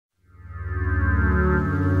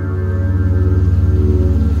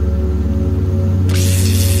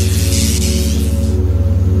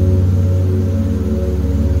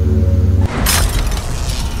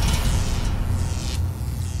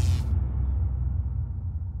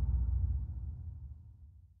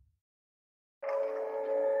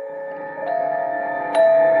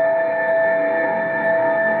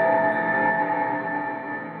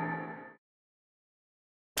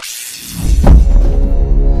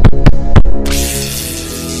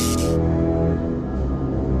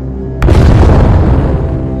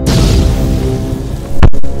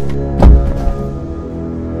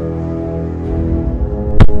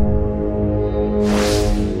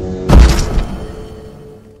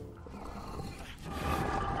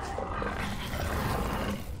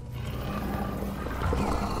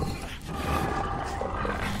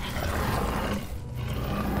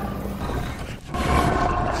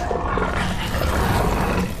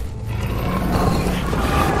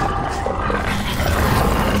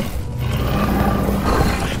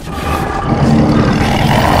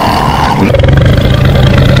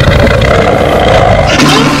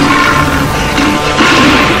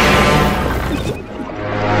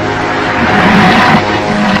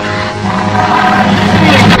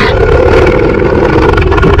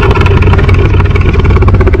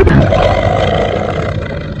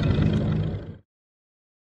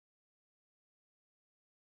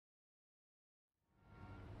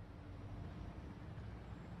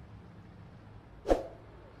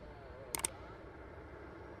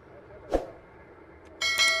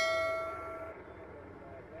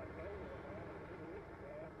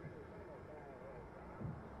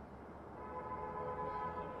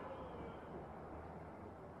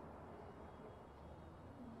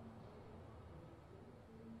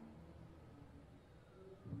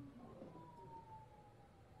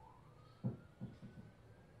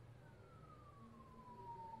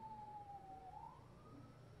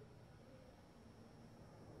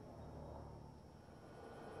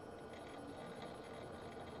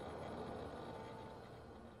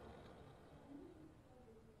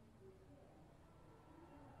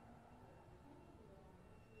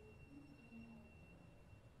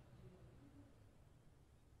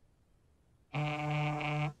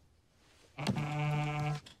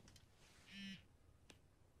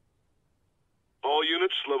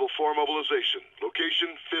units, level 4 mobilization. Location,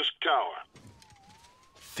 Fisk Tower.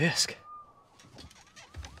 Fisk?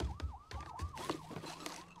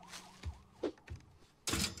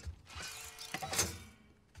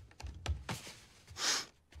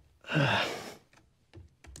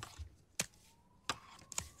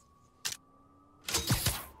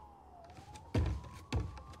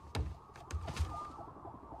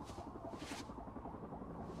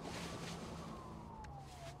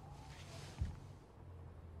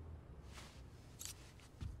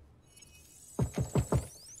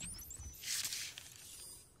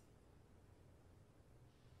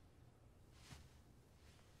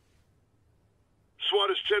 SWAT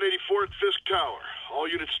is 1084 at Fisk Tower. All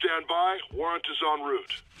units stand by. Warrant is en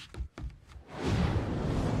route.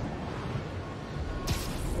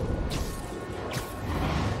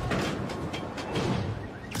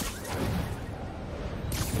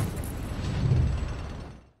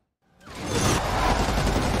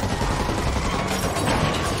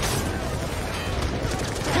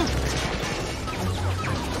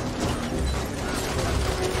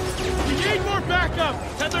 Backup!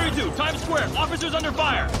 1032, Times Square. Officers under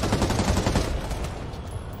fire.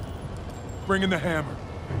 Bring in the hammer.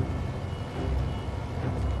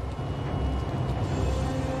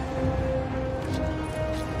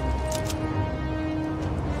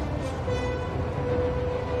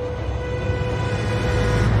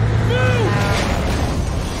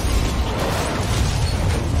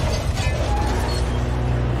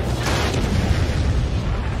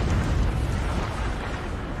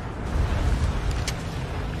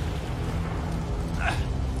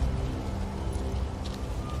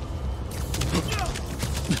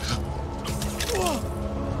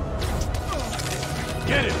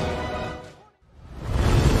 Get it!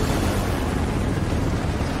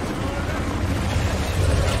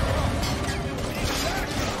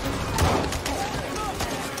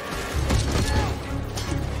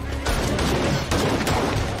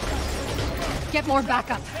 Get more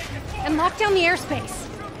backup. And lock down the airspace.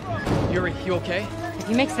 Yuri, you okay? If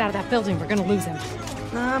he makes it out of that building, we're gonna lose him.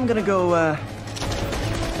 I'm gonna go,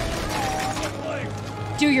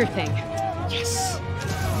 Do your thing. Yes!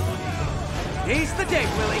 He's the day,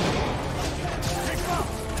 Willie!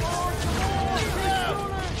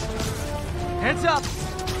 Heads up!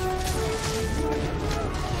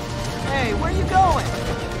 Hey, where you going?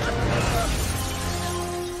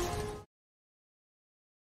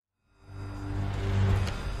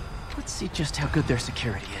 Let's see just how good their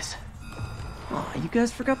security is. Oh, you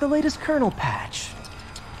guys forgot the latest kernel patch.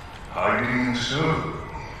 Hiding so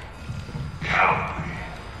cowardly,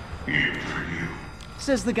 even for you.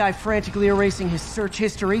 Says the guy frantically erasing his search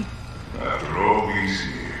history. After all these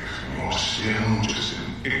years, you're still just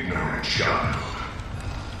an ignorant child.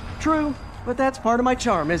 True, but that's part of my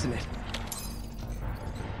charm, isn't it?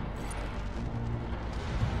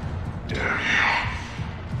 Damn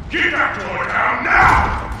you. Keep that door down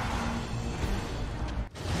now!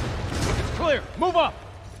 It's clear. Move up.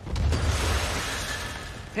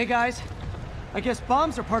 Hey guys, I guess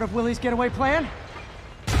bombs are part of Willie's getaway plan?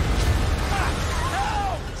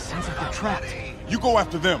 Sounds like they're trapped. You go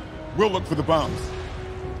after them. We'll look for the bombs.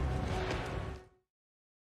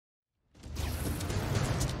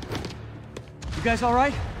 You guys all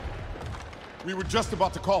right? We were just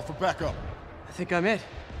about to call for backup. I think I'm it.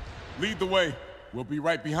 Lead the way. We'll be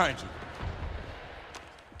right behind you.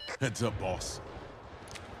 Heads up, boss.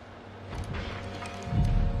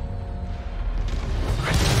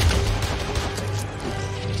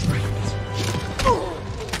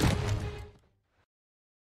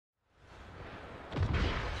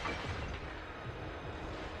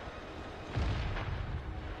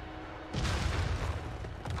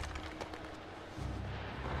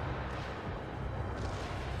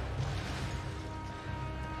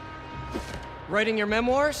 Writing your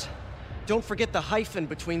memoirs? Don't forget the hyphen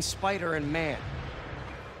between Spider and Man.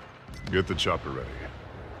 Get the chopper ready.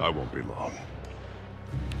 I won't be long.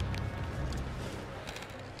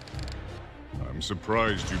 I'm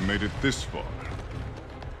surprised you made it this far.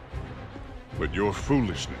 But your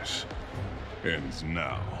foolishness ends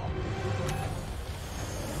now.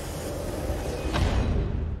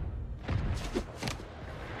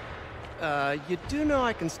 You do know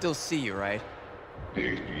I can still see you, right?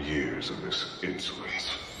 8 years of this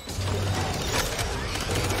insolence.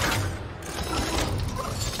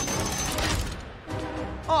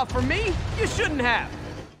 Oh, for me? You shouldn't have.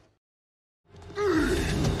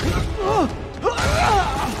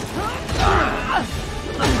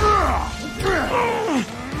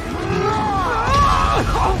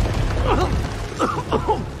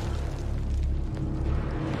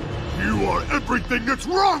 You are everything that's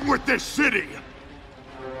wrong with this city!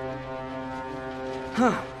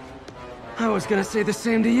 Huh. I was gonna say the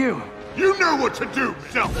same to you. You know what to do,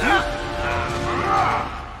 self.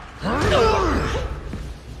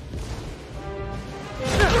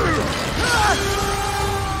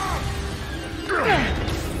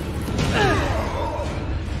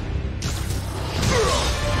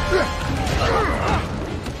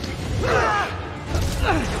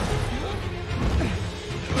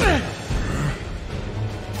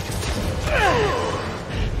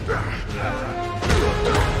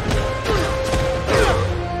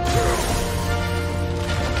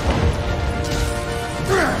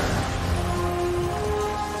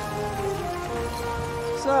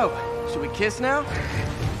 So, should we kiss now?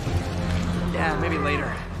 Yeah, maybe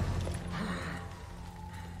later.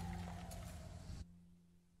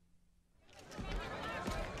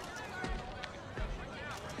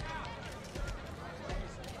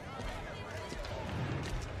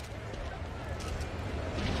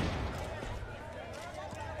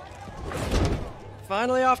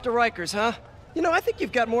 Finally off to Rikers, huh? You know, I think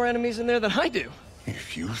you've got more enemies in there than I do.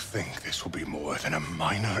 If you think this will be more than a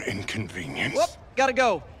minor inconvenience... Whoop, gotta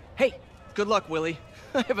go. Hey, good luck, Willie.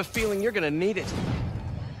 I have a feeling you're gonna need it.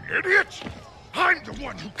 Idiot! I'm the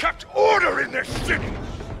one who kept order in this city!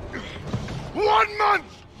 1 month!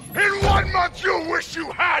 In 1 month you'll wish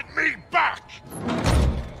you had me back!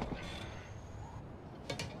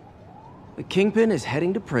 The Kingpin is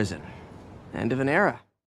heading to prison. End of an era.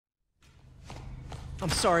 I'm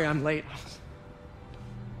sorry I'm late.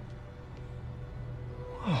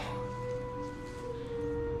 Oh.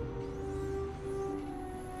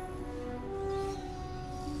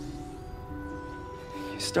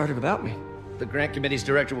 You started without me. The grant committee's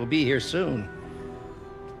director will be here soon.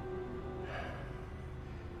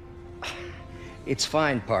 It's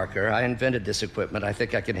fine, Parker. I invented this equipment. I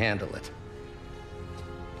think I can handle it.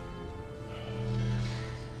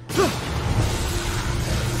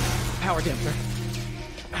 Power damper.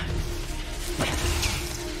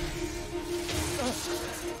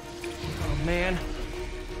 Oh, man.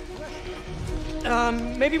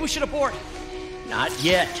 Maybe we should abort. Not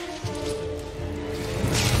yet.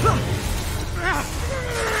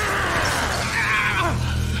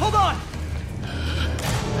 Hold on!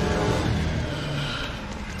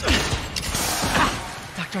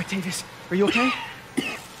 Dr. Octavius, are you okay?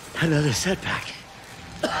 Another setback.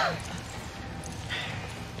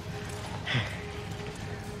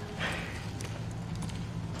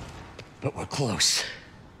 But we're close.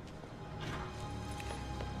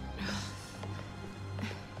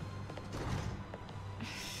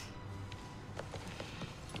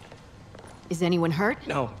 Is anyone hurt?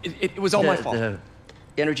 No, it was all my fault. The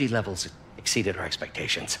energy levels exceeded our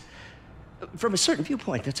expectations. From a certain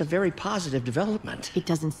viewpoint, that's a very positive development. It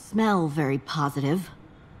doesn't smell very positive.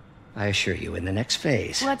 I assure you, in the next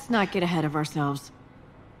phase... Let's not get ahead of ourselves.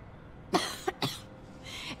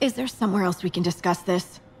 Is there somewhere else we can discuss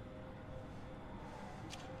this?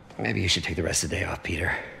 Maybe you should take the rest of the day off,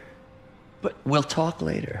 Peter. But we'll talk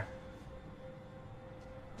later.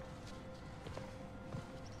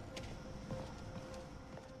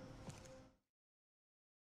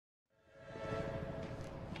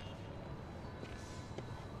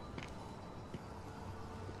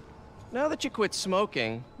 Now that you quit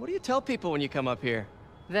smoking, what do you tell people when you come up here?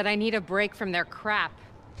 That I need a break from their crap.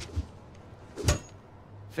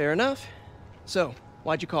 Fair enough. So,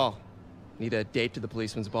 why'd you call? Need a date to the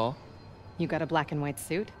policeman's ball? You got a black and white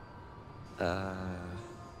suit?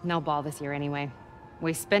 No ball this year anyway.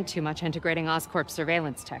 We spent too much integrating Oscorp's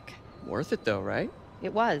surveillance tech. Worth it though, right?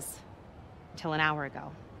 It was. Until an hour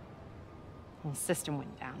ago. The whole system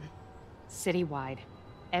went down. Citywide.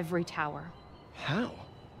 Every tower. How?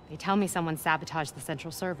 They tell me someone sabotaged the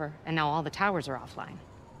central server, and now all the towers are offline.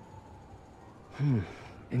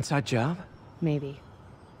 Inside job? Maybe.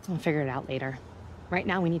 I'll figure it out later. Right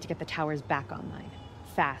now, we need to get the towers back online.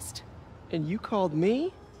 Fast. And you called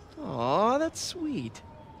me? Aw, that's sweet.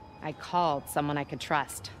 I called someone I could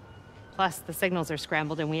trust. Plus, the signals are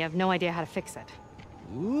scrambled, and we have no idea how to fix it.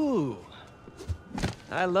 Ooh.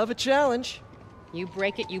 I love a challenge. You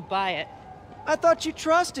break it, you buy it. I thought you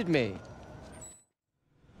trusted me.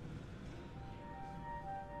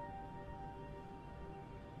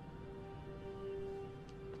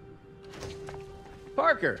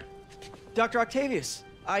 Parker! Dr. Octavius,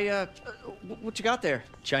 what you got there?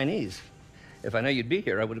 Chinese. If I know you'd be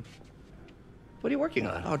here, I would have... What are you working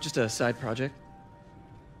on? Oh, just a side project.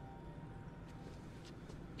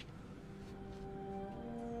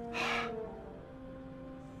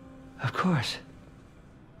 Of course.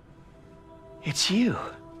 It's you.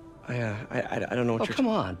 I don't know what Oh, you're... come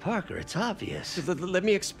on, Parker, it's obvious. Let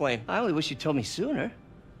me explain. I only wish you told me sooner.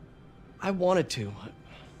 I wanted to,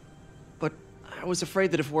 but I was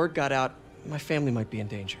afraid that if word got out, my family might be in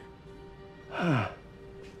danger. Huh.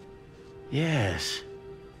 Yes.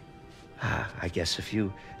 I guess if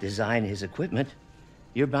you design his equipment,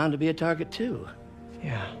 you're bound to be a target too.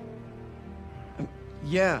 Yeah.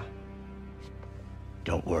 Yeah.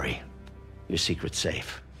 Don't worry. Your secret's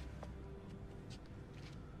safe.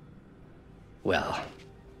 Well,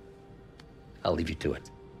 I'll leave you to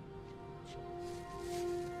it.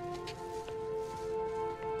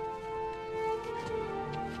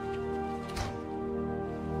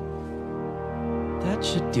 That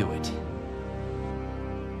should do it.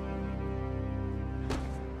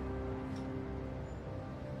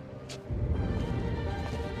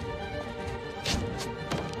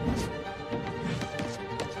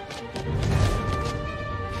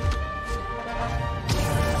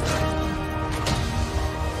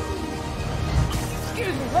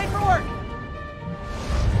 Excuse me, late for work!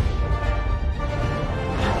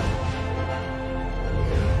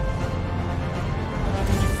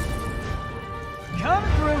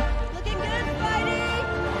 Coming through! Looking good, Spidey!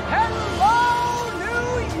 Hello,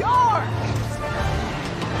 New York!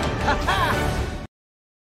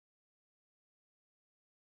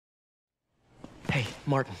 Hey,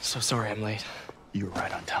 Martin, so sorry I'm late. You were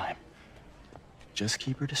right on time. Just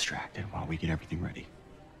keep her distracted while we get everything ready.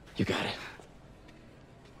 You got it.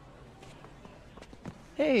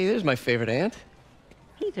 Hey, there's my favorite aunt.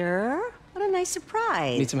 Peter, what a nice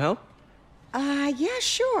surprise. Need some help? Yeah,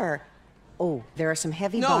 sure. Oh, there are some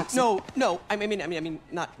heavy boxes. No. I mean,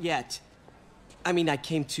 not yet. I mean, I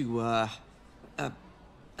came to, I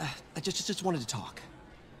just wanted to talk.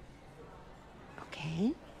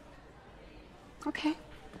 Okay. Okay.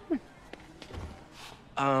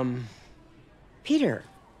 Peter,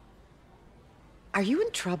 are you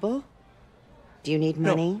in trouble? Do you need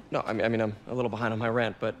money? No, I mean, I'm a little behind on my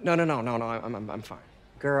rent, but no, I'm fine.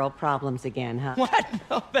 Girl problems again, huh? What?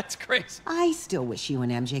 No, that's crazy. I still wish you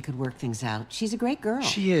and MJ could work things out. She's a great girl.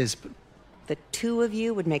 She is, but... The two of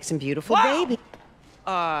you would make some beautiful baby.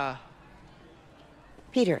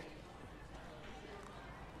 Peter.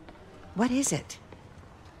 What is it?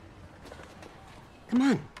 Come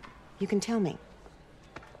on. You can tell me.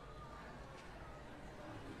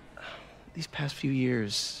 These past few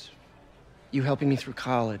years, you helping me through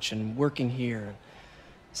college and working here,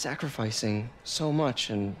 sacrificing so much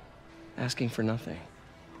and asking for nothing.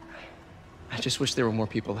 I just wish there were more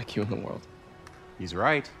people like you in the world. He's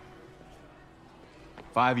right.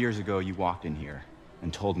 5 years ago, you walked in here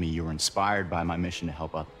and told me you were inspired by my mission to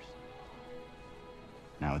help others.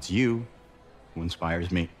 Now it's you who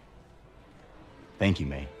inspires me. Thank you,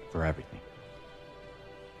 May, for everything.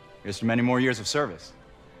 Here's to many more years of service.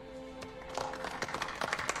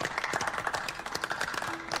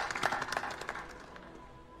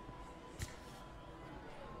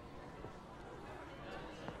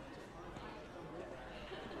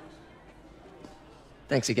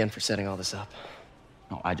 Thanks again for setting all this up.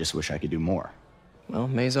 Oh, I just wish I could do more. Well,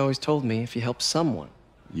 May's always told me if you help someone,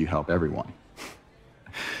 you help everyone.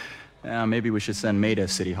 Maybe we should send May to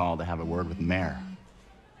City Hall to have a word with the mayor.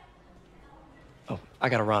 Oh, I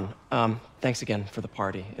gotta run. Thanks again for the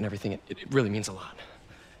party and everything. It really means a lot.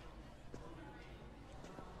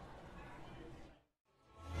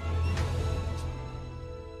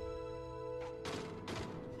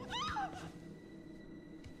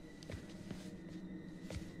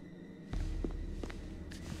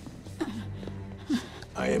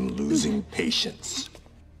 I am losing patience.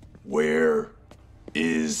 Where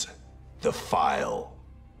is the file?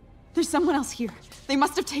 There's someone else here. They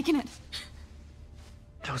must have taken it.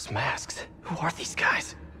 Those masks. Who are these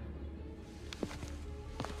guys?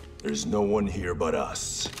 There's no one here but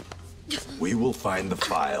us. We will find the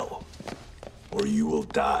file, or you will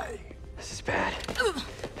die. This is bad.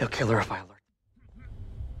 They'll kill her if I alert.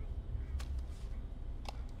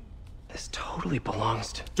 This totally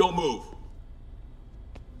belongs to... Don't move!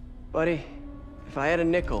 Buddy, if I had a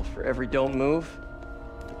nickel for every don't move...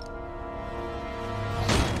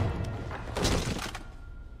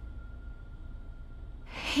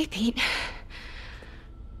 Hey, Pete.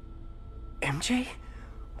 MJ?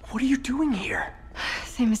 What are you doing here?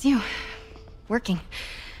 Same as you. Working.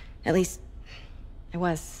 At least, I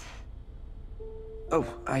was. Oh,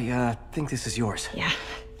 I think this is yours. Yeah,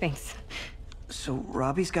 thanks. So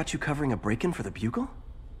Robbie's got you covering a break-in for the Bugle?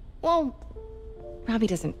 Well, Robbie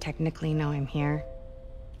doesn't technically know I'm here.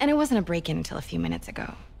 And it wasn't a break-in until a few minutes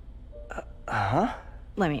ago. Uh-huh?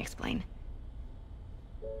 Let me explain.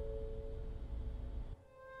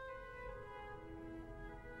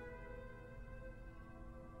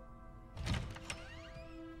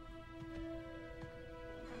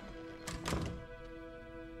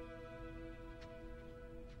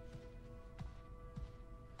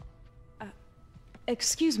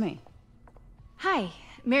 Excuse me. Hi,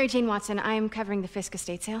 Mary Jane Watson. I'm covering the Fisk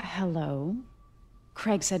estate sale. Hello.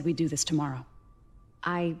 Craig said we'd do this tomorrow.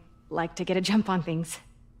 I like to get a jump on things.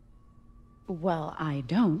 Well, I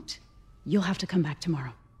don't. You'll have to come back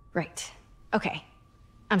tomorrow. Right. Okay.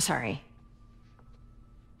 I'm sorry.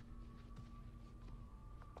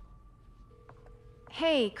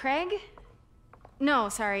 Hey, Craig? No,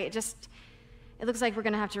 sorry, it looks like we're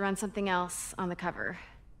gonna have to run something else on the cover.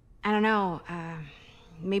 I don't know,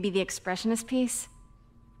 maybe the expressionist piece?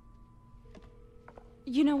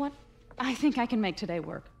 You know what? I think I can make today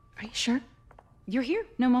work. Are you sure? You're here.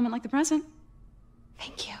 No moment like the present.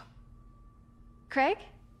 Thank you. Craig?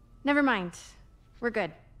 Never mind. We're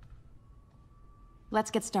good.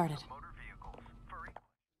 Let's get started.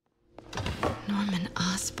 Norman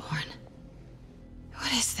Osborn.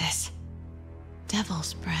 What is this?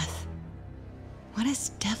 Devil's breath. What is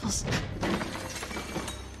devil's...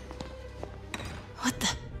 What the...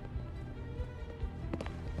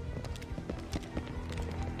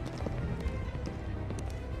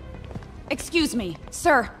 Excuse me,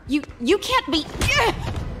 sir. You can't be...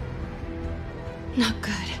 Not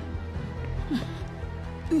good.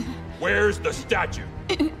 Where's the statue?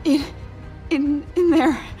 In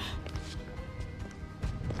there.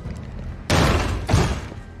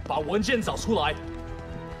 把文件找出来。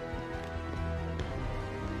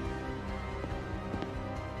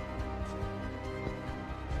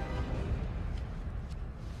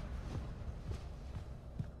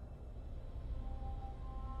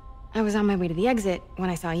 I was on my way to the exit when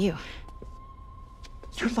I saw you.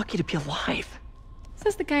 You're lucky to be alive.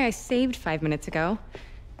 Says the guy I saved 5 minutes ago.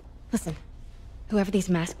 Listen, whoever these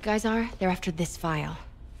masked guys are, they're after this file.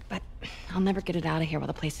 But I'll never get it out of here while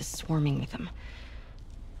the place is swarming with them.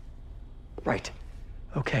 Right.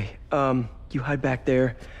 Okay, you hide back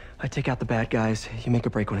there. I take out the bad guys. You make a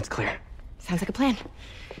break when it's clear. Sounds like a plan.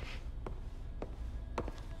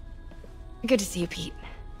 Good to see you, Pete.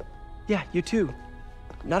 Yeah, you too.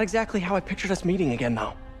 Not exactly how I pictured us meeting again,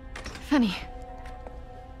 though. Funny.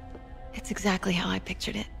 It's exactly how I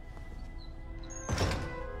pictured it.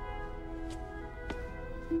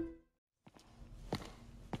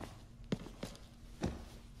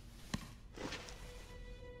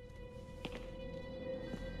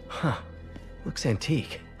 Huh. Looks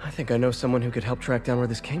antique. I think I know someone who could help track down where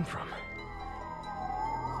this came from.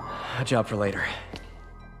 A job for later.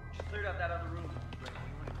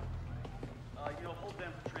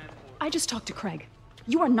 I just talked to Craig.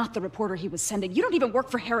 You are not the reporter he was sending. You don't even work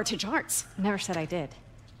for Heritage Arts. Never said I did.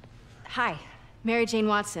 Hi, Mary Jane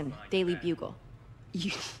Watson, Daily Bugle.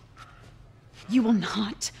 You will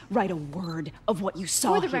not write a word of what you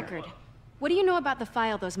saw For the here. record, what do you know about the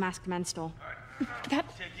file those masked men stole?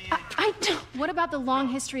 I don't... What about the long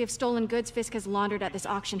history of stolen goods Fisk has laundered at this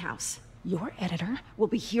auction house? Your editor will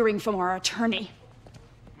be hearing from our attorney.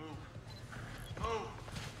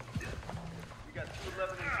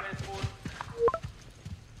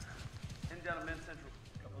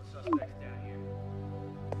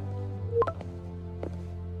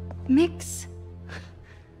 Mix?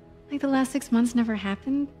 Like the last 6 months never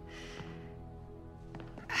happened?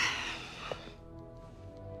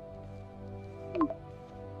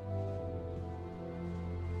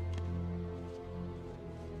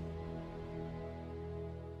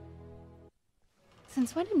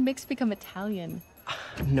 Since when did Mix become Italian?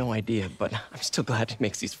 No idea, but I'm still glad he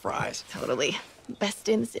makes these fries. Totally. Best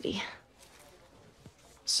in the city.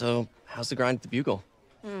 So, how's the grind at the Bugle?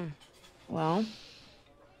 Well,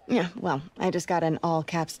 I just got an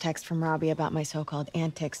all-caps text from Robbie about my so-called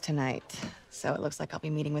antics tonight. So it looks like I'll be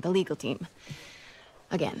meeting with a legal team.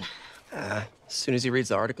 Again. As soon as he reads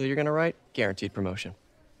the article you're gonna write, guaranteed promotion.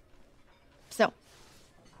 So,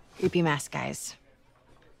 creepy mask guys.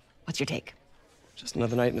 What's your take? Just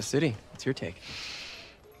another night in the city. What's your take?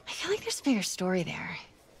 I feel like there's a bigger story there.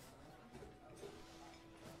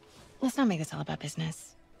 Let's not make this all about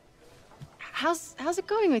business. How's it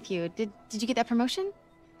going with you? Did you get that promotion?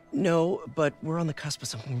 No, but we're on the cusp of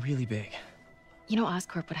something really big. You know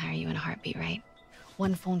Oscorp would hire you in a heartbeat, right?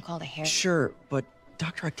 One phone call to Harry. Sure, but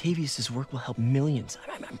Dr. Octavius' work will help millions.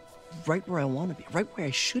 I'm right where I want to be, right where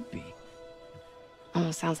I should be.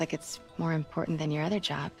 Almost sounds like it's more important than your other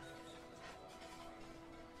job.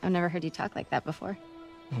 I've never heard you talk like that before.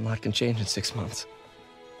 A lot can change in 6 months.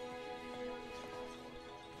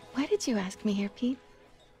 Why did you ask me here, Pete?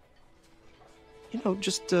 You know,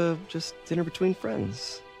 just dinner between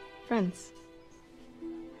friends. Friends.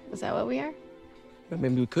 Is that what we are?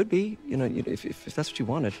 Maybe we could be, you know, if that's what you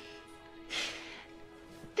wanted.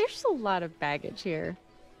 There's a lot of baggage here.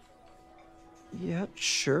 Yeah,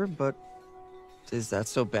 sure, but is that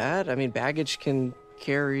so bad? I mean, baggage can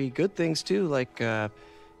carry good things too, like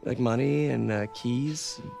money and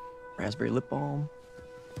keys, and raspberry lip balm.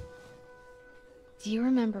 Do you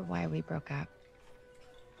remember why we broke up?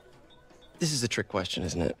 This is a trick question,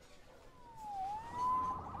 isn't it?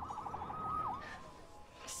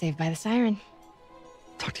 Saved by the siren.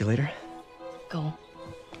 Talk to you later. Go.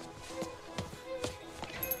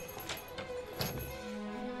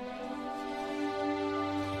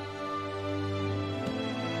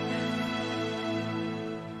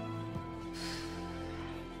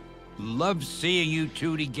 Love seeing you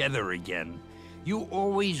two together again. You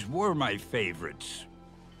always were my favorites.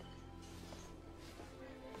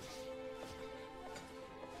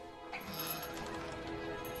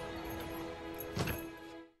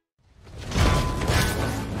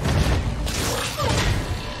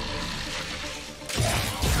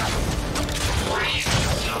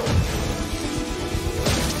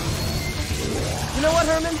 You know what,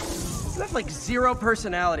 Herman? You have like zero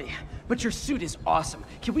personality, but your suit is awesome.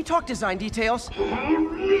 Can we talk design details?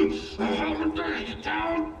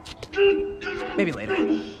 Maybe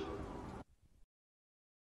later.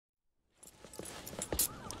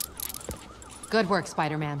 Good work,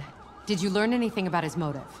 Spider-Man. Did you learn anything about his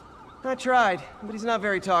motive? I tried, but he's not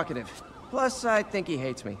very talkative. Plus, I think he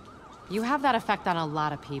hates me. You have that effect on a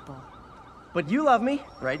lot of people. But you love me,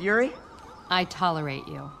 right, Yuri? I tolerate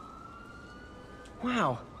you.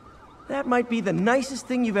 Wow. That might be the nicest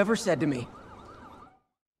thing you've ever said to me.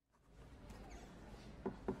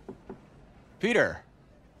 Peter,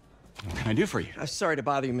 what can I do for you? I'm sorry to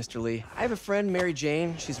bother you, Mr. Lee. I have a friend, Mary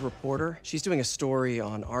Jane. She's a reporter. She's doing a story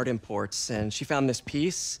on art imports, and she found this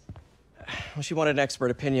piece. Well, she wanted an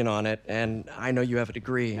expert opinion on it, and I know you have a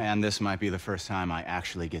degree. And this might be the first time I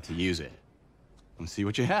actually get to use it. Let's see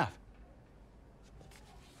what you have.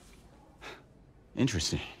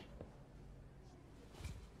 Interesting.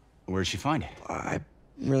 Where'd she find it? I'm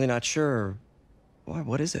really not sure. Why,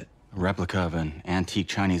 what is it? A replica of an antique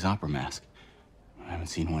Chinese opera mask. I haven't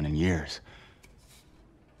seen one in years.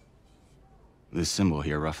 This symbol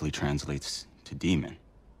here roughly translates to demon.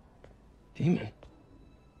 Demon?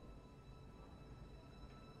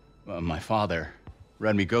 My father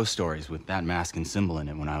read me ghost stories with that mask and symbol in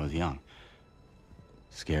it when I was young.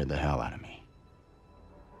 Scared the hell out of me.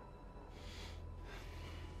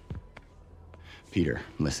 Peter,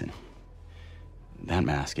 listen. That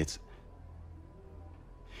mask, it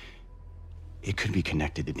could be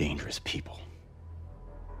connected to dangerous people.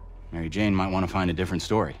 Mary Jane might want to find a different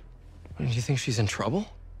story. Do you think she's in trouble?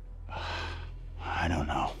 I don't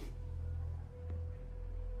know.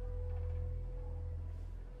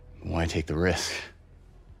 Why take the risk?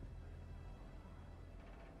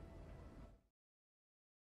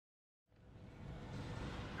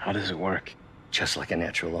 How does it work? Just like a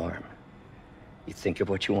natural arm. You think of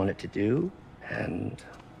what you want it to do, and...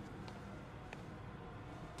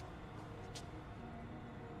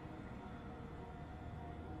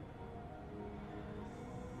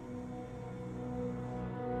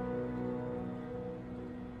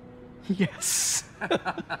 Yes.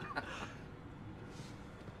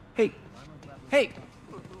 Hey,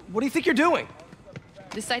 what do you think you're doing?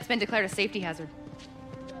 This site's been declared a safety hazard.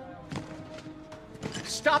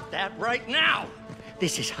 Stop that right now!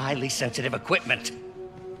 This is highly sensitive equipment.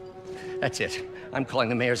 That's it. I'm calling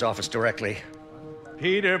the mayor's office directly.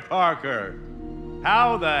 Peter Parker,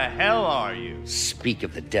 how the hell are you? Speak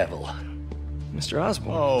of the devil. Mr.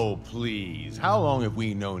 Osborn. Oh, please. How long have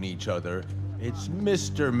we known each other? It's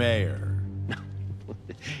Mr. Mayor.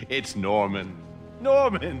 It's Norman.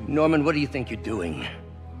 Norman! Norman, what do you think you're doing?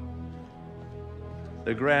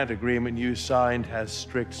 The grant agreement you signed has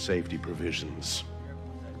strict safety provisions.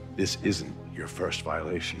 This isn't your first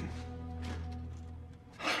violation.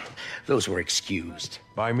 Those were excused.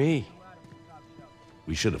 By me.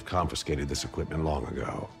 We should have confiscated this equipment long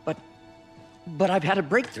ago. But I've had a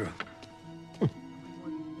breakthrough.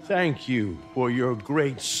 Thank you for your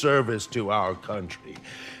great service to our country.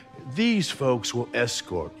 These folks will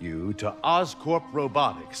escort you to Oscorp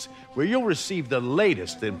Robotics, where you'll receive the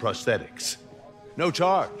latest in prosthetics. No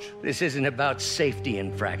charge. This isn't about safety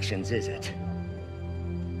infractions, is it?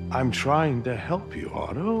 I'm trying to help you,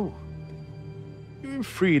 Otto. You're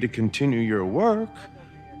free to continue your work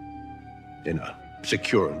in a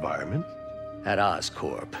secure environment. At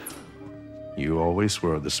Oscorp. You always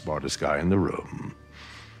were the smartest guy in the room.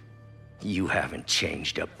 You haven't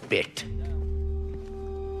changed a bit.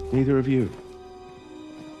 Neither of you.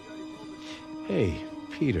 Hey,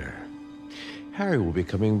 Peter. Harry will be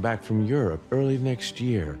coming back from Europe early next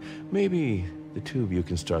year. Maybe the two of you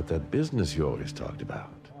can start that business you always talked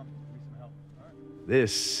about.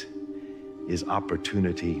 This is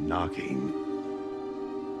opportunity knocking.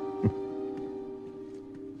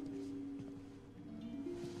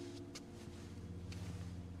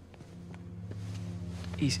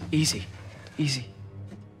 Easy.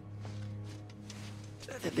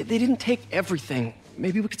 They didn't take everything.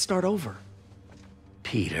 Maybe we could start over.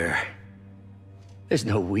 Peter, there's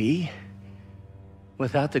no we.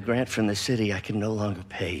 Without the grant from the city, I can no longer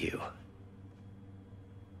pay you.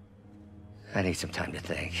 I need some time to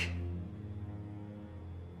think.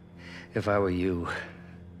 If I were you,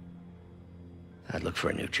 I'd look for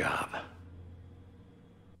a new job.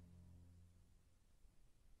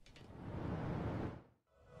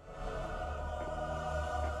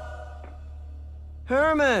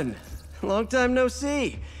 Herman! Long time no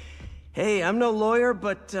see. Hey, I'm no lawyer,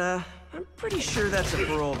 but I'm pretty sure that's a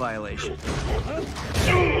parole violation.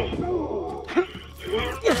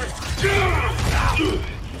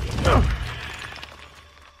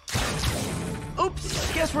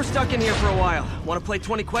 Oops, guess we're stuck in here for a while. Want to play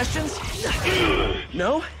 20 questions?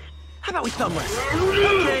 No? How about we thumb wrestle?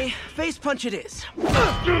 Okay, face punch it is.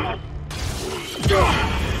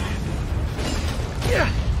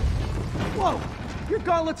 Whoa! Your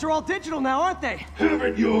gauntlets are all digital now, aren't they? Have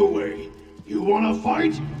it your way. You wanna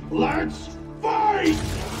fight? Let's fight!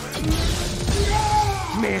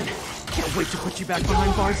 Man, can't wait to put you back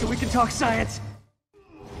behind bars so we can talk science.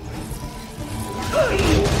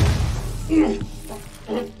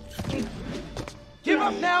 Give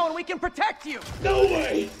up now and we can protect you! No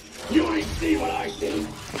way! You ain't see what I see!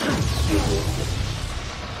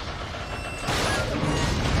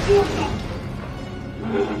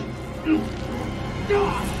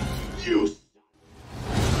 You...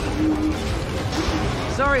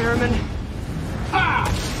 Sorry, Herman.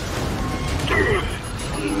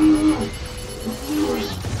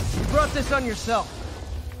 You brought this on yourself.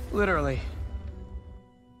 Literally.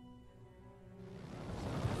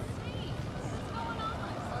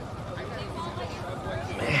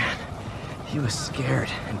 Man, he was scared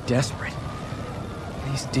and desperate.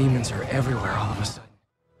 These demons are everywhere all of a sudden.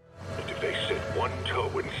 And if they set one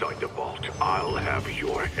toe inside the vault, I'll have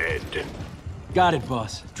your head. Got it,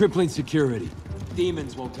 boss. Tripling security.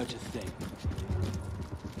 Demons won't touch a thing.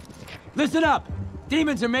 Listen up!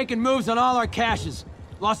 Demons are making moves on all our caches.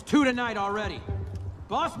 Lost 2 tonight already.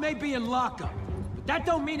 Boss may be in lockup, but that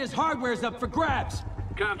don't mean his hardware's up for grabs.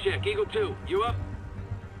 Com check, Eagle 2, you up?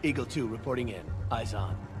 Eagle 2 reporting in. Eyes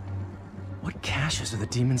on. What caches are the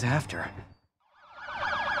demons after?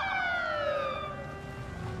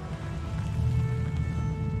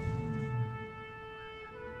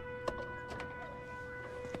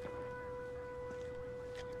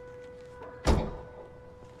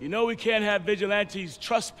 You know we can't have vigilantes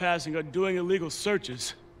trespassing or doing illegal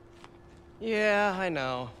searches. Yeah, I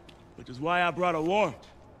know. Which is why I brought a warrant.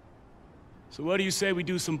 So what do you say we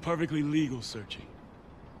do some perfectly legal searching?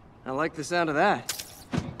 I like the sound of that.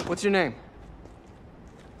 What's your name?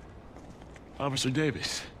 Officer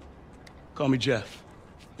Davis. Call me Jeff.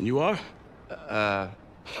 And you are?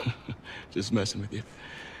 Just messing with you.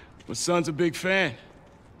 My son's a big fan.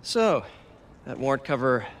 So, that warrant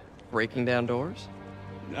cover breaking down doors?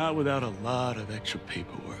 Not without a lot of extra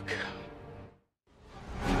paperwork.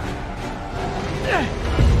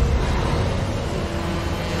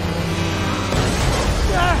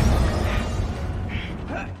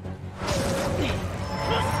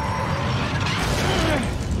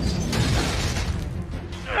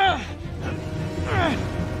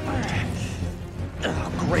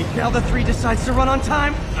 Oh, great. Now the 3 decides to run on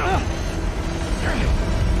time.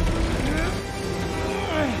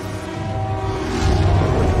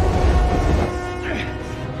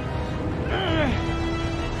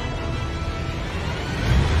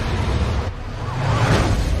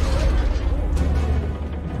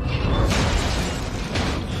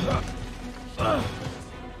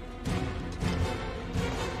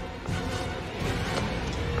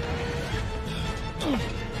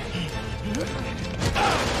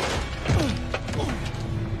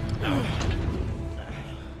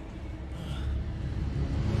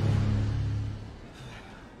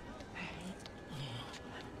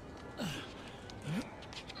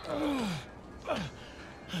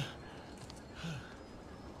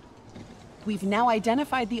 We've now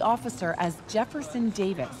identified the officer as Jefferson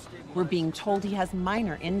Davis. We're being told he has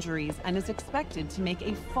minor injuries and is expected to make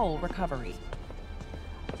a full recovery.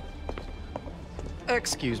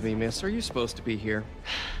 Excuse me, miss. Are you supposed to be here?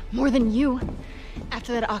 More than you.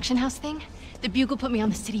 After that auction house thing, the Bugle put me on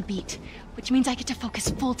the city beat, which means I get to focus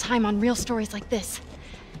full time on real stories like this.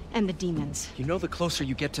 And the demons. You know the closer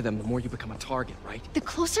you get to them, the more you become a target, right? The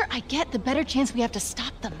closer I get, the better chance we have to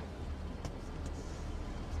stop them.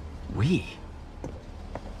 We?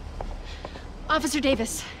 Officer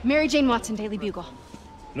Davis, Mary Jane Watson, Daily Bugle.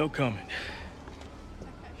 No comment.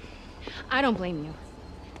 I don't blame you.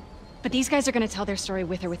 But these guys are gonna tell their story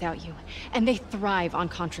with or without you, and they thrive on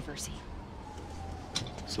controversy.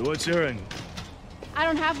 So what's your angle? I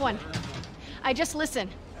don't have one. I just listen.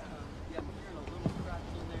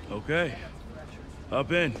 Okay.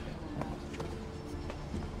 Hop in.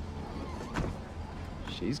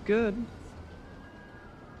 She's good.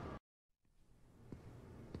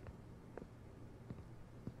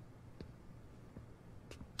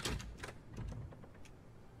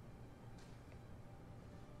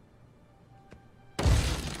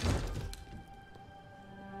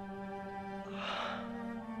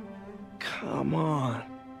 Come on.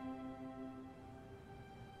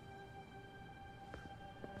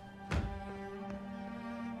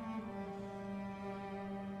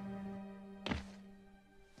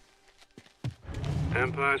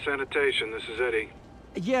 Empire Sanitation, this is Eddie.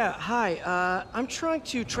 Yeah, hi. I'm trying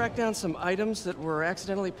to track down some items that were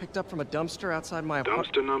accidentally picked up from a dumpster outside my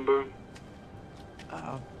apartment. Dumpster number?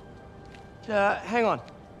 Hang on.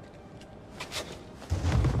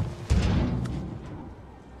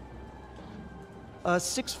 Uh,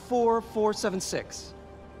 64476.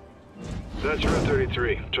 That's Route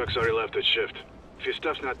 33. Truck's already left its shift. If your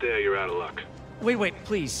stuff's not there, you're out of luck. Wait,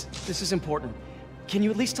 please. This is important. Can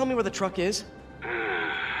you at least tell me where the truck is?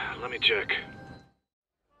 Let me check.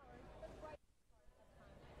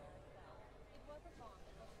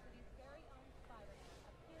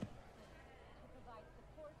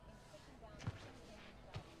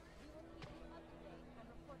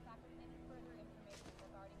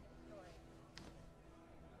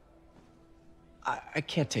 I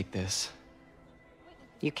can't take this.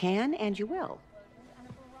 You can, and you will.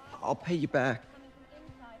 I'll pay you back.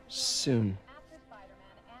 Soon.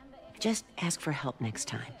 Just ask for help next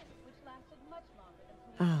time.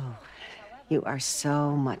 Oh, you are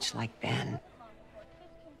so much like Ben.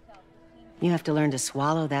 You have to learn to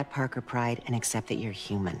swallow that Parker pride and accept that you're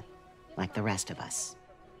human, like the rest of us.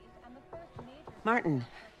 Martin.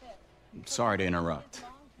 Sorry to interrupt.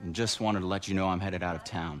 Just wanted to let you know I'm headed out of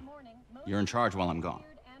town. You're in charge while I'm gone.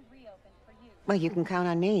 Well, you can count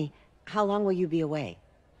on me. How long will you be away?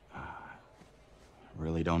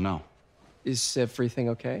 Really don't know. Is everything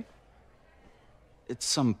okay? It's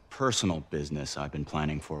some personal business I've been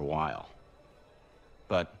planning for a while.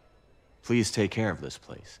 But please take care of this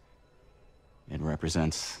place. It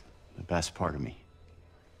represents the best part of me.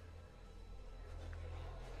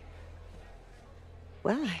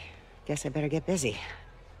 Well, I guess I better get busy.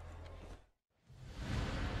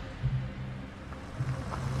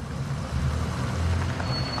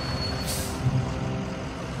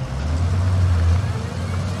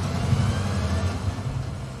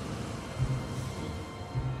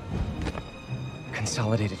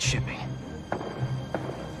 Consolidated shipping.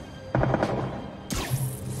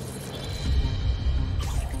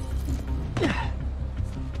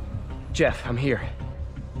 Jeff, I'm here.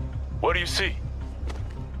 What do you see?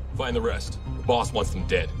 Find the rest. The boss wants them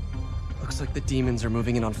dead. Looks like the demons are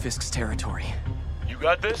moving in on Fisk's territory. You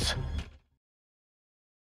got this?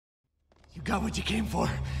 You got what you came for.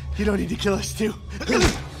 You don't need to kill us, too.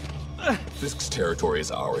 Fisk's territory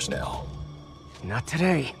is ours now. Not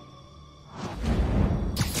today.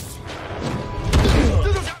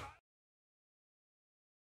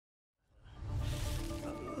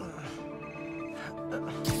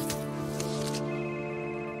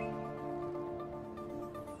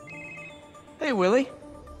 Hey, Willie.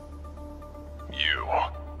 You.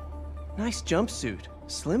 Nice jumpsuit.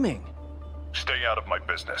 Slimming. Stay out of my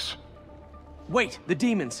business. Wait, the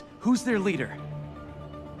demons. Who's their leader?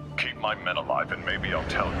 Keep my men alive and maybe I'll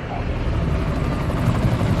tell you.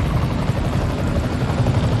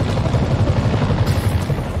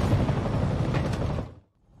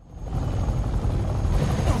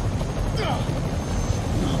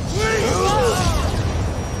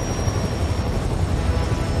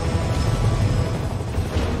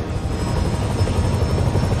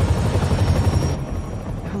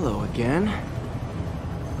 Again?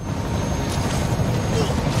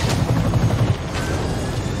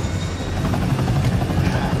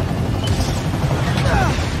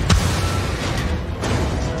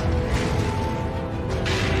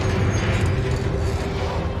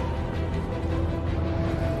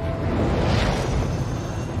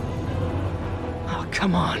 Oh,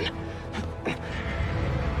 come on.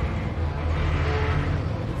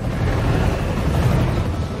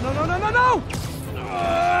 No!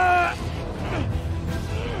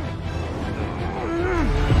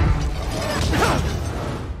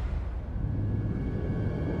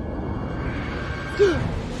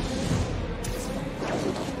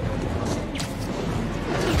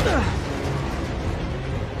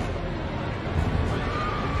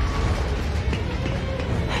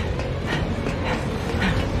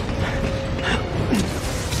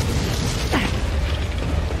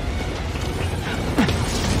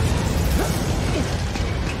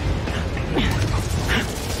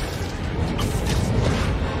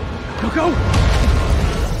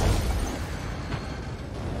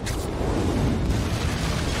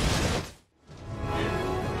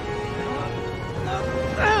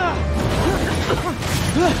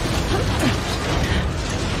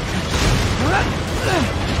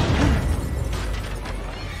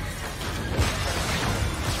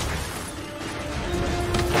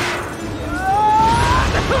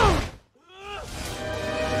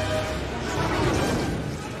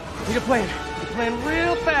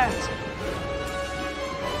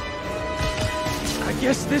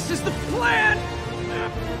 Guess this is the plan!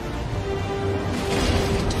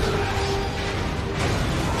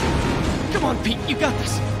 Come on, Pete, you got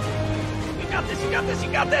this! You got this, you got this,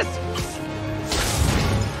 you got this!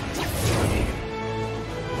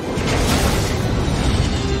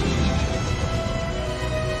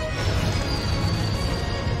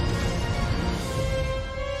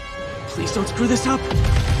 Please don't screw this up!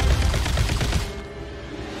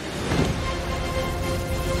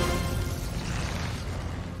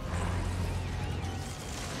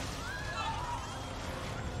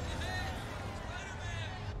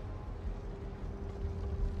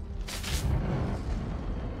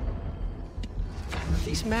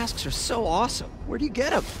 These masks are so awesome. Where do you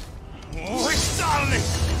get them?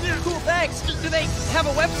 Cool, thanks. Do they have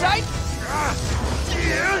a website?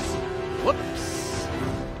 Yes! Whoops.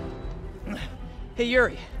 Hey,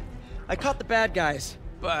 Yuri. I caught the bad guys,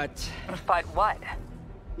 but... But what?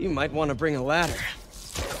 You might want to bring a ladder.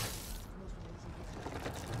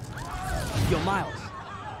 Yo, Miles.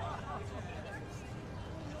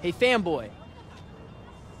 Hey, fanboy.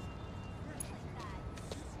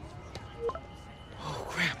 Oh,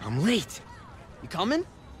 crap, I'm late. You coming?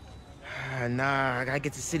 Nah, I gotta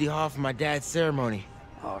get to City Hall for my dad's ceremony.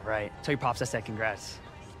 All right. Tell your pops I said congrats.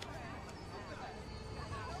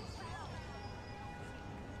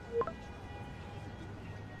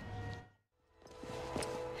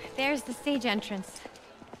 There's the stage entrance.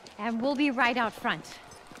 And we'll be right out front.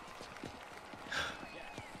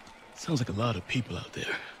 Sounds like a lot of people out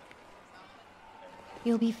there.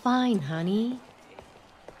 You'll be fine, honey.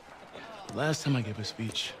 The last time I gave a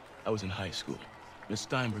speech, I was in high school. Miss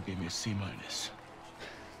Steinberg gave me a C-.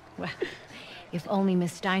 Well, if only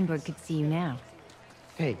Miss Steinberg could see you now.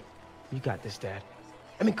 Hey, you got this, Dad.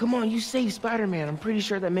 I mean, come on, you saved Spider-Man. I'm pretty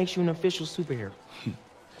sure that makes you an official superhero.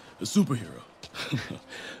 A superhero.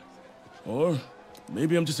 Or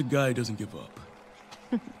maybe I'm just a guy who doesn't give up.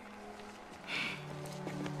 Come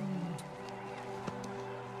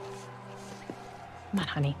on,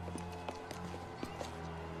 honey.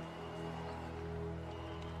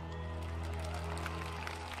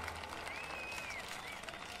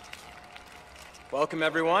 Welcome,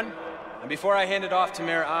 everyone. And before I hand it off to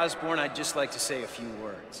Mayor Osborn, I'd just like to say a few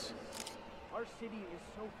words. Our city is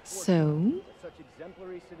so So? such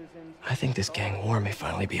exemplary citizens. I think this gang war may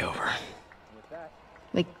finally be over.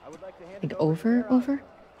 Like over?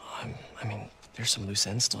 I mean, there's some loose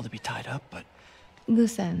ends still to be tied up, but...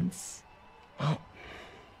 Loose ends. Well,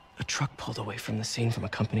 a truck pulled away from the scene from a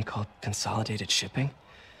company called Consolidated Shipping.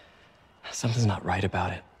 Something's not right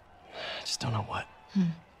about it. I just don't know what.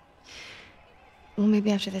 Well,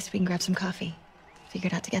 maybe after this we can grab some coffee. Figure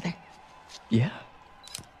it out together. Yeah.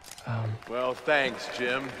 Well, thanks,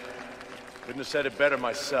 Jim. Couldn't have said it better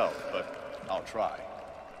myself, but I'll try.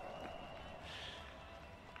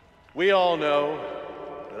 We all know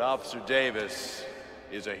that Officer Davis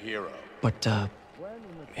is a hero. But,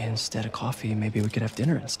 instead of coffee, maybe we could have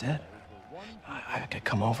dinner instead. I could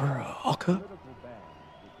come over, I'll cook.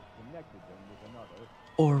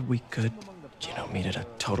 Or we could, meet at a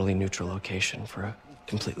totally neutral location for a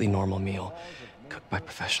completely normal meal, cooked by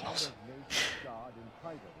professionals.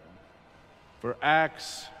 For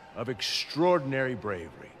acts of extraordinary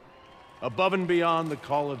bravery, above and beyond the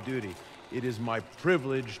call of duty, it is my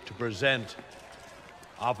privilege to present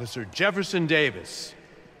Officer Jefferson Davis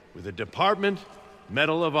with the Department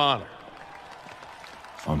Medal of Honor.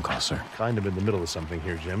 Phone call, sir. Kind of in the middle of something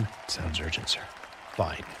here, Jim. Sounds urgent, sir.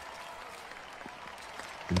 Fine.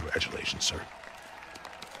 Congratulations, sir.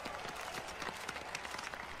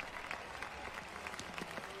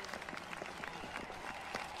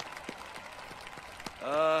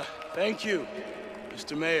 Thank you,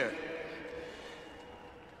 Mr. Mayor.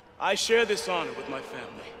 I share this honor with my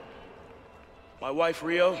family. My wife,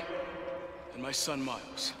 Rio, and my son,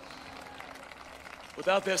 Miles.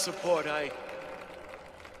 Without their support, I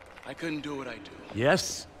couldn't do what I do.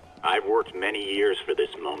 Yes? I've worked many years for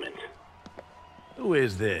this moment. Who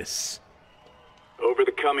is this? Over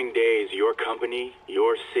the coming days, your company,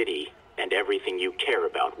 your city, and everything you care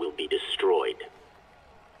about will be destroyed.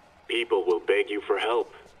 People will beg you for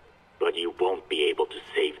help, but you won't be able to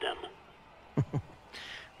save them.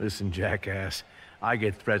 Listen, jackass, I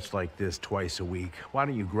get threats like this twice a week. Why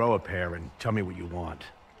don't you grow a pair and tell me what you want?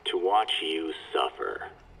 To watch you suffer.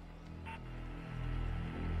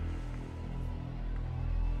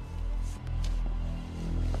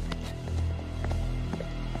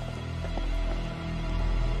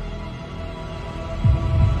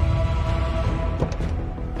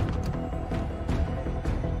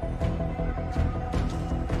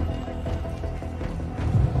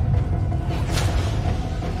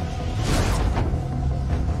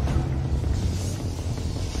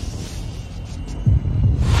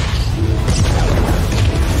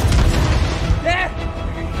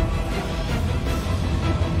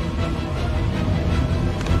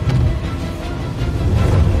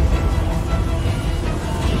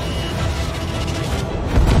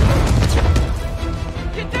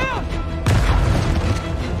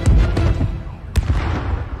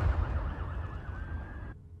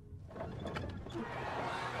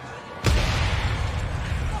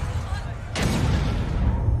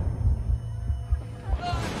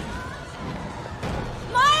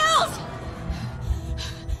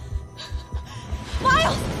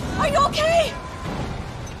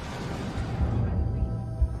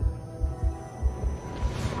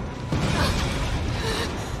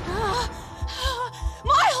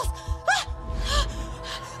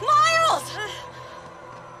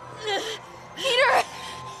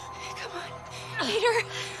 Peter!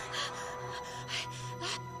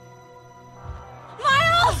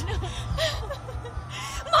 Miles!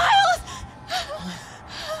 Miles!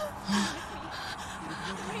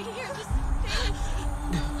 Right here, just stay with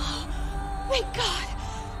me. Thank God.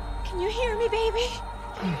 Can you hear me, baby?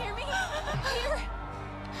 Can you hear me? Peter?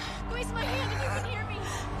 Squeeze my hand if you can hear me.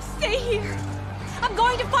 Stay here. I'm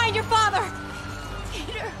going to find your father.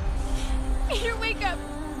 Peter. Peter, wake up.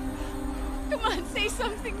 Come on, say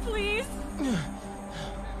something, please.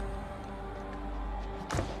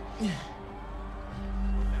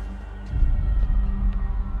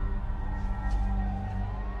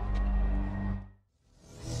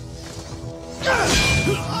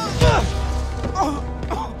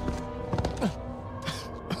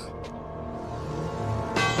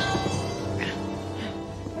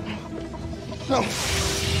 No.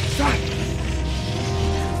 Stop.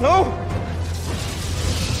 No.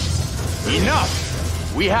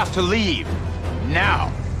 Enough! We have to leave.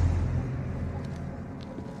 Now.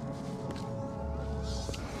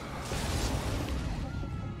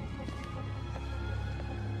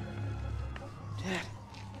 Dad.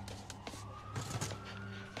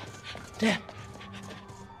 Dad.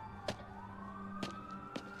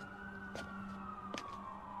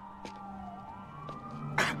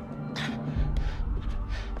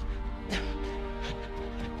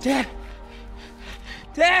 Dad!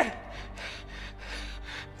 Dad!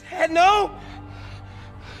 Dad, no!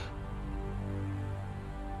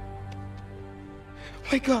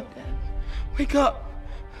 Wake up, Dad. Wake up.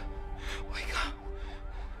 Wake up.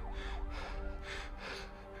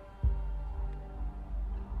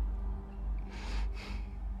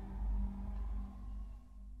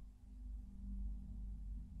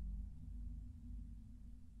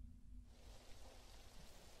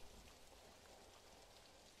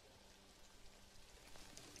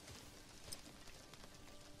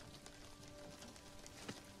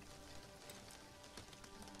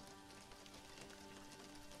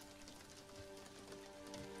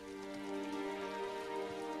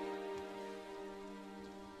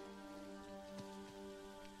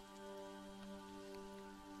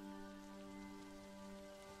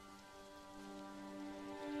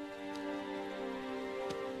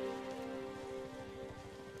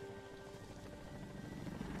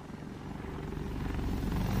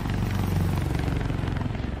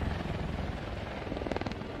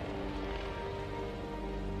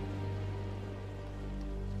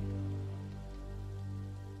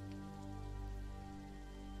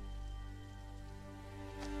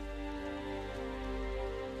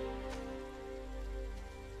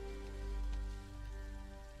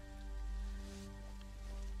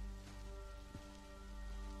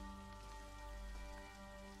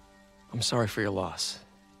 I'm sorry for your loss.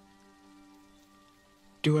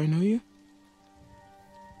 Do I know you?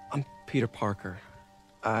 I'm Peter Parker.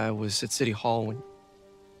 I was at City Hall when...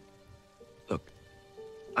 Look,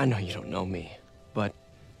 I know you don't know me, but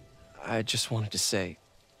I just wanted to say...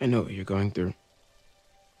 I know what you're going through.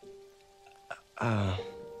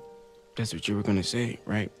 That's what you were gonna say,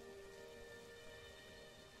 right?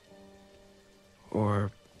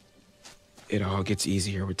 Or it all gets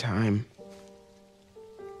easier with time.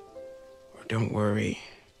 Or don't worry.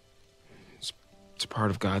 It's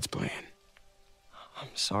part of God's plan. I'm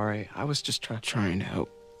sorry. I was just trying to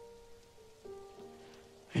help.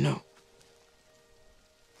 I know.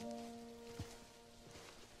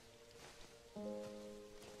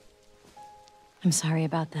 I'm sorry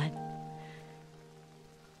about that.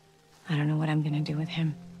 I don't know what I'm gonna do with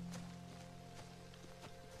him.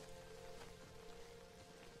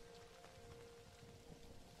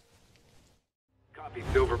 Copy,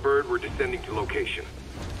 Silverbird. We're descending to location.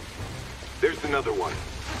 There's another one.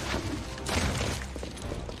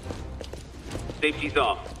 Safety's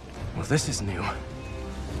off. Well, this is new.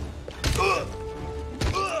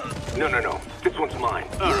 No. This one's mine.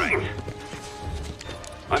 All right.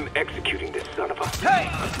 I'm executing this son of a... Hey!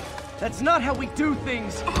 That's not how we do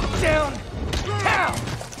things! Down! Down!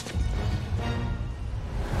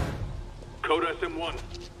 Code SM-1.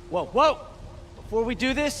 Whoa! Before we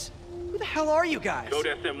do this, who the hell are you guys? Code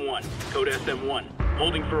SM-1. Code SM-1.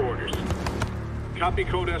 Holding for orders. Copy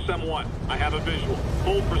Code SM-1. I have a visual.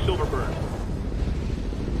 Hold for Silverbird.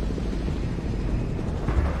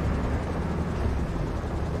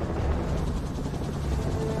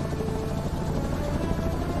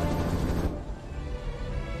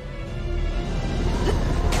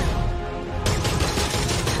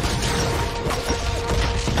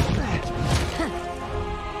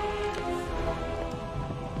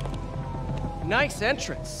 Nice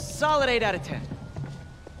entrance. Solid 8 out of 10.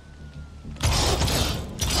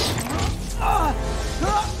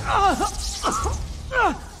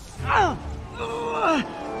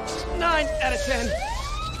 10.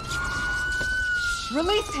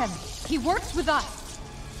 Release him. He works with us.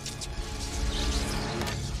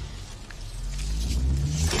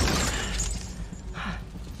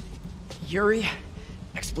 Yuri,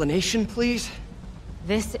 explanation, please?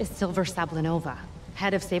 This is Silver Sablinova,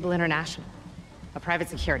 head of Sable International, a private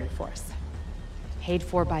security force. Paid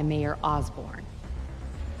for by Mayor Osborn.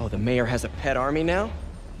 Oh, the mayor has a pet army now?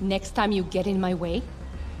 Next time you get in my way,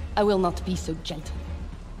 I will not be so gentle.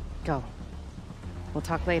 Go. We'll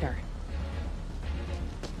talk later.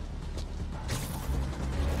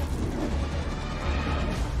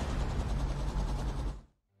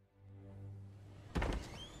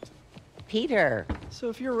 Peter. So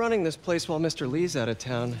if you're running this place while Mr. Lee's out of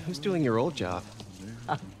town, who's doing your old job?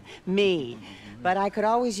 Me. But I could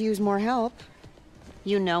always use more help.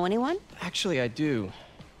 You know anyone? Actually, I do.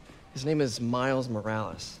 His name is Miles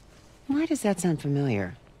Morales. Why does that sound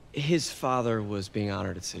familiar? His father was being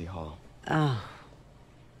honored at City Hall. Oh.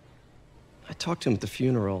 I talked to him at the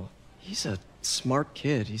funeral. He's a smart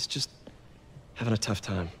kid. He's just having a tough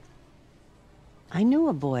time. I knew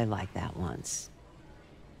a boy like that once.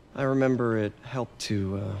 I remember it helped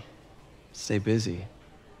to, stay busy.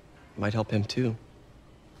 Might help him, too.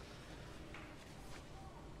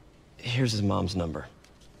 Here's his mom's number.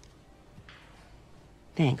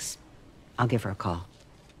 Thanks. I'll give her a call.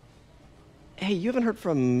 Hey, you haven't heard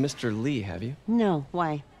from Mr. Lee, have you? No,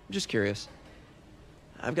 why? Just curious.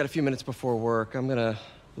 I've got a few minutes before work. I'm gonna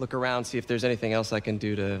look around, see if there's anything else I can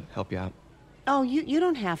do to help you out. Oh, you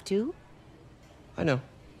don't have to. I know.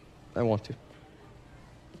 I want to.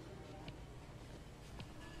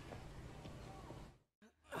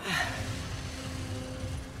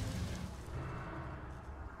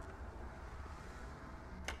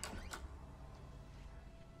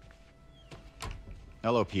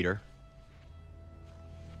 Hello, Peter.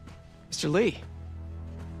 Mr. Lee.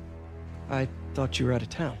 I thought you were out of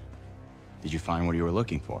town. Did you find what you were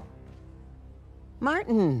looking for?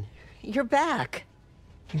 Martin, you're back.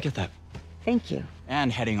 Get that. Thank you.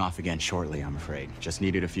 And heading off again shortly, I'm afraid. Just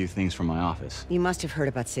needed a few things from my office. You must have heard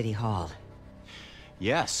about City Hall.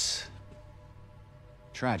 Yes.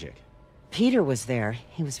 Tragic. Peter was there.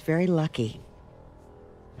 He was very lucky.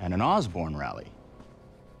 And an Osborn rally.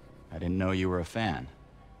 I didn't know you were a fan.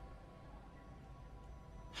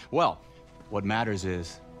 Well, what matters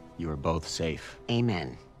is you are both safe.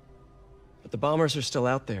 Amen. But the bombers are still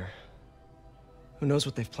out there. Who knows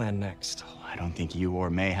what they've planned next? Oh, I don't think you or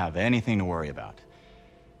May have anything to worry about.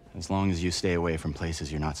 As long as you stay away from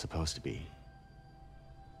places you're not supposed to be.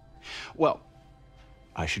 Well,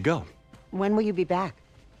 I should go. When will you be back?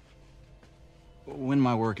 When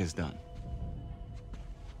my work is done.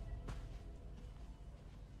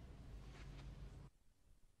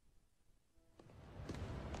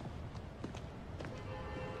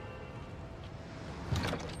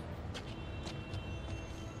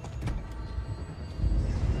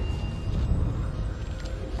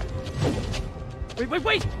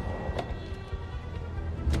 Wait!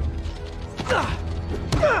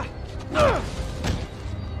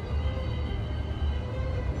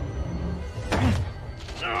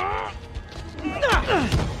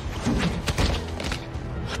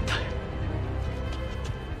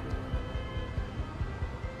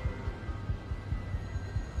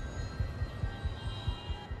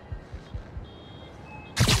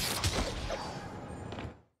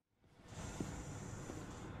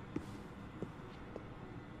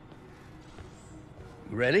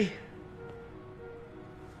 Ready?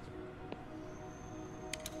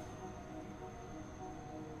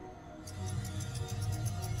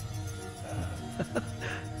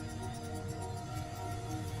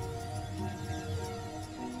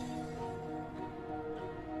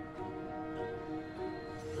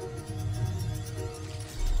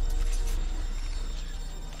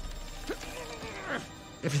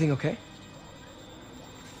 Everything okay?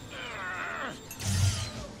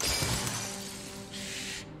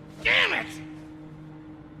 Damn it!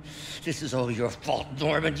 This is all your fault,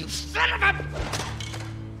 Norman, you son of a...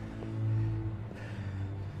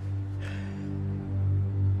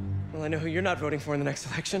 Well, I know who you're not voting for in the next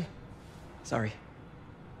election. Sorry.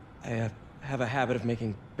 I have a habit of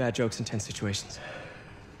making bad jokes in tense situations.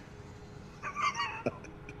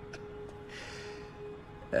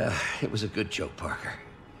 It was a good joke, Parker.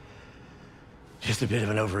 Just a bit of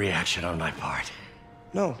an overreaction on my part.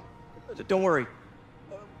 No, don't worry.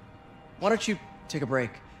 Why don't you take a break?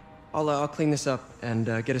 I'll clean this up and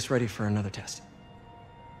get us ready for another test.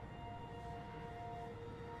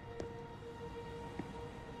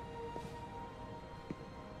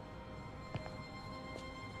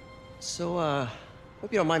 So,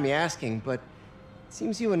 hope you don't mind me asking, but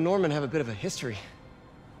Seems you and Norman have a bit of a history.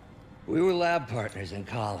 We were lab partners in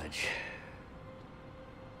college.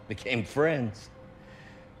 Became friends.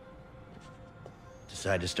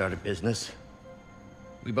 Decided to start a business.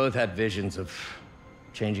 We both had visions of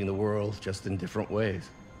changing the world, just in different ways.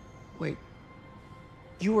 Wait,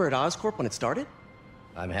 you were at Oscorp when it started?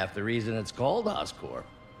 I'm half the reason it's called Oscorp.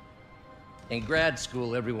 In grad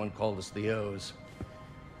school, everyone called us the O's.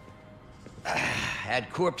 Add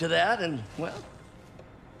Corp to that, and, well,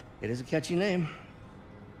 it is a catchy name.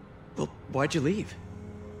 Well, why'd you leave?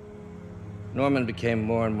 Norman became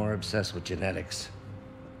more and more obsessed with genetics.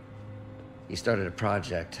 He started a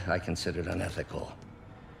project I considered unethical.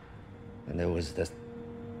 And there was this...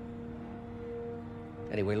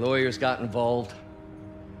 Anyway, lawyers got involved.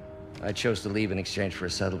 I chose to leave in exchange for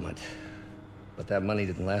a settlement. But that money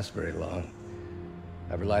didn't last very long.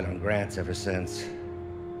 I've relied on grants ever since.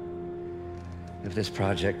 If this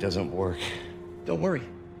project doesn't work... Don't worry.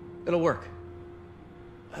 It'll work.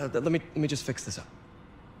 Let me just fix this up.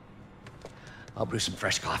 I'll brew some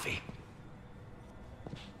fresh coffee.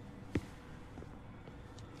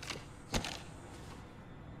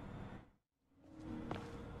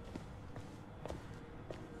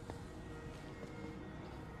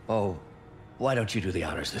 Oh, why don't you do the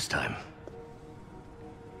honors this time?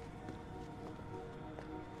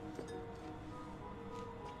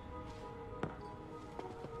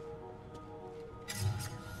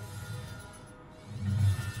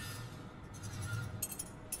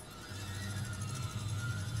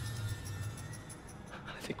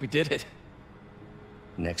 I think we did it.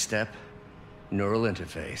 Next step, neural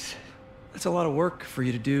interface. That's a lot of work for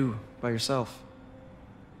you to do by yourself.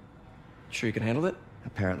 Sure you can handle it?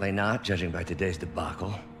 Apparently not, judging by today's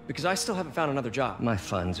debacle. Because I still haven't found another job. My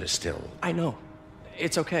funds are still... I know.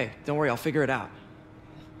 It's okay. Don't worry, I'll figure it out.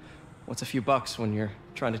 What's a few bucks when you're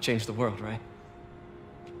trying to change the world, right?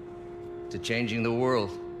 To changing the world.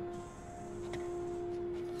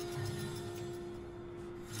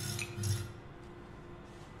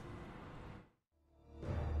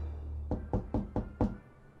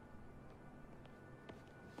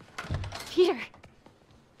 Peter!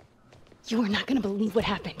 You are not gonna believe what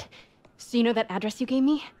happened. So you know that address you gave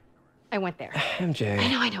me? I went there. MJ.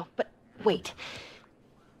 I know, but wait.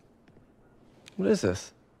 What is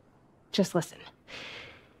this? Just listen.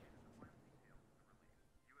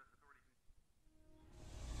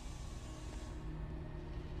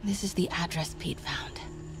 This is the address Pete found.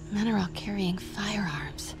 Men are all carrying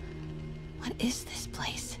firearms. What is this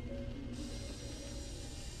place?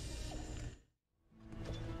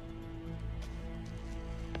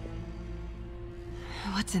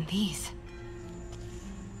 What's in these?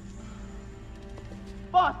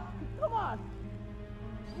 Boss, come on!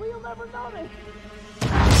 We'll never notice!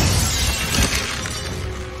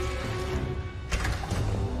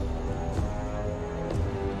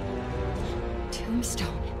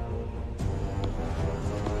 Tombstone.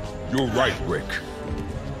 You're right, Rick.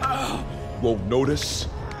 Won't notice?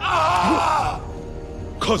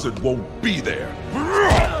 Cause it won't be there.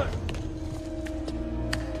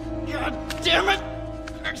 God damn it!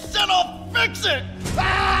 I said I'll fix it!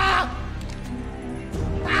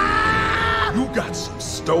 You got some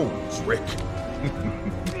stones, Rick.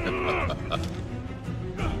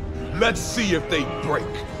 Let's see if they break.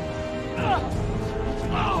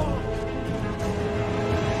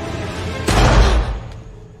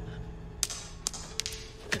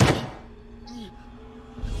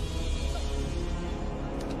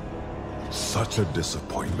 Such a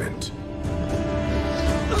disappointment.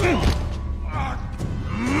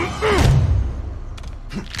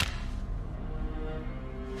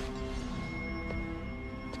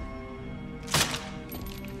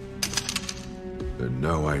 And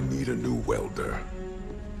now I need a new welder.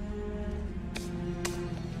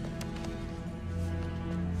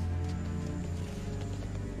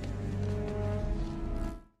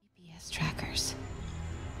 GPS trackers.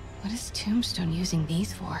 What is Tombstone using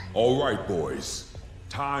these for? All right, boys.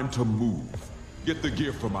 Time to move. Get the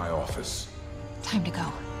gear from my office. Time to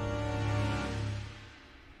go.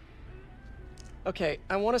 Okay,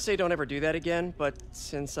 I want to say don't ever do that again, but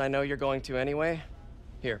since I know you're going to anyway,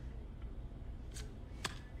 here.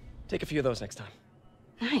 Take a few of those next time.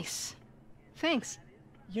 Nice. Thanks.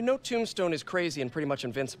 You know Tombstone is crazy and pretty much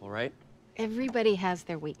invincible, right? Everybody has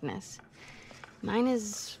their weakness. Mine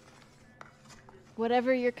is...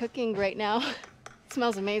 whatever you're cooking right now. It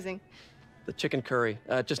smells amazing. The chicken curry.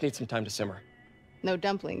 Just needs some time to simmer. No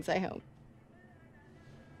dumplings, I hope.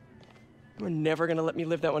 You're never gonna let me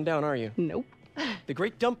live that one down, are you? Nope. The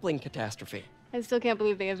Great Dumpling Catastrophe. I still can't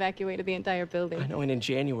believe they evacuated the entire building. I know, and in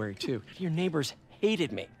January, too. Your neighbors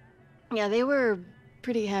hated me. Yeah, they were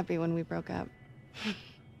pretty happy when we broke up.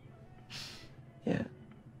 Yeah.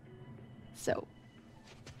 So,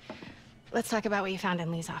 let's talk about what you found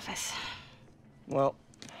in Lee's office. Well,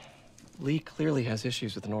 Lee clearly has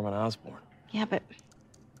issues with Norman Osborn. Yeah, but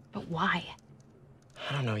why?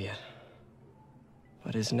 I don't know yet.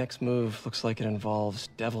 But his next move looks like it involves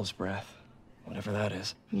Devil's Breath, whatever that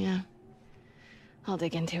is. Yeah. I'll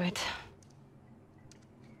dig into it.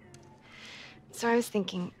 So I was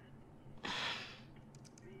thinking,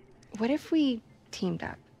 what if we teamed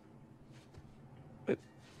up?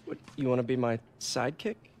 What, you want to be my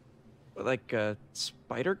sidekick? Like a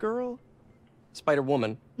spider girl? Spider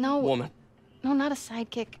woman? No. Woman. No, not a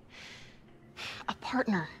sidekick. A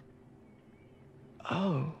partner.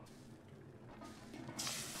 Oh.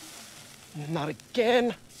 Not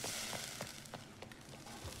again.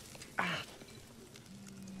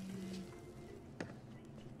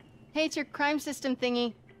 Hey, it's your crime system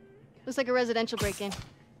thingy. Looks like a residential break-in.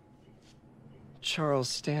 Charles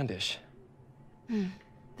Standish.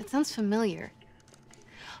 That sounds familiar.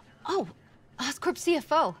 Oh, Oscorp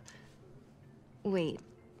CFO. Wait.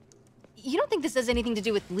 You don't think this has anything to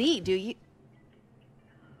do with Lee, do you?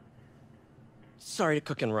 Sorry to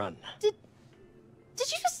cook and run. Did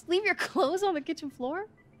you just leave your clothes on the kitchen floor?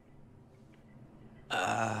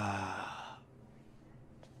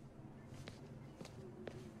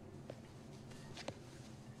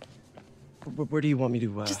 Where do you want me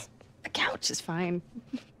to, Just the couch is fine.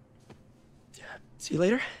 See you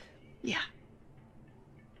later? Yeah.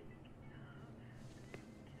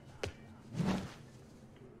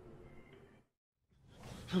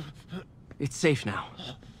 It's safe now.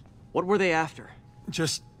 What were they after?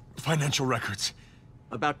 Just financial records.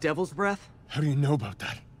 About Devil's Breath? How do you know about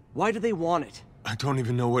that? Why do they want it? I don't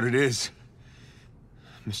even know what it is.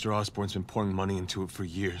 Mr. Osborn's been pouring money into it for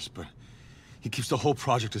years, but he keeps the whole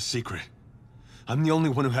project a secret. I'm the only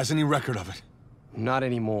one who has any record of it. Not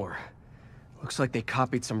anymore. Looks like they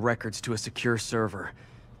copied some records to a secure server.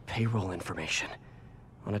 Payroll information.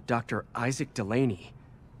 On a Dr. Isaac Delaney.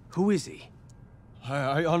 Who is he?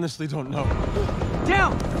 I honestly don't know.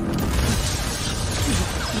 Down!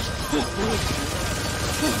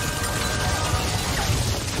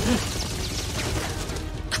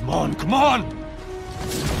 Come on, come on!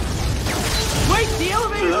 Wait, the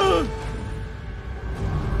elevator!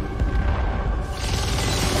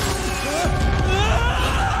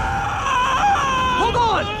 Hold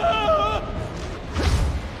on!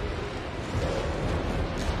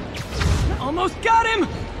 Almost got him!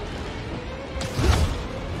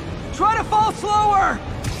 Try to fall slower!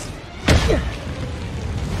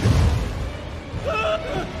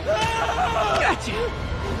 Gotcha!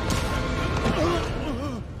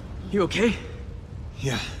 You okay?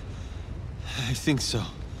 Yeah, I think so.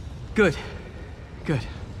 Good. Good.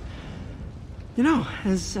 You know,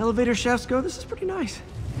 as elevator shafts go, this is pretty nice.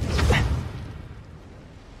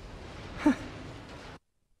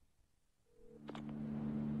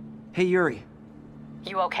 Hey, Yuri.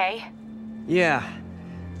 You okay? Yeah,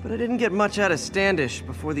 but I didn't get much out of Standish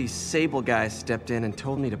before these Sable guys stepped in and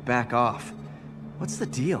told me to back off. What's the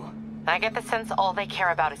deal? I get the sense all they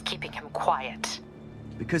care about is keeping him quiet.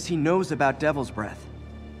 Because he knows about Devil's Breath.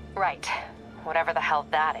 Right. Whatever the hell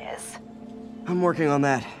that is. I'm working on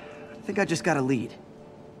that. I think I just got a lead.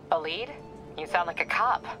 A lead? You sound like a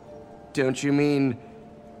cop. Don't you mean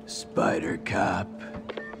Spider Cop?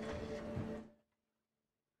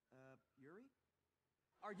 Yuri?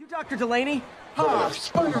 Are you Dr. Delaney? Ah,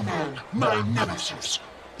 Spider-Man, my nemesis.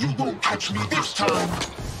 You won't catch me this time.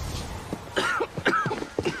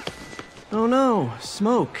 Oh no,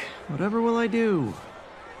 smoke. Whatever will I do?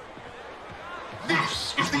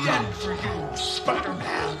 This is the end for you,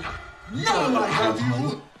 Spider-Man. Now I have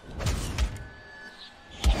you.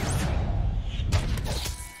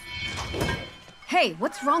 Hey,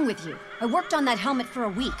 what's wrong with you? I worked on that helmet for a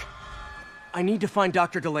week. I need to find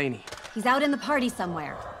Dr. Delaney. He's out in the party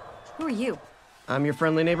somewhere. Who are you? I'm your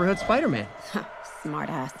friendly neighborhood Spider-Man.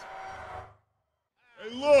 Smartass.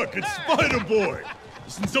 Hey, look, it's Spider-Boy.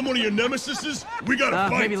 Isn't someone of your nemesises? We gotta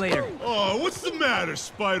fight. Maybe later. Oh, what's the matter,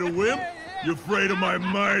 Spider-Wimp? You afraid of my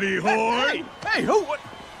mighty horde? Hey, who? What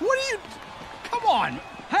are you? Come on!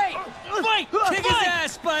 Hey, fight! Kick his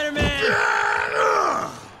ass, Spider-Man!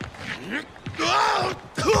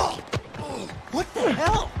 What the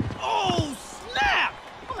hell? Oh, snap!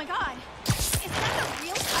 Oh my god. Is that the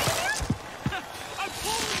real Spider-Man? I'm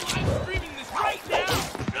totally live streaming this right now!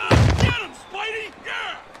 Get him, Spidey!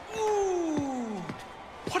 Yeah! Ooh!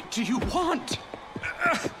 What do you want?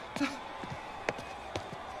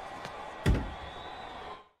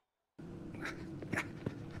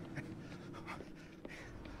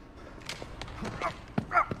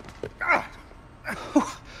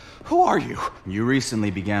 Who are you? You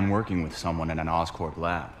recently began working with someone in an Oscorp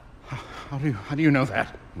lab. How do you know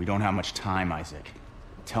that? We don't have much time, Isaac.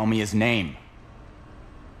 Tell me his name.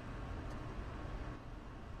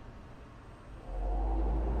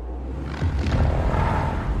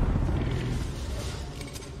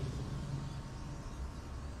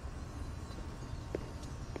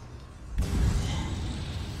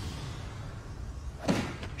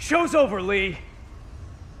 Show's over, Lee.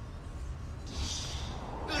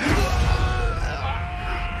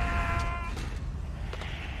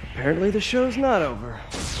 Apparently the show's not over.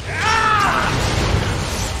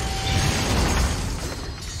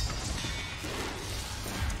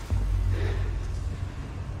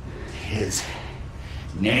 His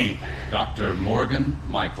name, Dr. Morgan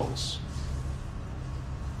Michaels.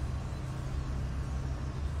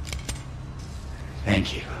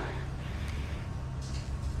 Thank you.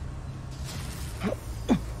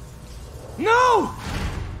 No!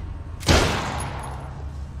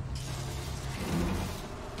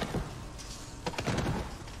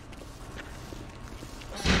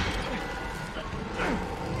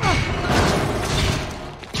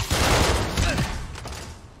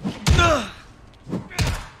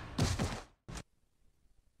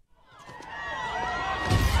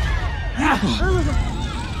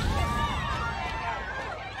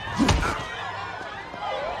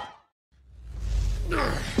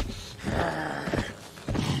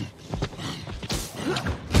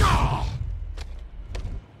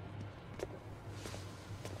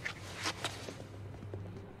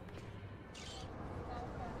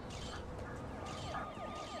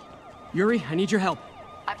 Yuri, I need your help.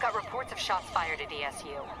 I've got reports of shots fired at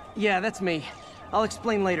ESU. Yeah, that's me. I'll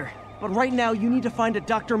explain later. But right now, you need to find a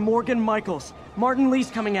Dr. Morgan Michaels. Martin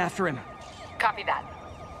Lee's coming after him. Copy that.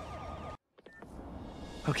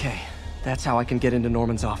 Okay, that's how I can get into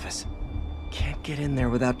Norman's office. Can't get in there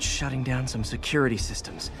without shutting down some security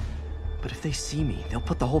systems. But if they see me, they'll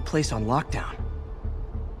put the whole place on lockdown.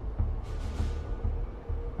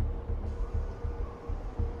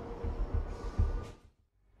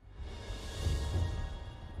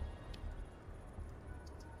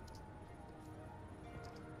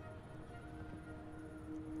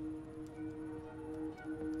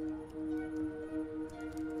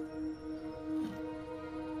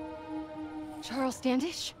 Charles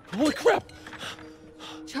Standish? Holy crap!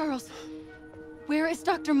 Charles, where is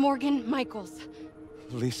Dr. Morgan Michaels?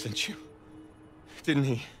 Lee sent you. Didn't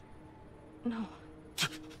he? No.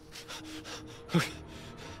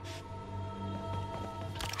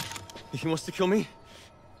 He wants to kill me?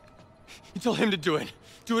 You tell him to do it.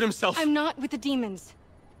 Do it himself. I'm not with the demons.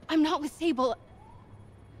 I'm not with Sable.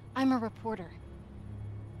 I'm a reporter.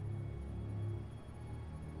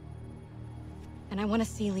 And I want to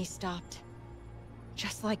see Lee stopped.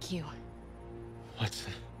 Just like you.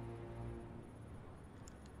 Watson.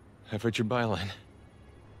 I've read your byline.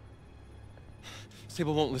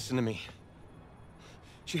 Sable won't listen to me.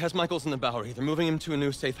 She has Michaels in the Bowery. They're moving him to a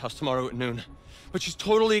new safe house tomorrow at noon. But she's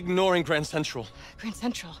totally ignoring Grand Central. Grand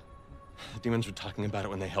Central? The demons were talking about it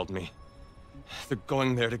when they held me. They're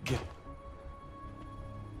going there to get...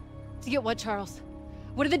 To get what, Charles?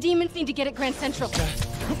 What do the demons need to get at Grand Central?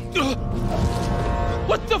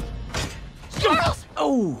 What the... Charles!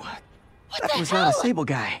 Oh! What That the was hell? not a Sable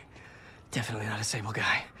guy. Definitely not a Sable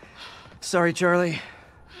guy. Sorry, Charlie.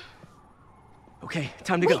 Okay,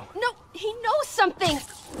 time to Wait, go. no! He knows something!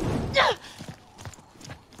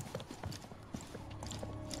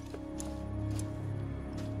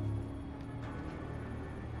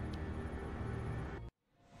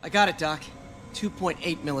 I got it, Doc.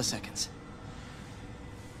 2.8 milliseconds.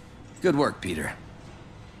 Good work, Peter.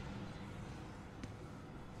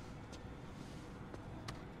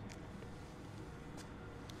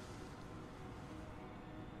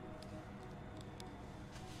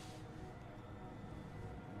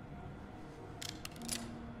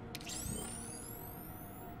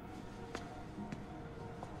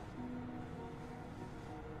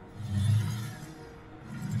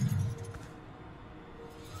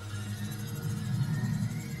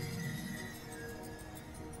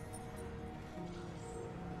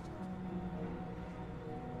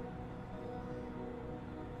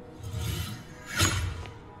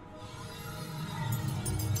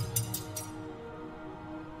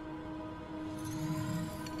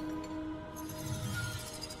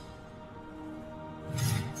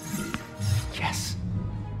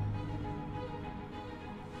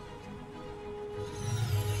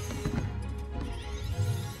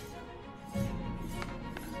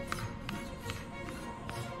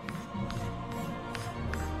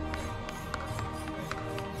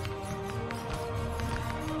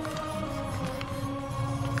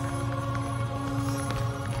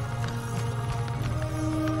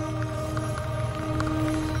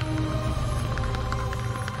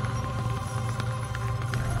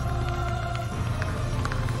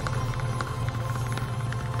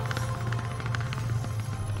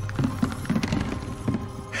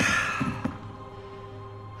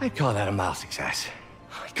 I'd call that a mild success.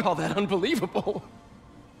 I call that unbelievable.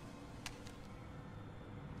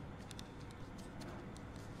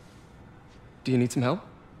 Do you need some help?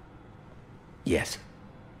 Yes.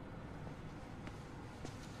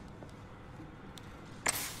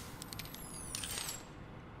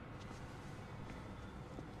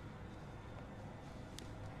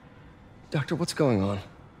 Doctor, what's going on?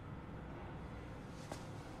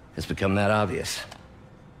 It's become that obvious.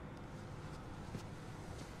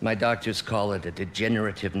 My doctors call it a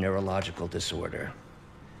degenerative neurological disorder.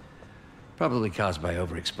 Probably caused by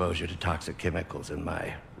overexposure to toxic chemicals in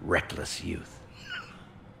my reckless youth.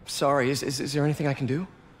 Sorry, is there anything I can do?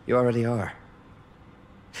 You already are.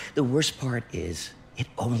 The worst part is, it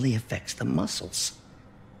only affects the muscles.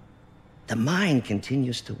 The mind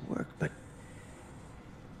continues to work, but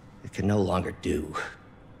it can no longer do.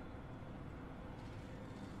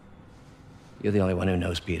 You're the only one who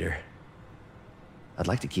knows, Peter. I'd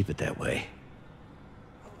like to keep it that way.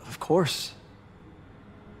 Of course.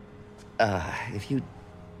 If you'd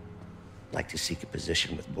like to seek a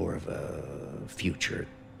position with more of a future.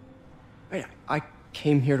 I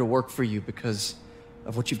came here to work for you because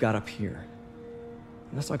of what you've got up here.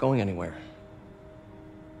 And that's not going anywhere.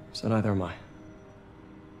 So neither am I.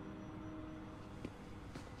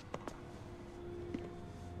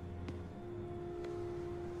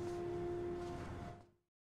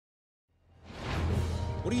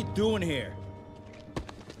 What are you doing here?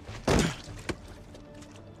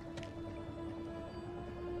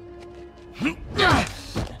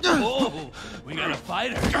 Oh, we got a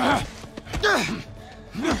fighter.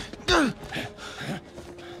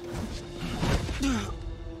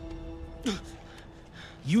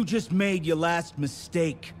 You just made your last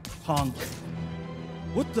mistake, punk.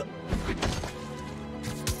 What the?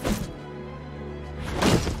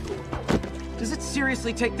 Does it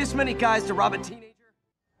seriously take this many guys to rob a teenager?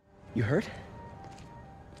 You hurt?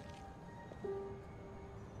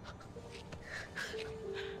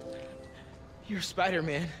 You're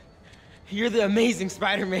Spider-Man. You're the amazing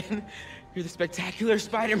Spider-Man. You're the spectacular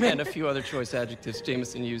Spider-Man. And a few other choice adjectives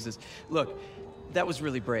Jameson uses. Look, that was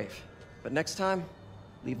really brave. But next time,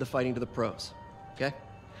 leave the fighting to the pros, okay?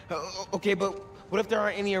 Okay, but what if there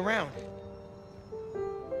aren't any around?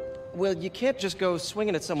 Well, you can't just go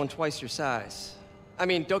swinging at someone twice your size. I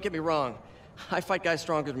mean, don't get me wrong. I fight guys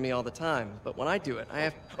stronger than me all the time, but when I do it, I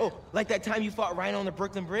have... Oh, like that time you fought Rhino on the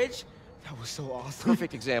Brooklyn Bridge? That was so awesome.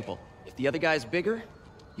 Perfect example. If the other guy's bigger,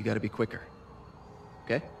 you gotta be quicker.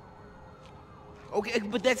 Okay? Okay,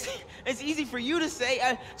 but that's easy for you to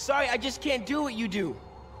say. Sorry, I just can't do what you do.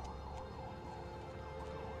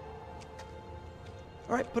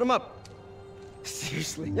 All right, put him up.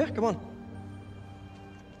 Seriously? Yeah, come on.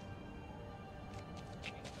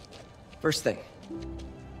 First thing,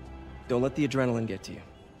 don't let the adrenaline get to you.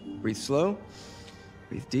 Breathe slow,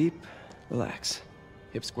 breathe deep, relax.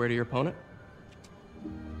 Hip square to your opponent.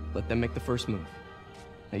 Let them make the first move.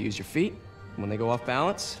 Now use your feet, and when they go off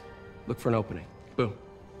balance, look for an opening. Boom.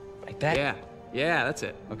 Like that? Yeah, that's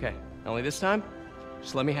it. Okay. Only this time,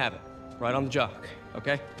 just let me have it. Right on the jaw.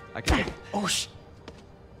 Okay? I can take it. Oh,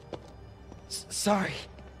 sorry.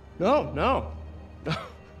 No.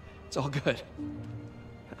 It's all good.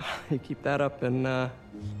 You keep that up and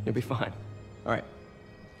you'll be fine. All right.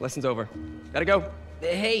 Lesson's over. Gotta go.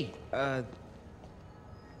 Hey,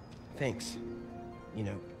 thanks. You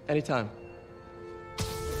know. Anytime.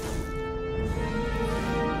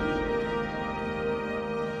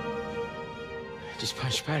 Just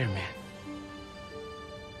punch Spider-Man.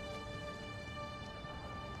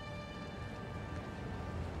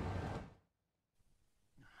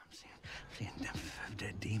 Seeing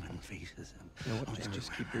dead demon faces. You know what?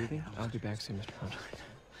 Just keep breathing. I'll be back soon, Mr. Hunter.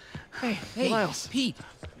 Hey, Miles. Pete.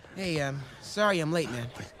 Hey, sorry I'm late, man.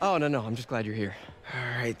 Oh, no. I'm just glad you're here.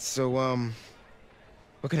 All right, so,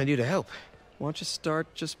 what can I do to help? Why don't you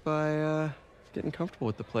start just by, getting comfortable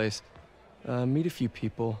with the place. Meet a few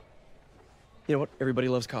people. You know what? Everybody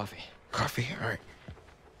loves coffee. Coffee? All right.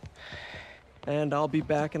 And I'll be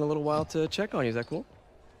back in a little while to check on you. Is that cool?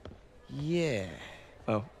 Yeah.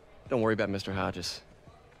 Oh, don't worry about Mr. Hodges.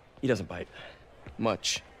 He doesn't bite.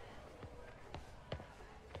 Much.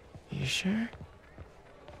 You sure?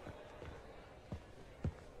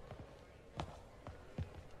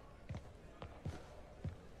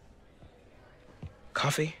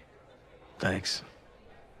 Coffee? Thanks.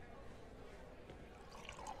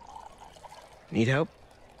 Need help?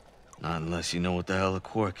 Not unless you know what the hell a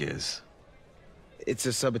quark is. It's a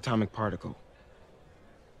subatomic particle.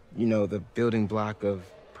 You know, the building block of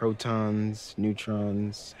protons,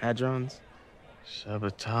 neutrons, hadrons?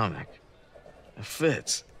 Subatomic. It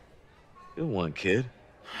fits. Good one, kid.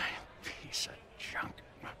 Piece of junk.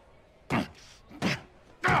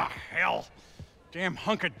 Ah, hell. Damn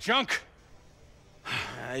hunk of junk.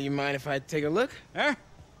 You mind if I take a look? Huh?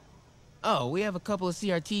 Oh, we have a couple of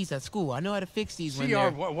CRTs at school. I know how to fix these when CR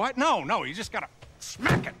they're... what? No, you just gotta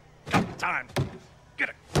smack it a couple times. Get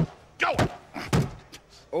it going.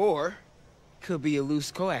 Or, could be a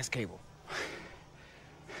loose coax cable.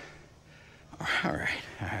 All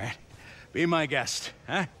right. Be my guest,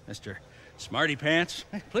 huh, Mr. Smarty Pants?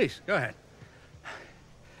 Hey, please, go ahead.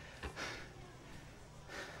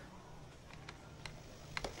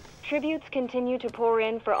 Tributes continue to pour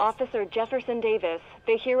in for Officer Jefferson Davis,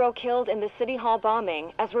 the hero killed in the City Hall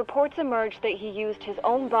bombing, as reports emerge that he used his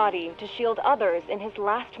own body to shield others in his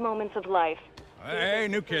last moments of life. Hey,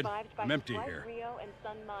 new kid. I'm empty here. Rio and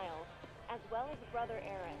son Miles, as well as brother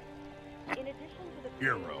Aaron. In addition to the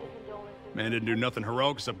Hero. Man didn't do nothing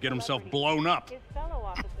heroic except get himself blown up. his fellow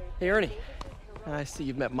officers, Hey, Ernie. I see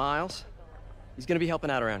you've met Miles. He's gonna be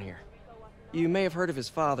helping out around here. You may have heard of his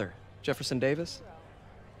father, Jefferson Davis.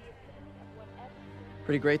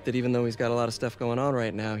 Pretty great that even though he's got a lot of stuff going on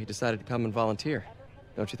right now, he decided to come and volunteer.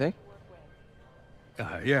 Don't you think?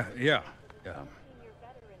 Yeah.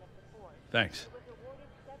 Thanks.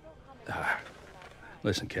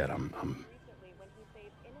 Listen, kid, I'm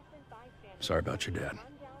sorry about your dad.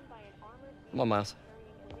 Come on, Miles.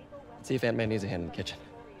 Let's see if Aunt May needs a hand in the kitchen.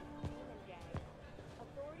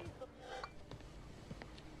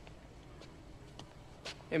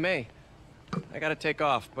 Hey, May. I gotta take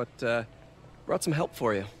off, but, brought some help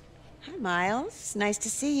for you. Hi, Miles. Nice to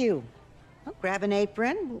see you. Well, grab an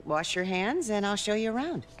apron, wash your hands, and I'll show you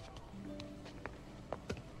around.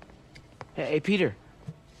 Hey, Peter.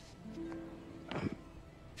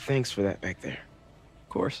 Thanks for that back there. Of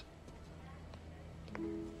course.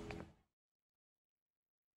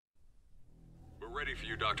 We're ready for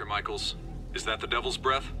you, Dr. Michaels. Is that the Devil's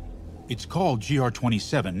Breath? It's called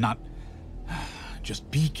GR-27, not... Just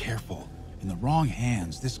be careful. In the wrong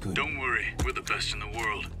hands, this could... Don't worry, we're the best in the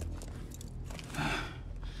world.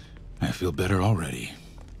 I feel better already.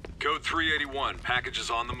 Code 381, package is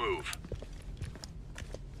on the move.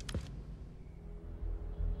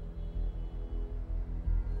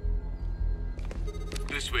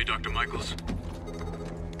 This way, Dr. Michaels.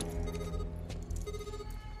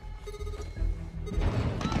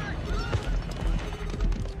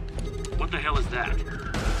 What the hell is that?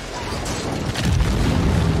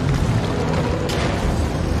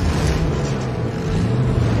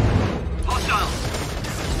 Hostiles!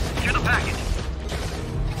 Secure the package!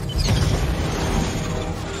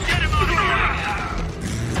 Get him out of here!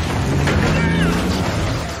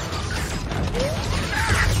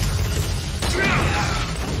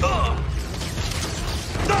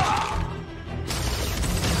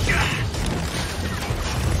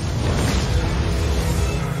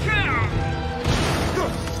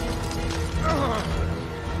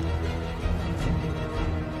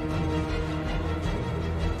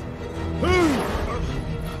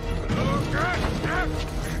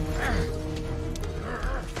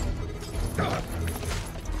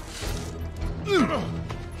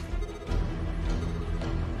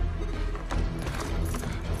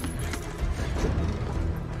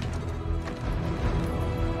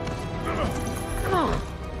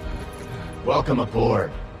 Welcome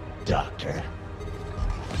aboard, Doctor.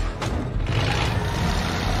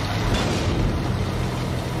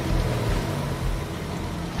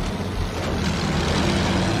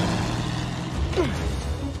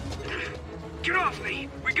 Get off me!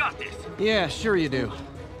 We got this! Yeah, sure you do.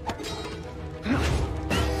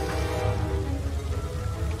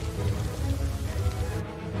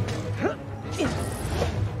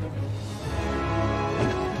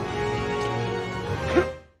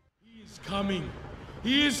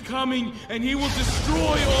 He is coming, and he will destroy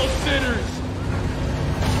all sinners!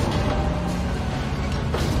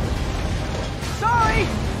 Sorry!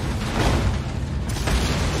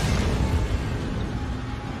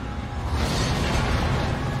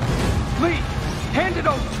 Please, hand it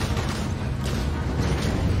over!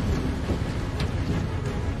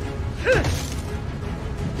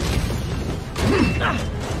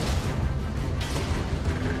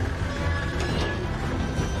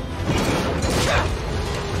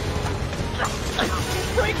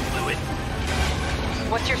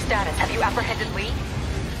 What's your status? Have you apprehended Lee?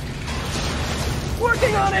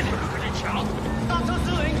 Working on it!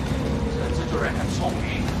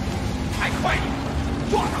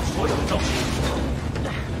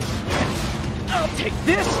 I'll take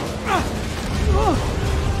this!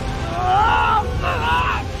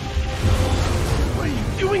 What are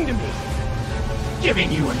you doing to me?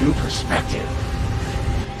 Giving you a new perspective.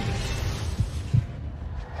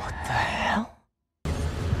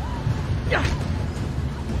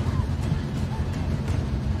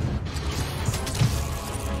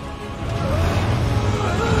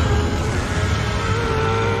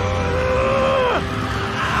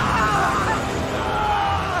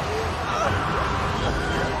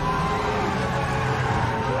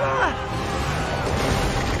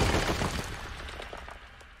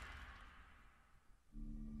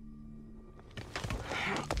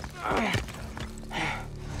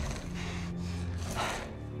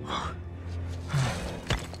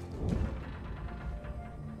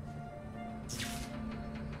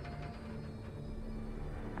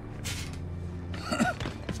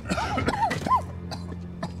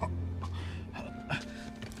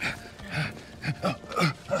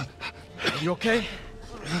 You okay?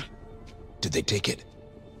 Did they take it?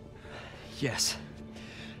 Yes.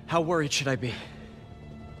 How worried should I be?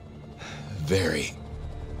 Very.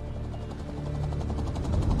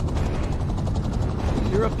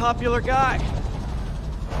 You're a popular guy.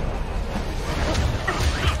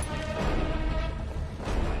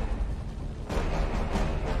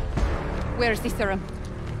 Where's the serum?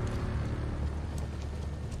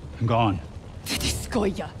 Gone.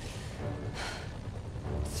 Skoya.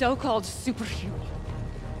 So-called superhero.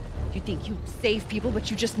 You think you save people, but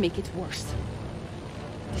you just make it worse.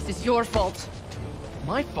 This is your fault.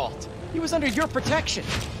 My fault? He was under your protection.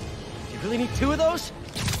 Do you really need two of those?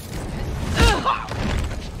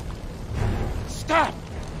 Stop!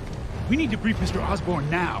 We need to brief Mr. Osborn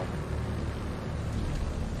now.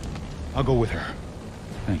 I'll go with her.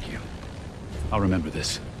 Thank you. I'll remember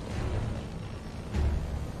this.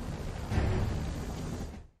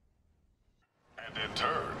 And in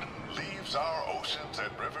turn, leaves our oceans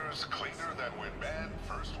and rivers cleaner than when man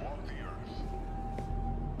first walked the earth.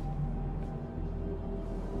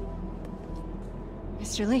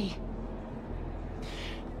 Mr. Lee.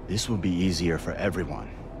 This will be easier for everyone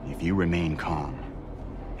if you remain calm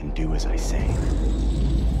and do as I say.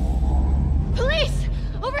 Police!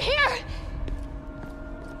 Over here!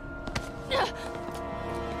 No!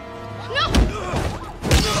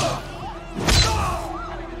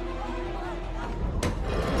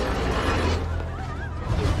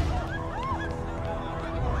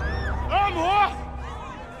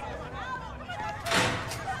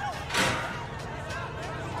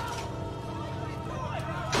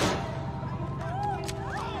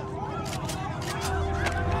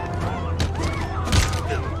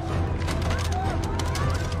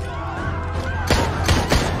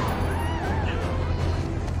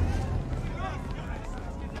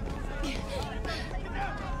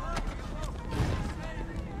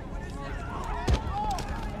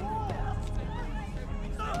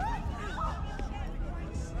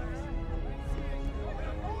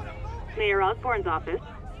 Mayor Osborn's office.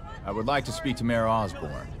 I would like to speak to Mayor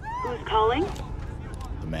Osborn. Who's calling?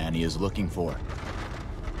 The man he is looking for.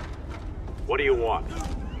 What do you want?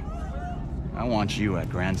 I want you at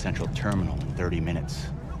Grand Central Terminal in 30 minutes.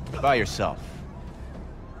 By yourself.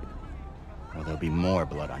 Or there'll be more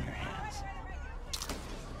blood on your hands.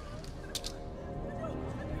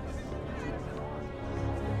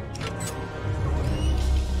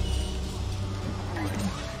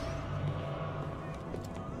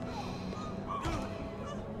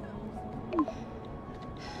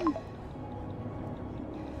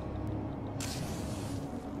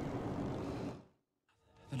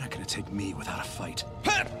 They're not gonna take me without a fight.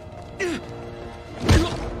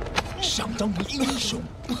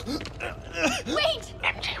 Wait!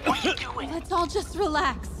 MJ, what are you doing? Let's all just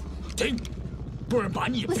relax.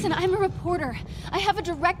 Listen, I'm a reporter. I have a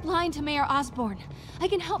direct line to Mayor Osborn. I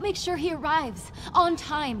can help make sure he arrives on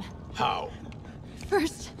time. How?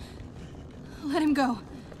 First, let him go.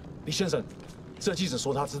 李先生，这记者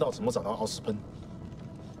说他知道怎么找到奥斯喷。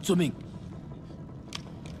遵命。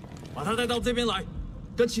把他带到这边来，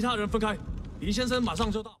跟其他人分开。李先生马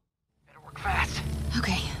上就到。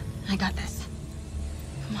 Okay, I got this.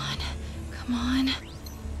 Come on, come on.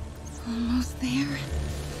 Almost there.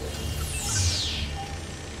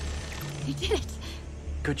 You did it.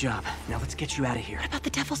 Good job. Now let's get you out of here. What about the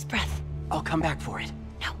devil's breath? I'll come back for it.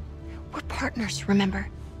 No, we're partners, remember?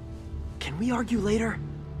 Can we argue later?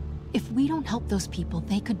 If we don't help those people,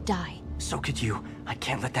 they could die. So could you. I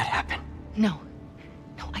can't let that happen. No.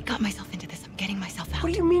 No, I got myself into this. I'm getting myself out.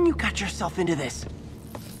 What do you mean you got yourself into this?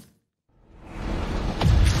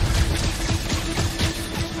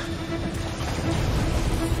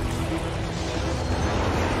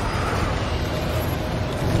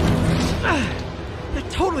 That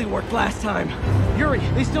totally worked last time. Yuri,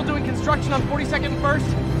 they still doing construction on 42nd and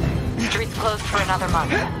 1st? Street's closed for another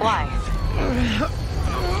month. Why?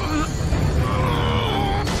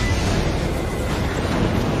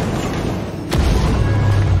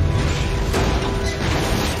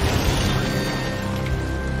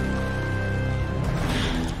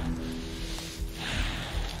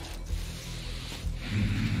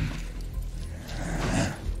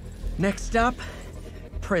 Next stop,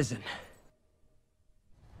 prison.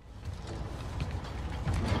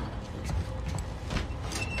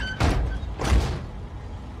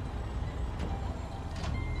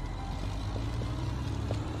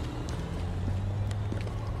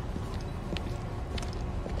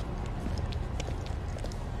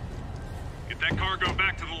 Get that cargo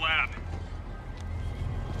back to the lab.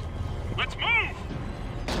 Let's move!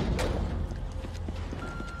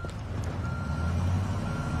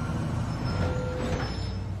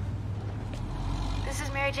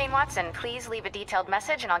 Mary Jane Watson. Please leave a detailed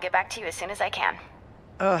message and I'll get back to you as soon as I can.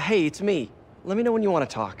 Hey, it's me. Let me know when you want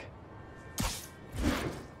to talk.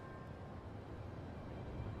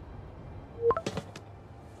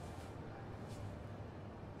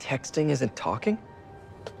 Texting isn't talking?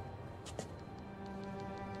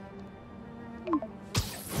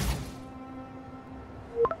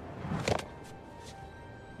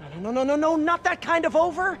 No, not that kind of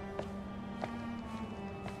over!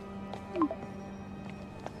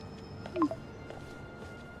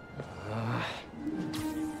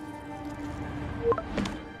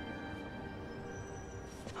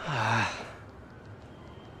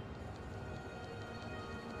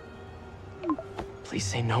 Please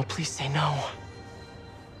say no, please say no.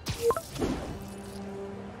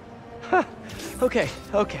 Huh. Okay.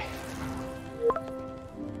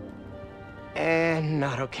 And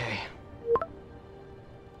not okay.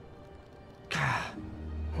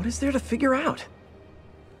 What is there to figure out?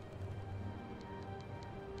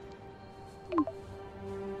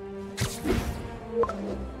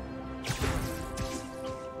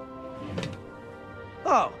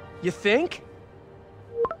 Oh, you think?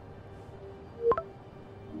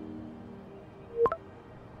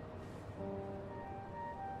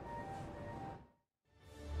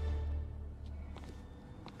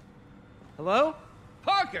 Hello?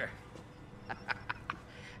 Parker!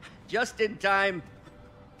 Just in time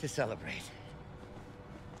to celebrate.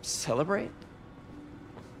 Celebrate?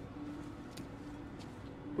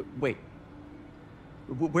 Wait.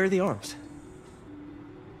 Where are the arms?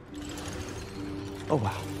 Oh,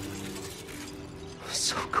 wow.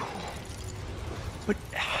 So cool. But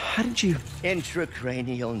how did you...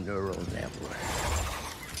 Intracranial neural network.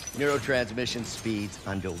 Neurotransmission speeds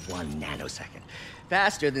under 1 nanosecond.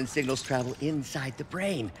 Faster than signals travel inside the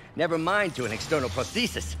brain. Never mind to an external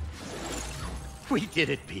prosthesis. We did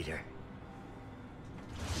it, Peter.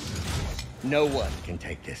 No one can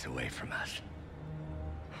take this away from us.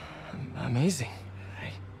 Amazing.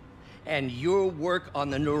 And your work on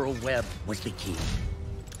the neural web was the key.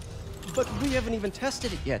 But we haven't even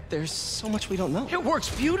tested it yet. There's so much we don't know. It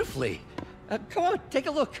works beautifully. Come on, take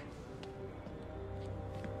a look.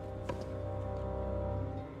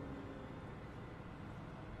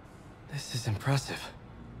 This is impressive.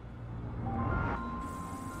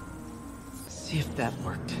 See if that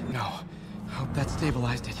worked. No. Hope that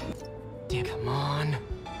stabilized it. Damn, come on.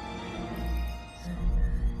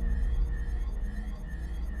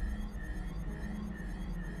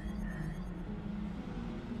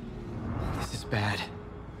 This is bad.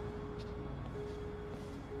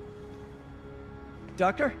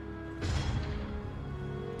 Doctor?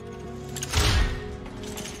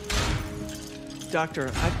 Doctor,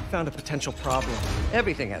 I've found a potential problem.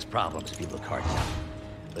 Everything has problems, people carve out.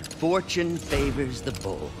 But fortune favors the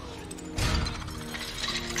bold.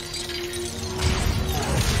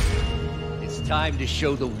 It's time to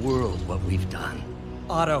show the world what we've done.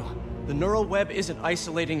 Otto, the neural web isn't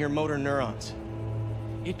isolating your motor neurons.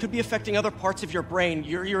 It could be affecting other parts of your brain,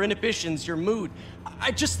 your inhibitions, your mood.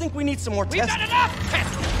 I just think we need some more testing. We've got enough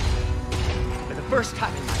testing! For the first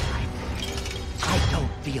time in my life, I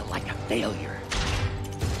don't feel like a failure.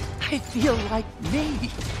 I feel like me.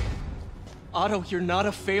 Otto, you're not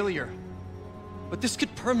a failure. But this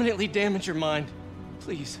could permanently damage your mind.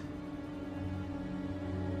 Please.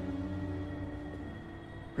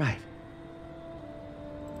 Right.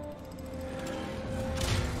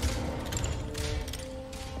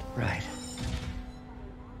 Right.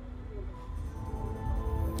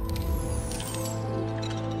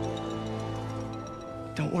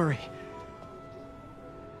 Don't worry.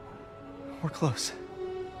 We're close.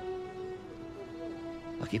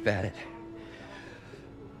 I'll keep at it.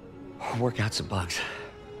 I'll work out some bugs.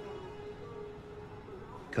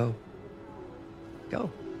 Go.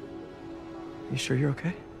 You sure you're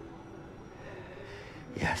okay?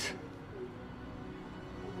 Yes.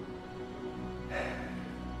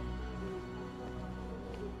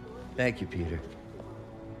 Thank you, Peter.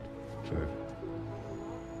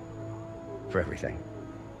 For everything.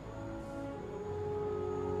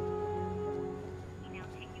 We now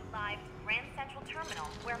take you live to Grand Central Terminal,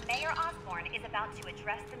 where Mayor Osborn is about to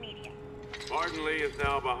address the media. Martin Lee is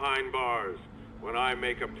now behind bars. When I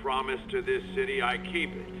make a promise to this city, I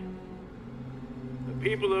keep it. The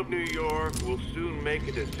people of New York will soon make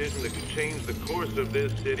a decision that could change the course of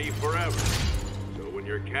this city forever. So when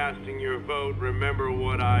you're casting your vote, remember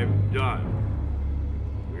what I've done.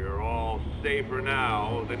 We are all safer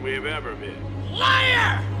now than we have ever been.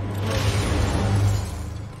 Liar!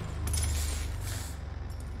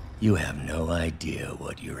 You have no idea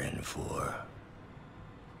what you're in for.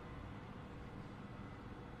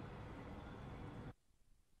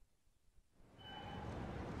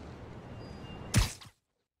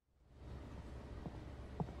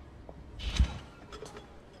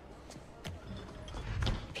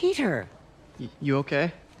 Peter. You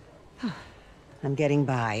okay? I'm getting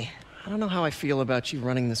by. I don't know how I feel about you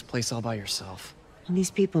running this place all by yourself. And these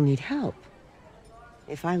people need help.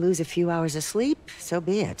 If I lose a few hours of sleep, so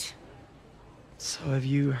be it. So have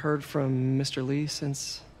you heard from Mr. Lee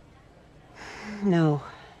since? No.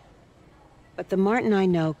 But the Martin I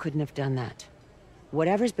know couldn't have done that.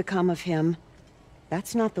 Whatever's become of him,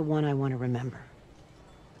 that's not the one I want to remember.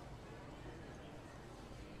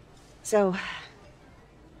 So,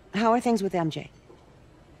 how are things with MJ?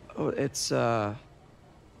 Oh, it's, well,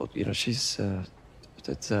 you know, she's,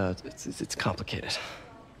 it's complicated.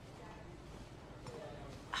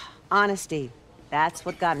 Honesty. That's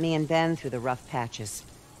what got me and Ben through the rough patches.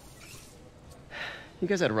 You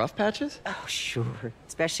guys had rough patches? Oh, sure.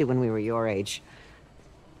 Especially when we were your age.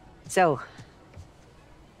 So,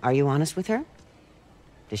 are you honest with her?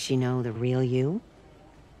 Does she know the real you?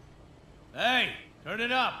 Hey, turn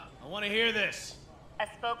it up. I want to hear this. A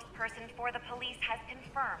spokesperson for the police has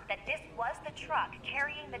confirmed that this was the truck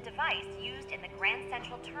carrying the device used in the Grand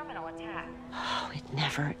Central Terminal attack. Oh, it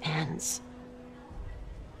never ends.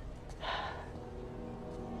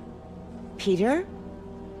 Peter?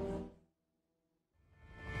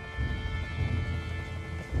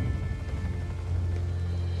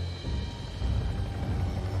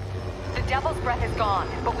 The Devil's Breath is gone,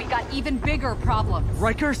 but we got even bigger problems.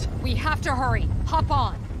 Rikers? We have to hurry. Hop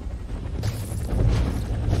on.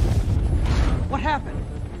 What happened?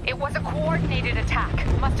 It was a coordinated attack.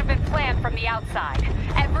 Must have been planned from the outside.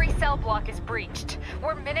 Every cell block is breached.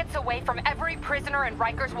 We're minutes away from every prisoner and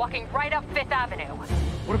Rikers walking right up 5th Avenue.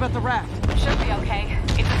 What about the raft? Should be okay.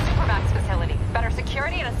 It's a Supermax facility. Better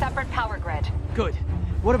security and a separate power grid. Good.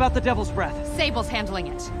 What about the Devil's Breath? Sable's handling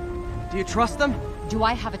it. Do you trust them? Do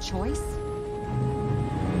I have a choice?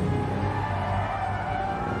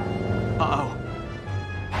 Uh-oh.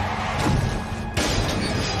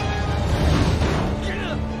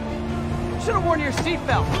 Should have worn your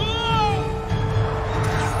seatbelt.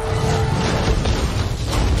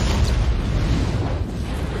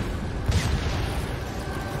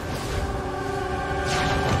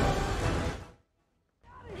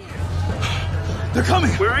 They're coming!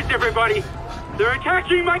 Where is everybody? They're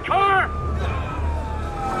attacking my car!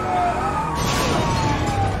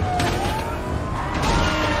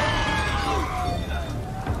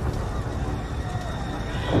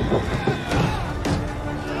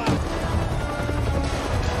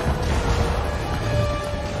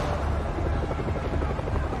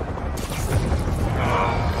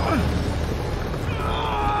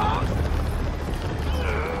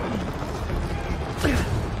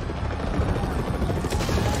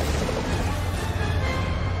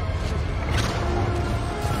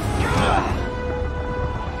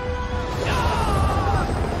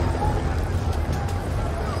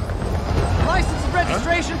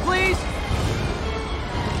 Registration, please!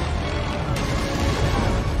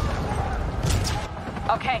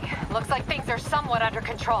 Okay, looks like things are somewhat under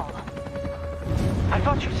control. I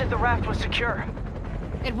thought you said the raft was secure.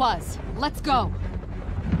 It was. Let's go.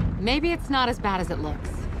 Maybe it's not as bad as it looks.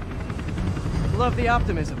 Love the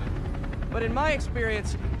optimism. But in my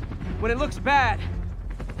experience, when it looks bad,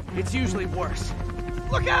 it's usually worse.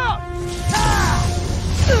 Look out! Ah!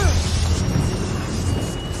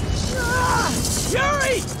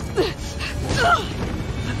 Yuri!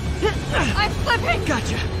 I'm slipping!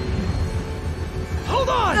 Gotcha. Hold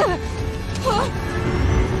on!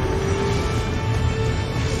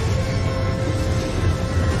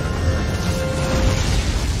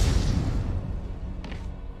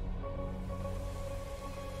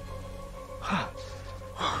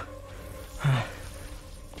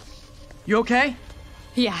 You okay?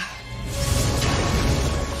 Yeah.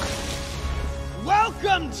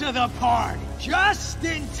 Welcome to the party! Just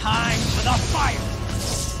in time for the fire!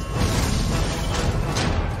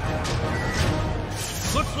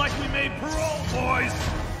 Looks like we made parole, boys!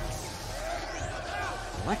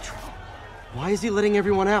 Electro? Why is he letting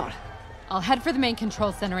everyone out? I'll head for the main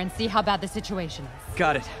control center and see how bad the situation is.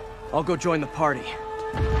 Got it. I'll go join the party.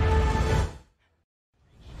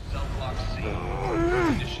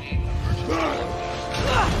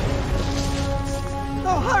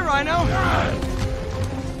 Oh, hi, Rhino!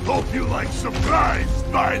 Hope you like surprise,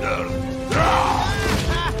 Spider!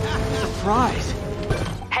 Surprise?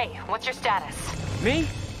 Hey, what's your status? Me?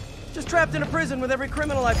 Just trapped in a prison with every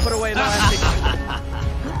criminal I put away in the last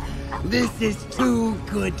This is too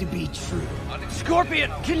good to be true.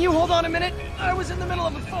 Scorpion, can you hold on a minute? I was in the middle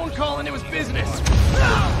of a phone call and it was business.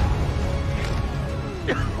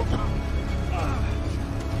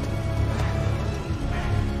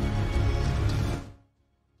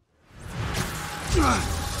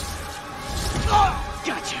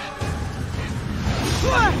 Gotcha.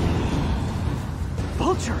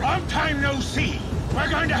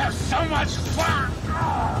 have so much fun!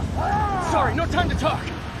 Sorry, no time to talk.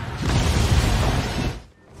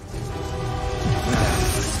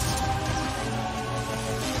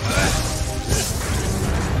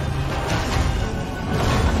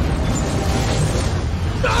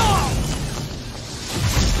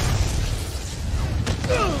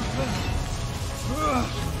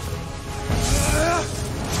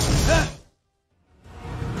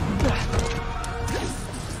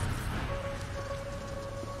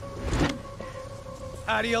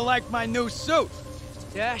 How do you like my new suit?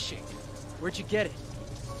 Dashing. Where'd you get it?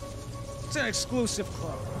 It's an exclusive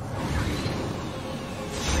club.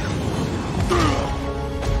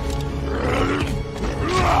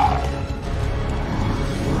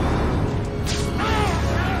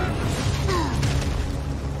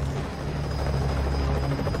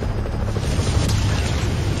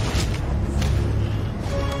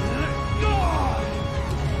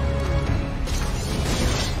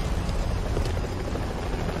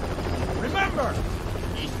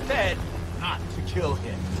 Kill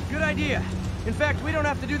him. Good idea. In fact, we don't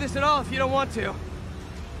have to do this at all if you don't want to.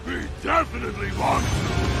 We definitely want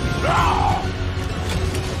to.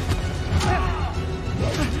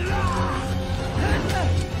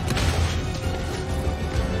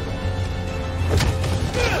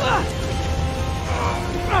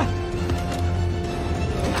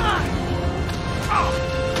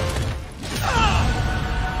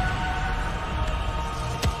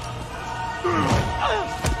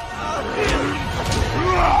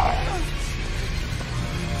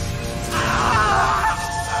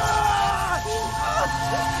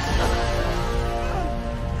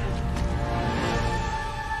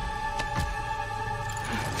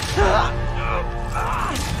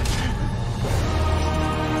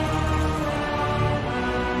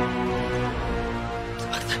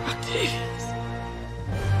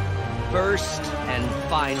 First and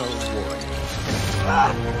final warning.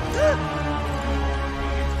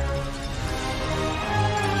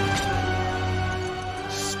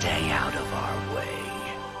 Stay out of our way.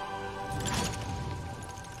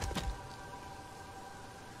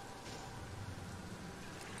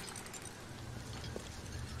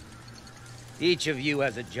 Each of you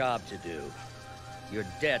has a job to do. Your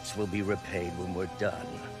debts will be repaid when we're done.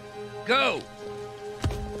 Go!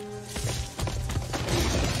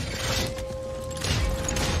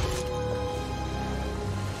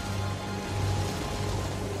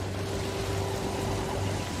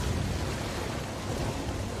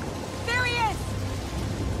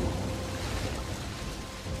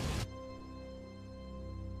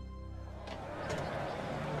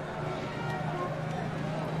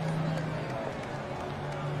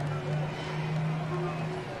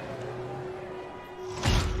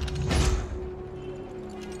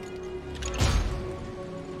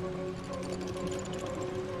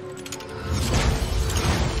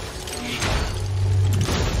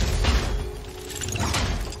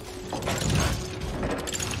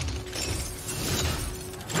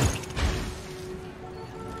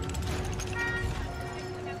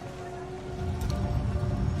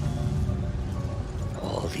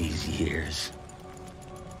 Years.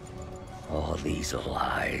 All these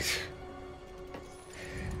lies.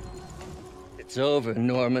 It's over,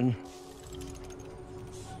 Norman.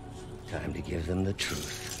 Time to give them the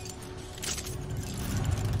truth.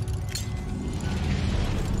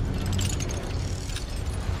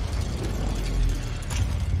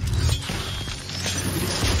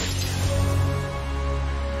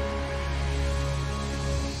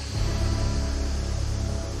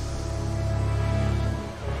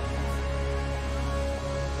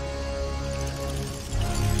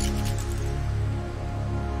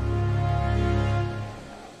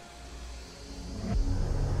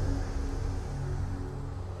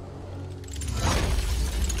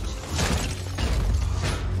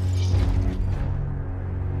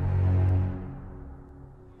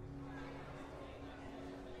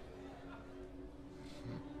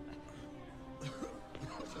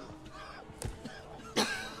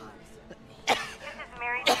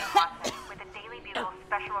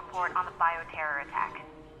 On the bioterror attack.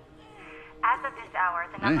 As of this hour,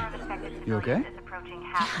 the number of affected civilians is approaching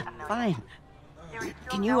half a million. Fine. There is Can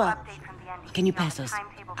still you, no update from the NBC can you on pass the those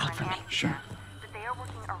timetable out for me? Sure. but they are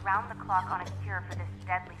working around the clock on a cure for this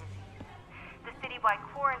deadly disease. The citywide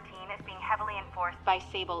quarantine is being heavily enforced by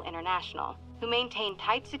Sable International, who maintain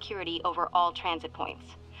tight security over all transit points.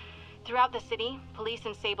 Throughout the city, police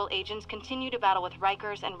and Sable agents continue to battle with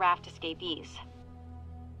Rikers and Raft escapees.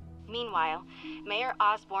 Meanwhile, Mayor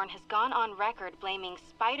Osborn has gone on record blaming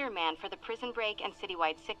Spiderman for the prison break and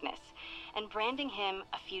citywide sickness, and branding him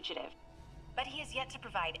a fugitive. But he has yet to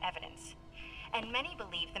provide evidence. and many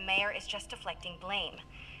believe the mayor is just deflecting blame,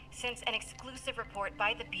 since an exclusive report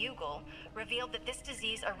by the Bugle revealed that this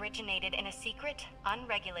disease originated in a secret,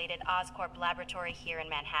 unregulated Oscorp laboratory here in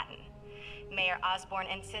Manhattan. Mayor Osborn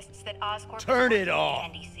insists that Oscorp Turn is it working off.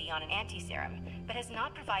 with the NDC on an anti-serum, but has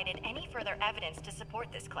not provided any further evidence to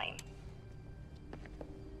support this claim.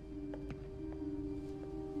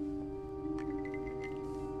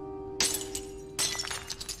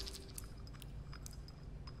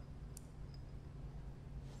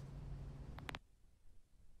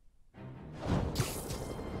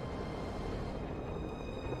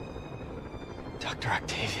 Dr.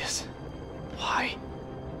 Octavius. Why?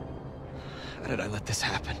 How did I let this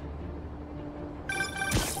happen?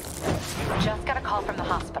 Just got a call from the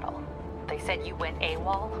hospital. They said you went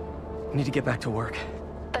AWOL. I need to get back to work.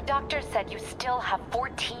 The doctor said you still have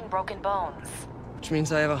 14 broken bones. Which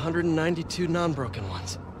means I have 192 non-broken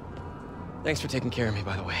ones. Thanks for taking care of me,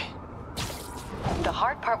 by the way. The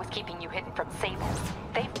hard part was keeping you hidden from Sables.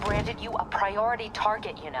 They've branded you a priority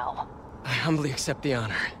target, you know. I humbly accept the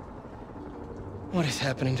honor. What is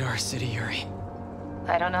happening to our city, Yuri?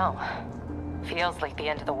 I don't know. Feels like the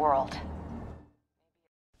end of the world.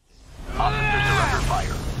 Officers are under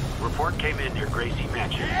fire. Report came in near Gracie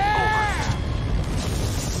Mansion. Over.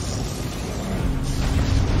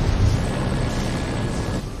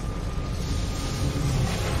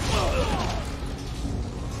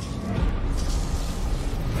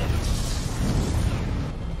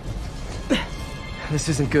 This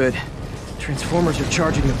isn't good. Transformers are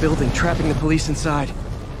charging the building, trapping the police inside.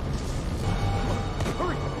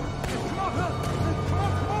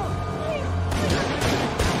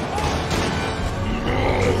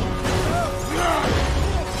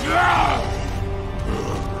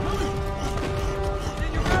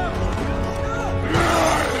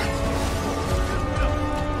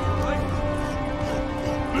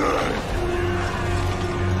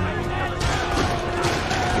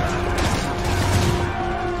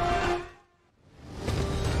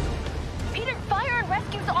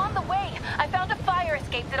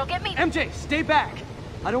 MJ, stay back!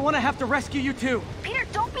 I don't want to have to rescue you too! Peter,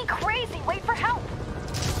 don't be crazy! Wait for help!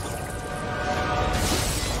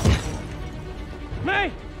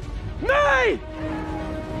 May! May!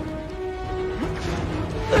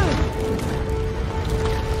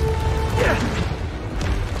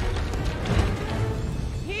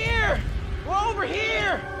 Here! We're over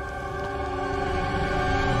here!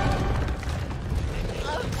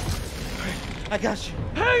 I got you.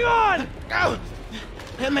 Hang on! Go!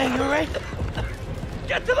 Hey man, you alright?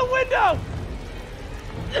 Get to the window!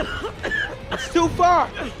 It's too far!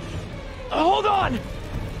 Hold on!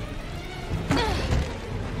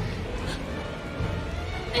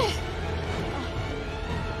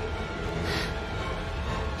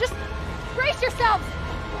 Just brace yourselves!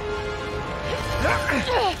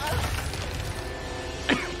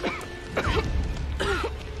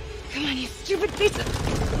 Come on, you stupid piece of...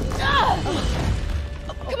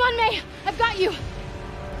 Come on, May! I've got you!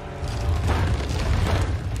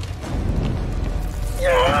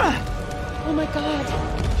 Oh my god.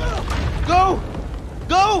 Go!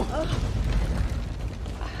 Go!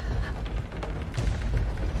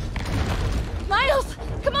 Miles!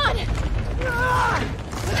 Come on!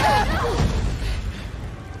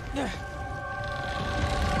 No!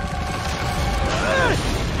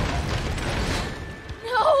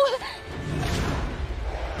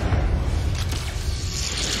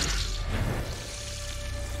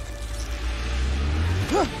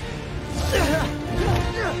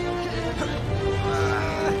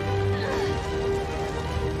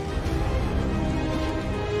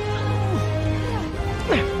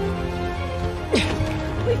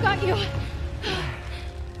 We've got you.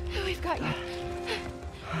 We've got you.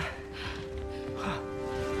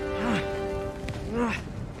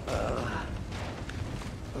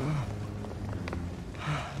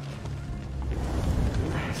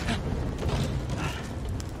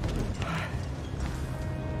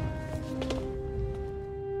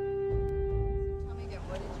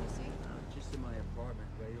 Just in my apartment,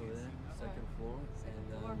 right over there, second floor, and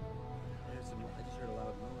I just heard a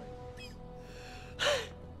loud noise.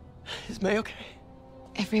 Is May okay?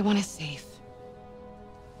 Everyone is safe.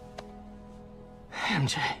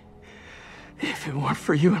 MJ, if it weren't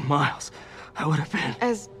for you and Miles, I would have been...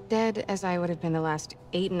 As dead as I would have been the last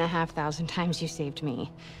 8,500 times you saved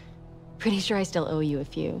me. Pretty sure I still owe you a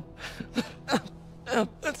few.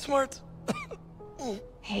 That's smart.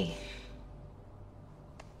 Hey.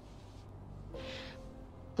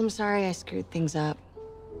 I'm sorry I screwed things up.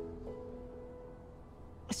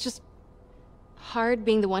 It's just hard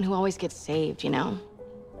being the one who always gets saved, you know?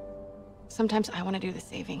 Sometimes I want to do the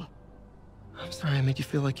saving. I'm sorry I made you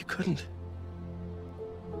feel like you couldn't.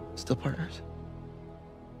 Still partners?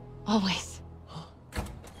 Always.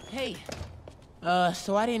 Hey,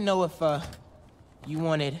 so I didn't know if, you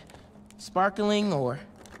wanted sparkling or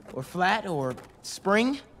flat or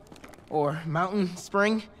spring or mountain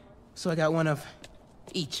spring, so I got one of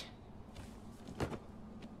each.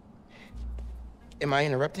 Am I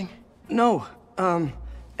interrupting? No,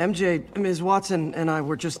 MJ, Ms. Watson and I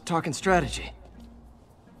were just talking strategy.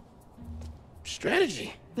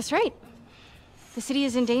 Strategy? That's right. The city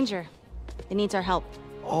is in danger. It needs our help.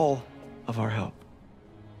 All of our help.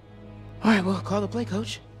 All right, well, call the play,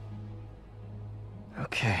 Coach.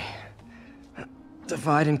 Okay.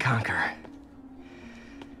 Divide and conquer.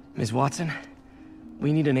 Ms. Watson,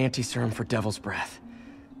 we need an anti-serum for Devil's Breath.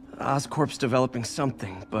 Oscorp's developing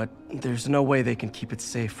something, but there's no way they can keep it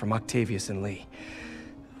safe from Octavius and Lee.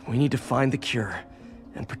 We need to find the cure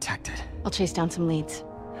and protect it. I'll chase down some leads.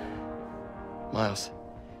 Miles,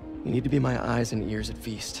 you need to be my eyes and ears at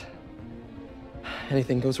Feast.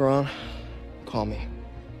 Anything goes wrong, call me.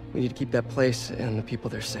 We need to keep that place and the people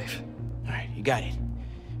there safe. All right, you got it.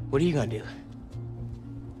 What are you gonna do?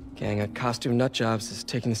 Gang at Costume Nutjobs is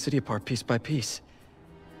taking the city apart piece by piece.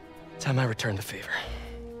 Time I return the favor.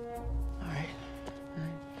 All right.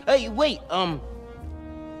 Hey, wait, how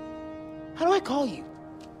do I call you?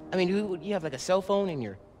 I mean, do you have like a cell phone in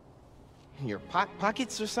your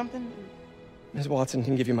pockets or something? Ms. Watson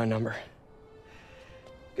can give you my number.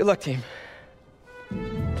 Good luck, team.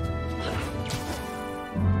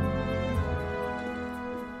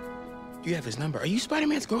 Do you have his number? Are you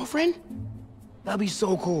Spider-Man's girlfriend? That'd be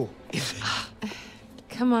so cool.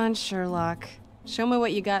 Come on, Sherlock. Show me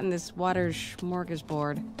what you got in this water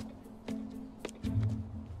smorgasbord.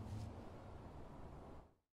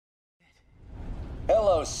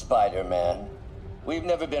 Hello, Spider-Man. We've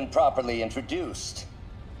never been properly introduced.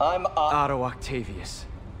 I'm Otto Octavius.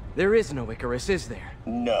 There is no Icarus, is there?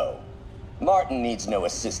 No. Martin needs no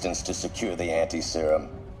assistance to secure the anti-serum.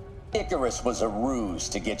 Icarus was a ruse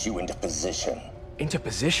to get you into position. Into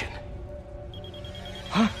position?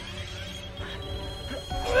 Huh?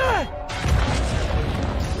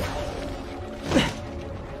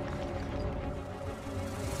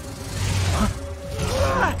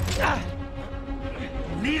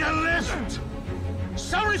 Need a lift?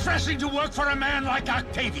 So refreshing to work for a man like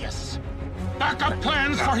Octavius. Backup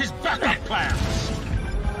plans for his backup plans.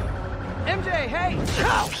 MJ, hey!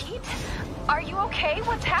 Pete? Are you okay?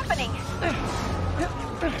 What's happening?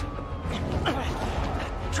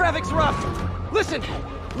 Traffic's rough. Listen,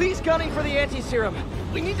 Lee's gunning for the anti-serum.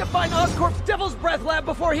 We need to find Oscorp's Devil's Breath lab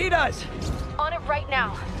before he does. On it right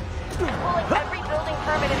now. I'm pulling every building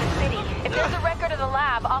permit in the city. If there's a record of the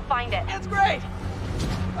lab, I'll find it. That's great.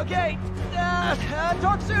 Okay,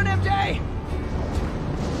 talk soon, MJ.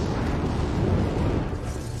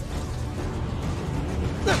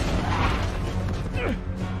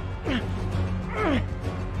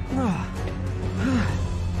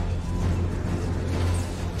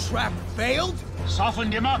 Trap failed?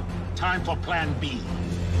 Softened him up. Time for plan B.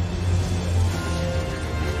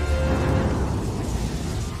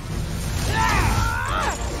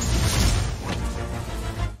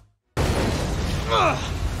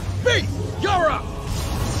 Me! You're up!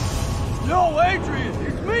 No, Adrian!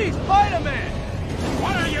 It's me, Spider-Man!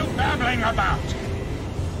 What are you babbling about?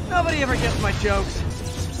 Nobody ever gets my jokes.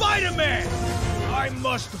 Spider-Man! I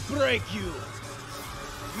must break you.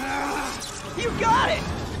 You got it!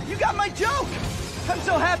 You got my joke! I'm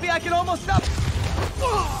so happy I can almost stop...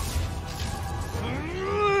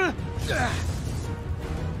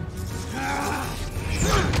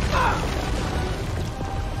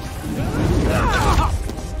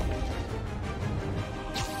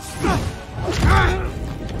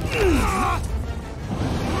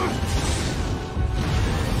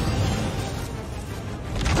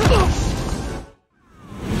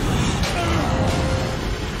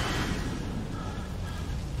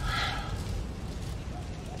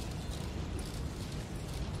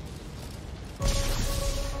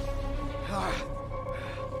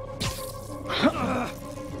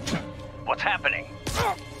 What's happening?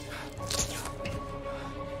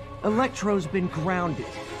 Electro's been grounded.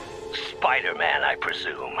 Spider-Man, I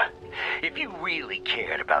presume. If you really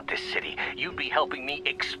cared about this city, you'd be helping me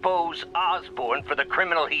expose Osborn for the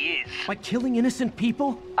criminal he is. By killing innocent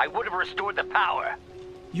people? I would have restored the power.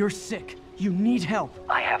 You're sick. You need help.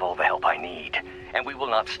 I have all the help I need, and we will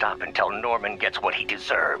not stop until Norman gets what he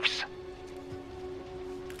deserves.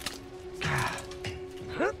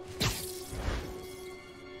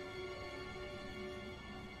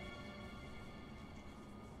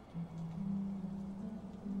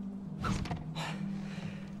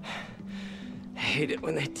 hate it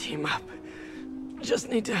when they team up. Just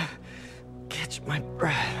need to catch my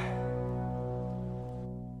breath.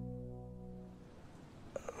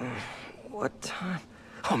 What time?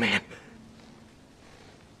 Oh, man.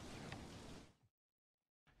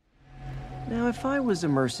 Now, if I was a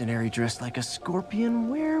mercenary dressed like a scorpion,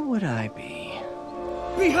 where would I be?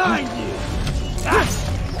 Behind you!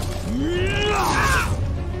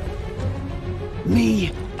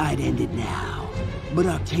 Me, I'd end it now. But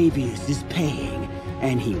Octavius is paying,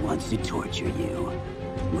 and he wants to torture you,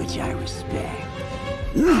 which I respect.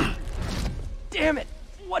 Damn it!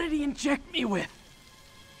 What did he inject me with?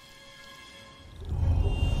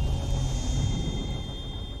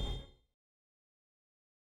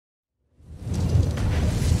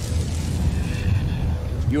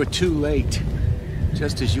 You're too late.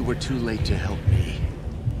 Just as you were too late to help me.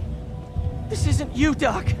 This isn't you,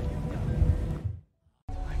 Doc.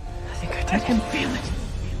 I can feel it.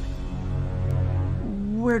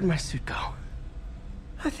 Where'd my suit go?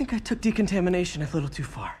 I think I took decontamination a little too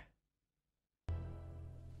far.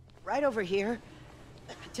 Right over here.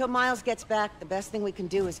 Until Miles gets back, the best thing we can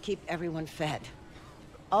do is keep everyone fed.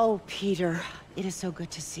 Oh, Peter, it is so good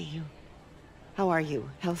to see you. How are you?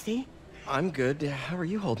 Healthy? I'm good. How are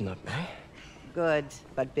you holding up, May? Good,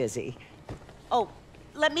 but busy. Oh,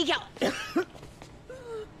 let me go.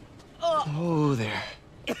 Oh, there.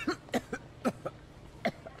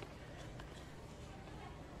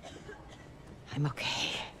 I'm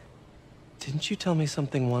okay. Didn't you tell me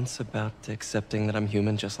something once about accepting that I'm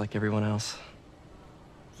human just like everyone else?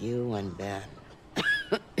 You and Ben.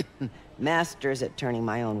 Masters at turning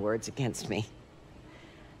my own words against me.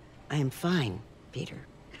 I am fine, Peter.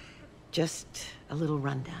 Just a little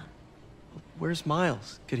rundown. Where's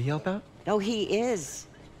Miles? Could he help out? Oh, he is.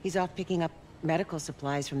 He's off picking up medical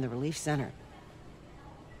supplies from the relief center.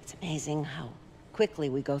 It's amazing how quickly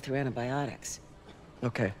we go through antibiotics.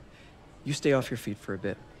 Okay. You stay off your feet for a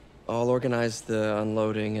bit. I'll organize the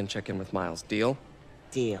unloading and check in with Miles. Deal?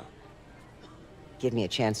 Deal. Give me a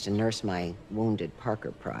chance to nurse my wounded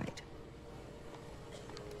Parker pride.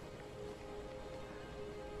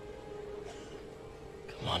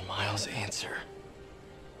 Come on, Miles, answer.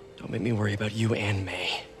 Don't make me worry about you and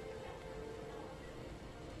May.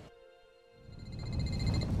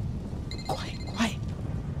 Quiet.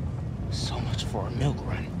 So much for a milk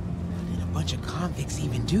run. Did a bunch of convicts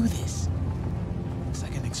even do this? Looks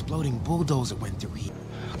like an exploding bulldozer went through here.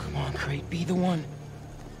 Oh, come on, Crate, be the one.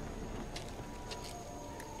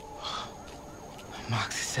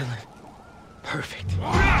 Amoxicillin. Perfect.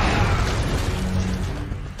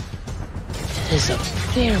 There's a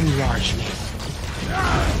very large man.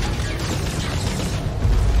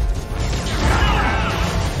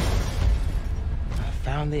 I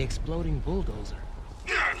found the exploding bulldozer.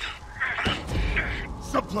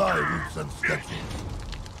 Supply routes and schedule.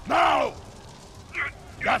 Now!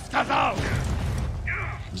 Gas out!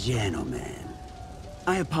 Gentlemen,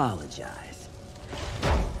 I apologize.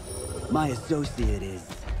 My associate is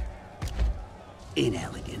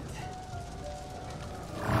inelegant.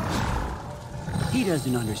 He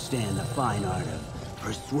doesn't understand the fine art of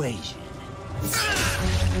persuasion.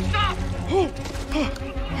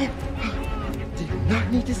 Did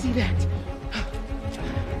not need to see that.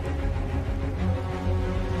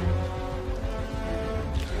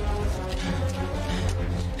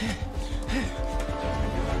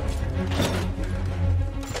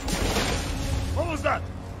 What was that?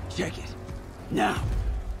 Check it. Now.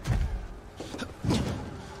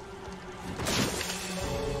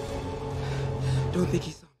 Don't think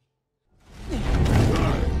he saw me.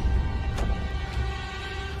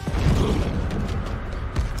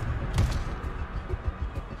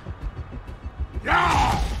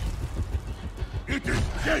 Yeah! It is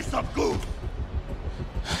Jason Goose!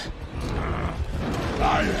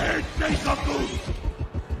 I hate Jason Goose!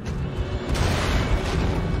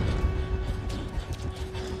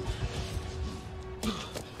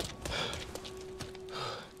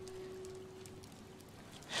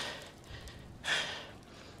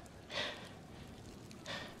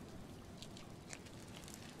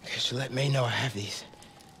 Should let May know I have these.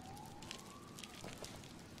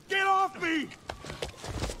 Get off me!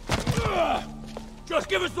 Just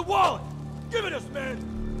give us the wallet! Give it us, man!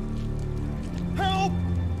 Help!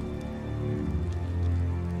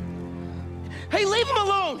 Hey, leave him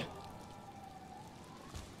alone!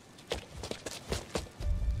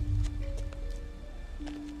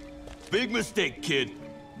 Big mistake, kid.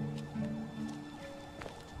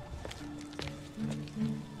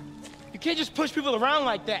 You can't just push people around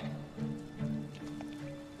like that.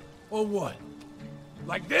 Or what?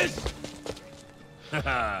 Like this?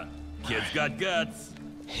 Haha, kid's got guts.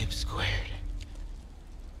 Hip squared.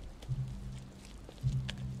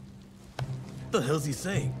 What the hell's he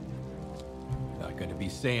saying? Not gonna be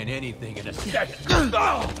saying anything in a second.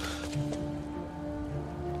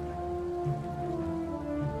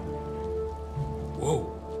 Whoa.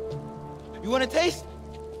 You want a taste?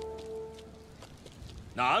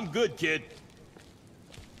 Nah, I'm good, kid.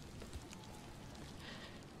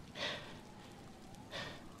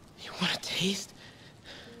 You want a taste?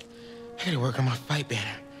 I gotta work on my fight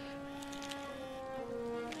banner.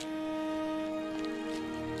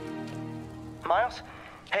 Miles?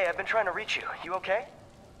 Hey, I've been trying to reach you. You okay?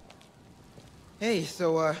 Hey,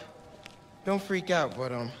 so, don't freak out,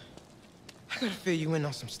 but, I gotta fill you in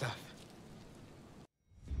on some stuff.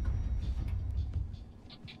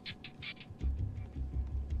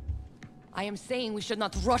 I am saying we should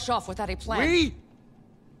not rush off without a plan. We?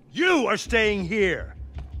 You are staying here.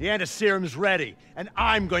 The antiserum's ready, and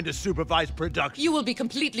I'm going to supervise production. You will be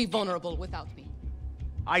completely vulnerable without me.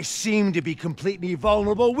 I seem to be completely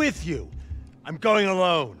vulnerable with you. I'm going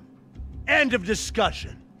alone. End of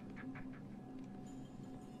discussion.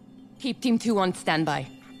 Keep Team 2 on standby.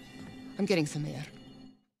 I'm getting some air.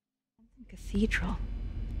 Cathedral.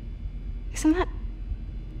 Isn't that...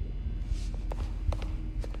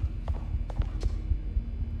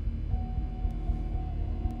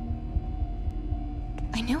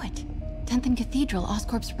 I knew it. 10th and Cathedral,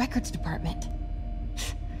 Oscorp's records department.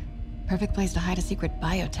 Perfect place to hide a secret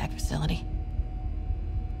biotech facility.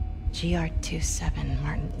 GR27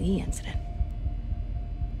 Martin Lee incident.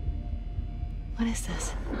 What is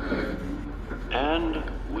this? And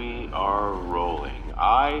we are rolling.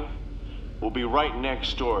 I will be right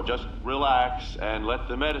next door. Just relax and let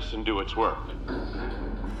the medicine do its work.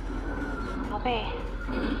 宝贝，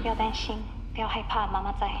不要担心，不要害怕，妈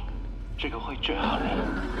妈在。这个会治好的，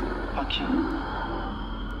放心。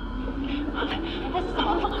这是什么？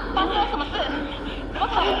发生了什么事？怎么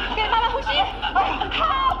可能？给妈妈呼吸！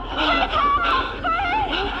靠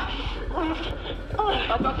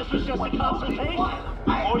！I thought this was just a consultation.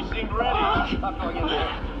 Boys seemed ready. I'm going in there.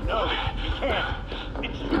 No, you can't.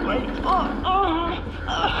 It's too late. Make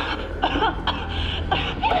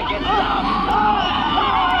it stop.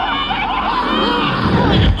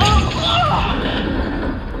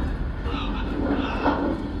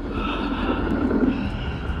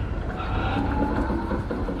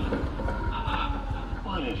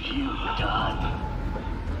 What have you done?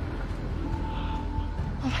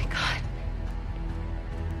 Oh my god.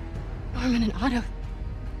 Norman and Otto.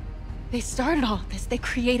 They started all of this. They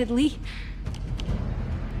created Lee.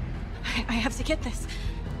 I have to get this.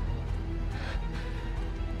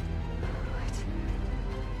 What?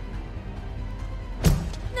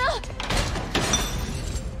 No!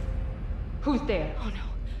 Who's there? Oh no.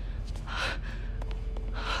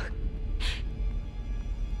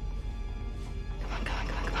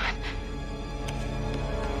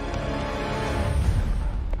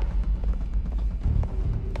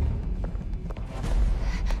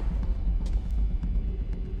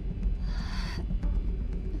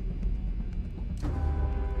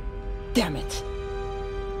 Damn it.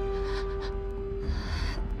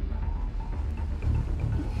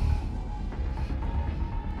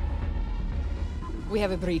 We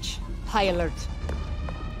have a breach. High alert.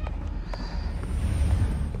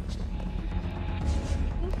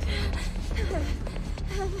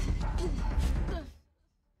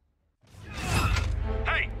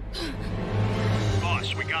 Hey!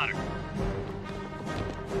 Boss, we got it.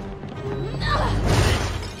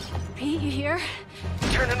 Pete, you here?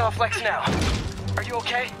 Turning off Lex now. Are you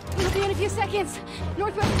okay? We'll be in a few seconds.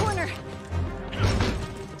 Northwest corner.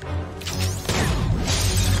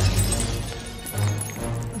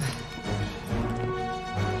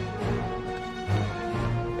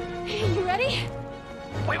 You ready?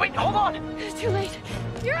 Wait, hold on! It's too late.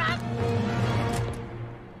 You're up!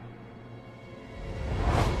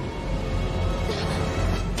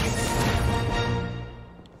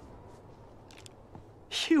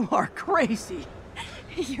 You are crazy.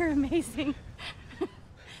 You're amazing.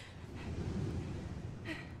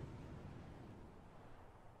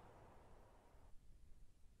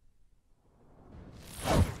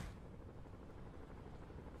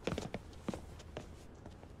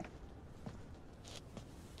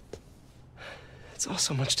 It's all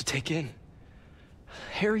so much to take in.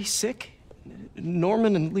 Harry sick,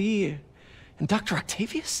 Norman and Lee, and Dr.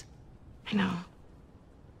 Octavius? I know.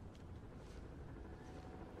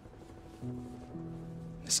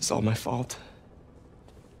 This is all my fault.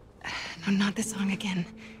 No, not this song again.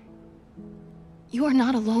 You are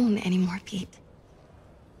not alone anymore, Pete.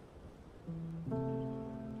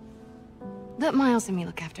 Let Miles and me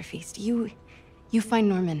look after Feast. You find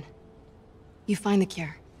Norman. You find the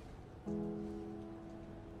cure.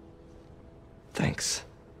 Thanks,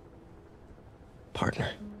 partner.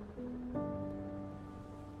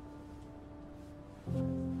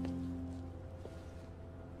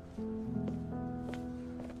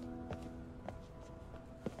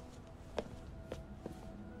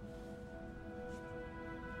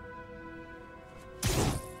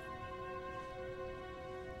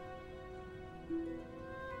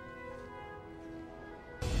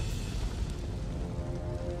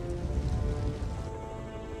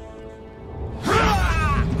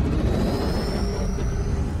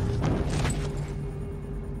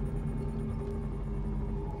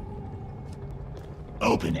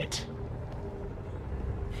 Open it.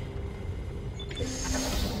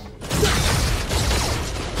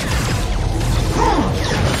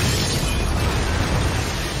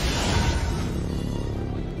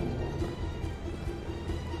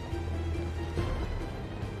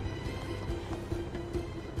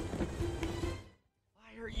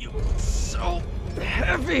 Why are you so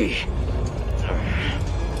heavy?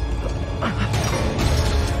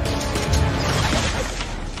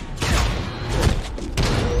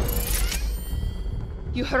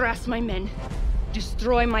 You harass my men,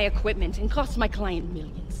 destroy my equipment, and cost my client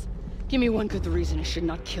millions. Give me one good reason I should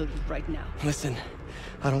not kill you right now. Listen,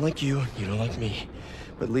 I don't like you, you don't like me.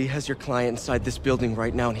 But Lee has your client inside this building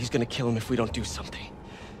right now, and he's gonna kill him if we don't do something.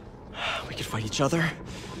 We could fight each other,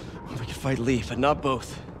 or we could fight Lee, but not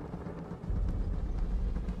both.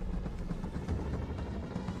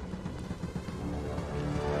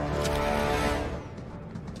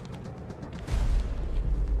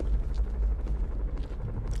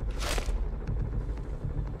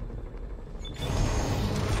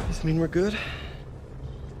 This mean we're good?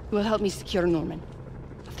 You will help me secure Norman.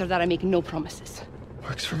 After that, I make no promises.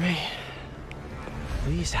 Works for me.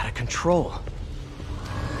 Lee's out of control.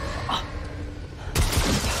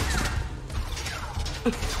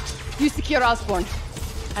 You secure Osborn.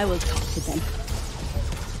 I will talk to them.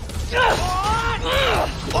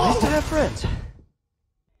 Nice to have friends.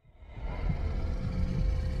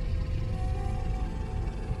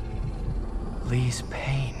 Lee's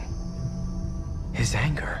pain. His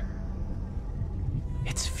anger.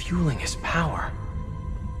 It's fueling his power.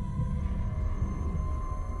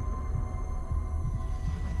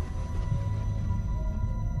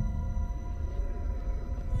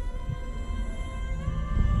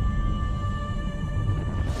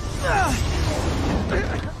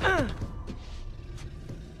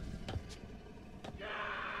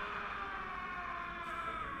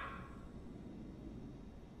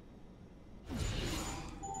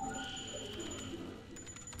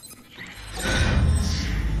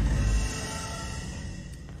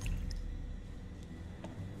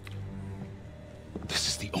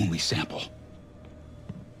 Only sample.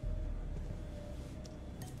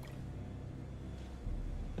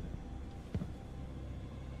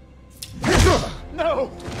 No!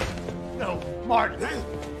 No, Martin!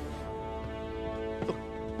 Look,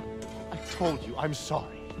 I told you I'm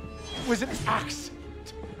sorry. It was an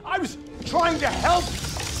accident. I was trying to help.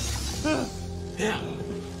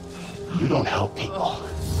 You don't help people.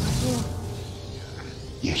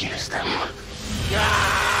 You use them.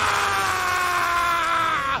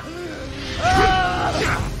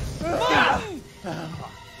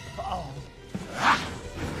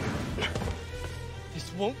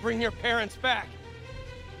 This won't bring your parents back.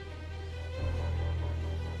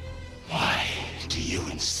 Why do you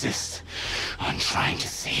insist on trying to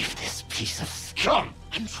save this piece of scum?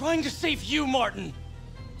 I'm trying to save you, Martin.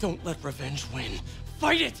 Don't let revenge win.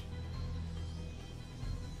 Fight it!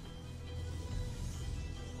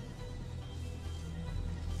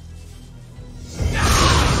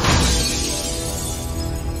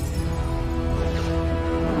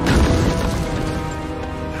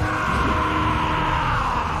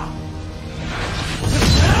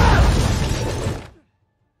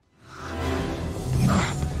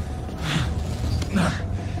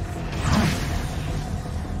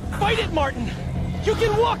 Fight it, Martin! You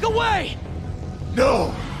can walk away!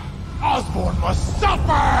 No! Osborn must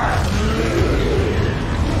suffer!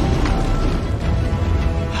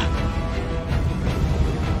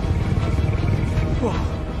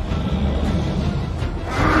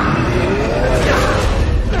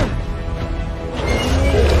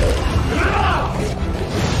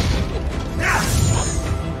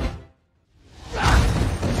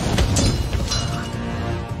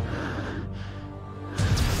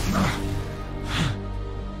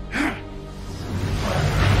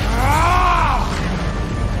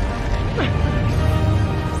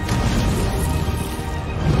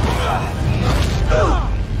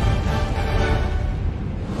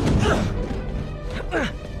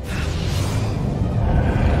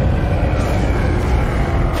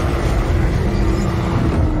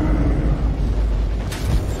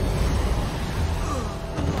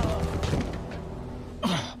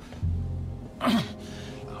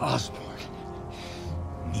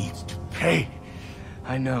 needs to pay.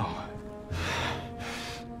 I know.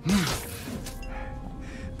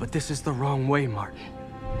 But this is the wrong way, Martin.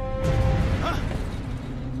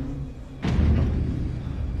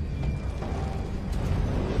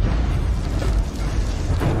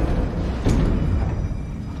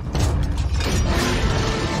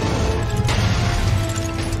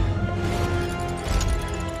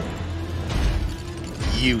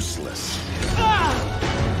 Useless.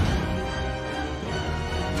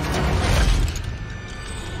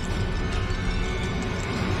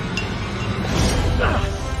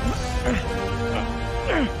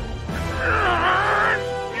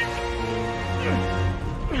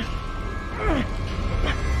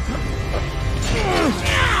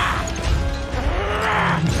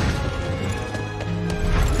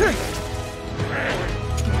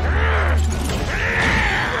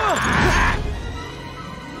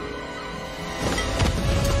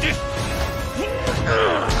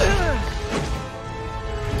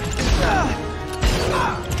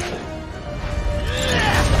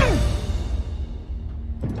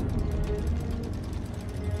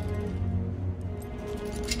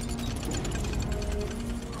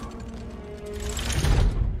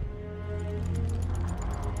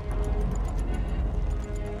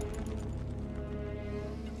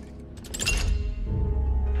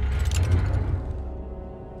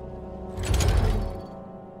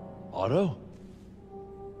 Otto?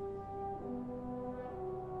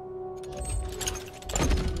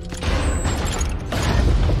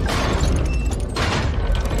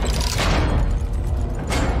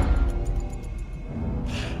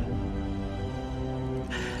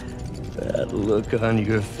 That look on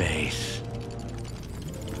your face.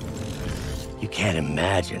 You can't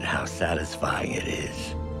imagine how satisfying it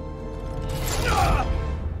is.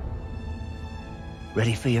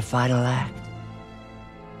 Ready for your final act?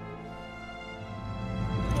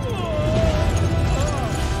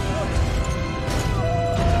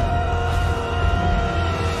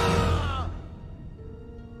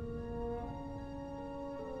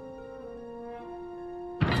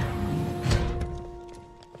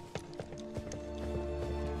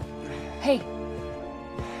 Hey.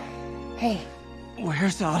 Hey.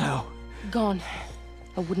 Where's Otto? Gone.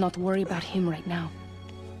 I would not worry about him right now.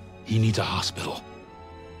 He needs a hospital.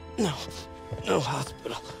 No. No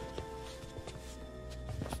hospital.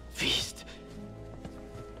 Feast.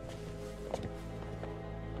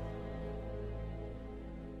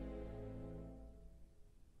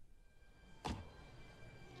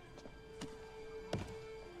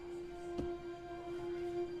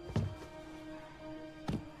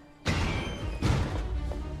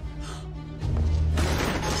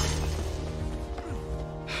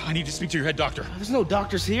 I need to speak to your head doctor. There's no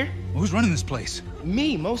doctors here. Who's running this place?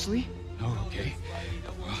 Me, mostly. Oh, okay.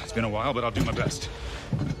 Well, it's been a while, but I'll do my best.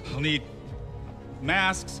 I'll need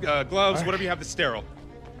masks, gloves, right. whatever you have that's sterile.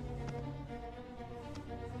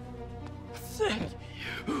 Thank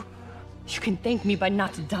you. You can thank me by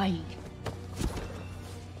not dying.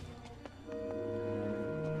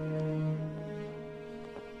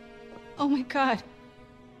 Oh my God.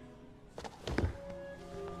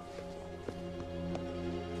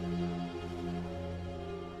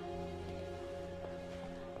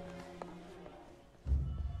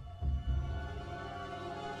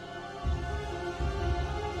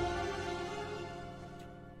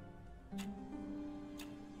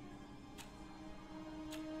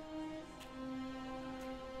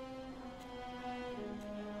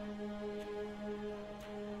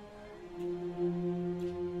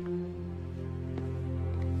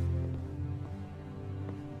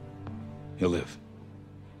 He'll live,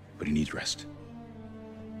 but he needs rest.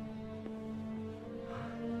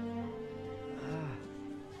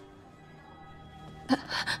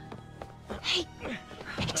 Hey,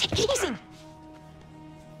 take it easy.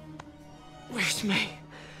 Where's May?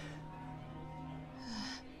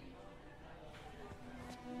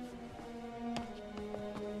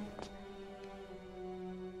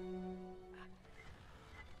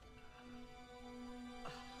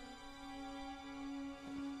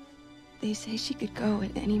 They say she could go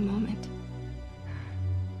at any moment.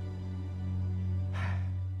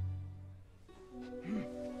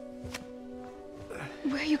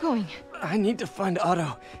 Where are you going? I need to find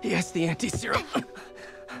Otto. He has the anti-serum. I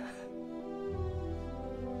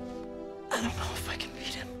don't know if I can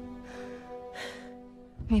beat him.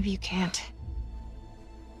 Maybe you can't.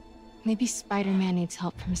 Maybe Spider-Man needs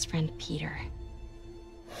help from his friend Peter.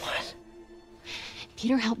 What?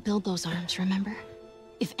 Peter helped build those arms, remember?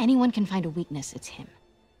 If anyone can find a weakness, it's him.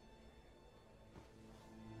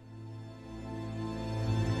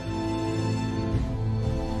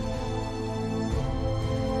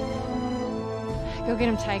 Go get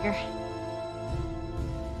him, Tiger.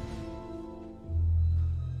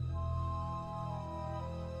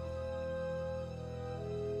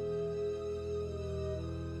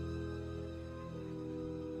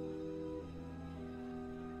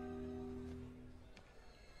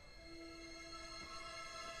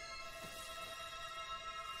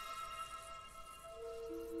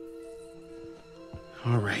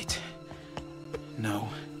 All right. No.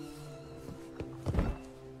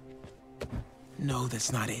 No,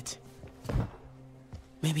 that's not it.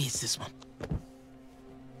 Maybe it's this one.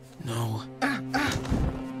 No.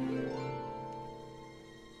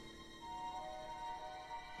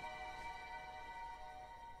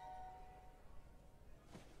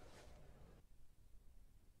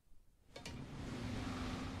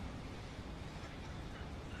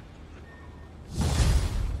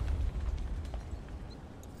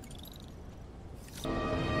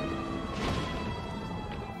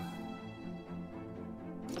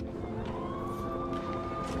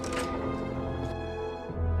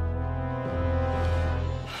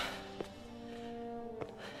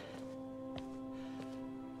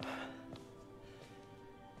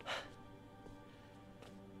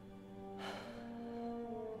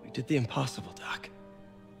 We did the impossible, Doc.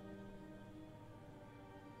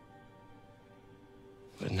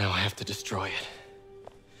 But now I have to destroy it.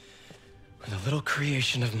 With a little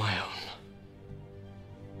creation of my own.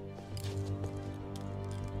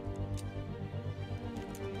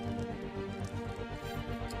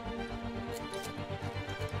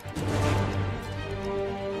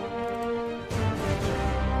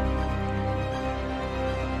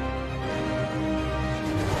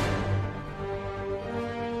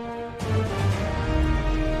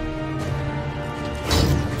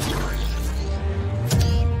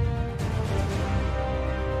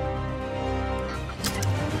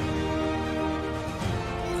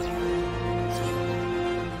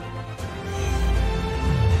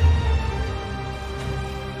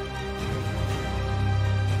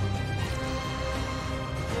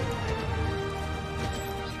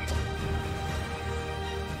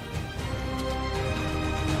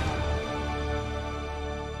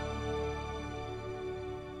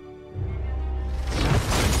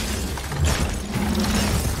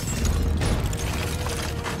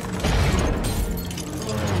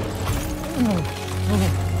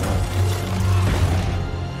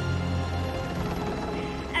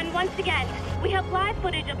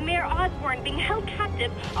 being held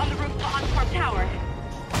captive on the roof of Oscorp Tower.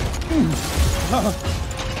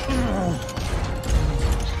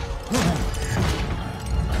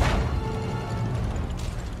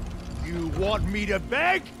 You want me to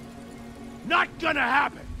beg? Not gonna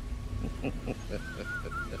happen!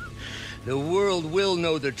 The world will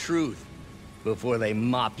know the truth before they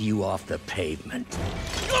mop you off the pavement.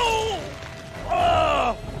 Go!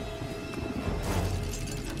 Oh!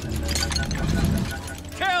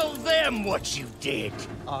 Tell them what you did.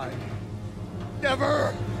 I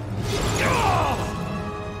never...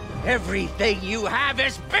 Everything you have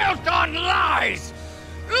is built on lies!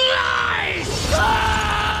 Lies!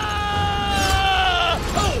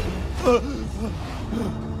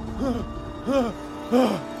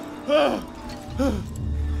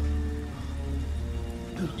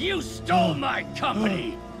 You stole my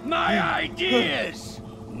company, my ideas!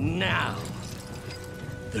 Now,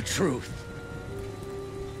 the truth.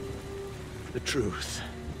 The truth.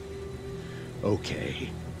 Okay.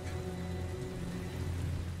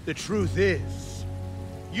 The truth is,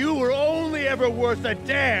 you were only ever worth a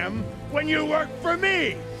damn when you worked for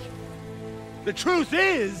me! The truth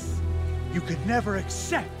is, you could never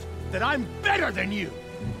accept that I'm better than you!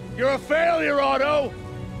 You're a failure, Otto!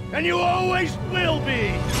 And you always will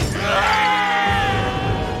be!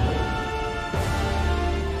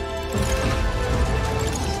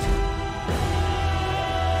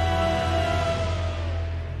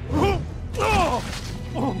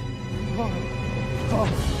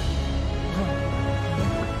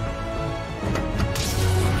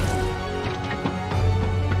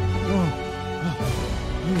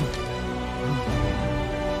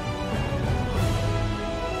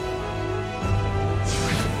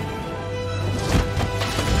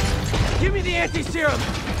 Give me the anti-serum!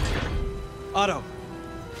 Otto,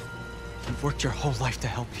 you've worked your whole life to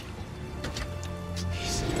help people.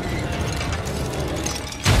 Please.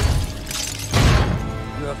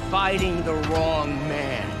 You're fighting the wrong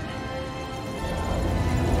man.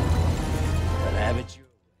 But have it your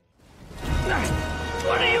way.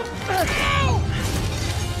 What are you...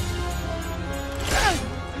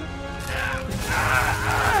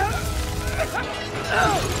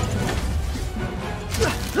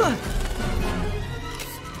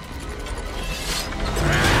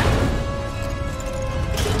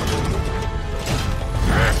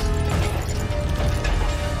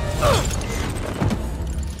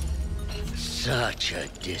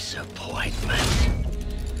 disappointment.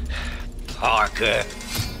 Parker.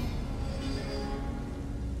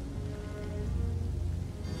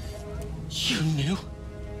 You knew?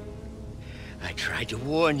 I tried to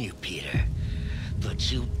warn you, Peter, but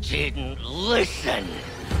you didn't listen.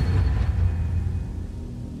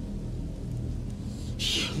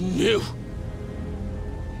 You knew.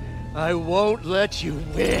 I won't let you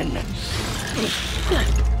win.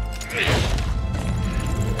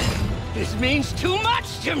 This means too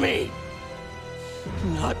much to me.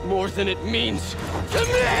 Not more than it means to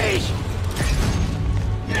me!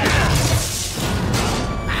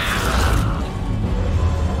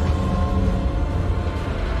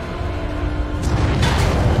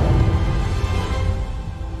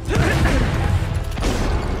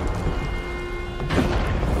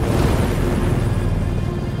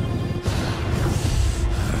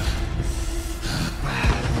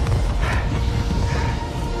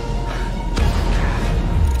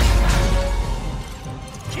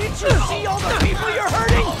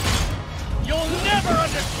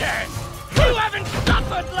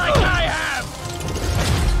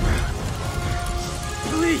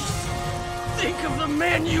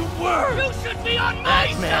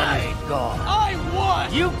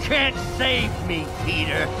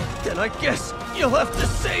 I guess you'll have to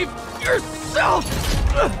save yourself!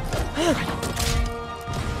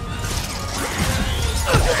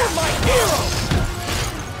 You were my hero!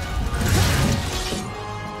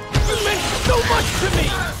 You meant so much to me!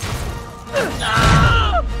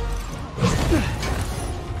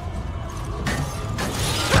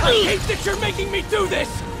 I hate that you're making me do this!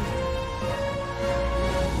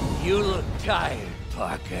 You look tired,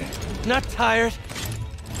 Parker. Not tired.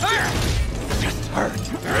 Just hurt.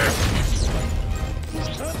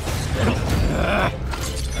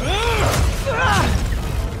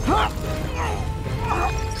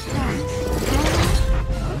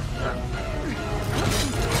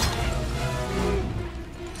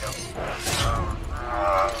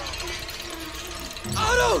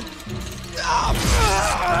 Otto!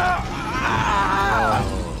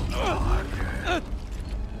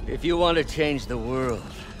 If you want to change the world,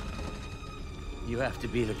 you have to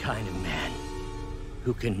be the kind of man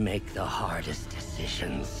who can make the hardest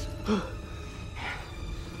decisions.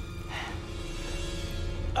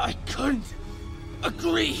 I couldn't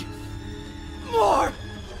agree more!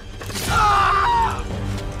 No!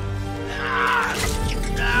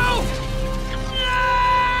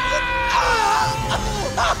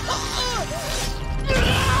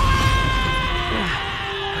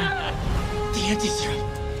 The anti-serum.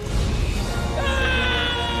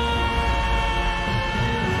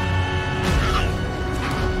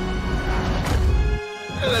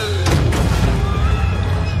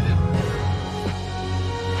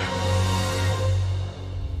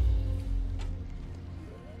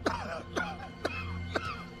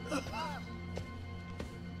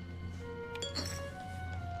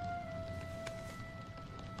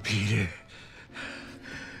 Peter,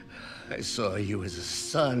 I saw you as a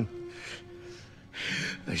son.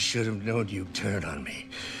 I should have known you'd turn on me,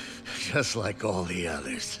 just like all the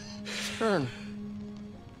others. Turn?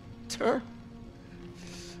 Turn?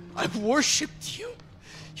 I've worshipped you.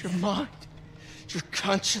 Your mind, your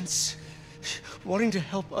conscience, wanting to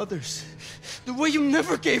help others, the way you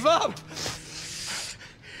never gave up.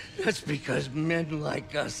 That's because men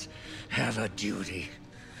like us have a duty,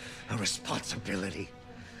 a responsibility,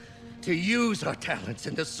 to use our talents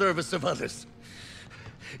in the service of others.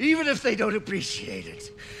 Even if they don't appreciate it,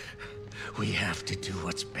 we have to do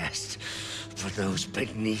what's best for those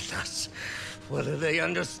beneath us, whether they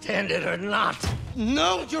understand it or not.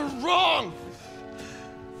 No, you're wrong!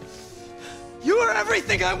 You are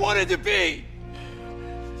everything I wanted to be!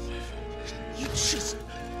 You just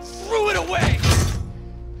threw it away!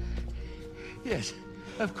 Yes,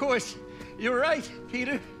 of course. You're right,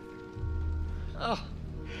 Peter. Oh,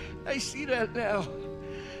 I see that now.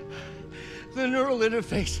 The neural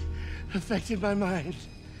interface affected my mind.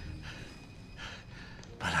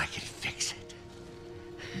 But I can fix it.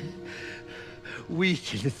 We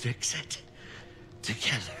can fix it.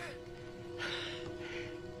 Together.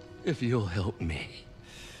 If you'll help me.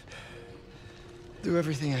 Do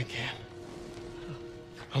everything I can.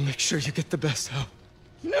 I'll make sure you get the best help.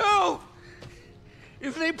 No!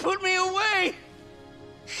 If they put me away,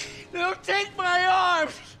 they'll take my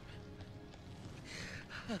arms.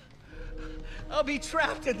 I'll be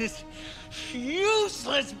trapped in this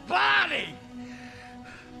useless body.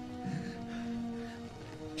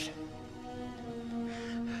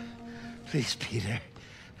 Please, Peter.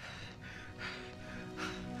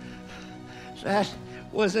 That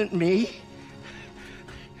wasn't me.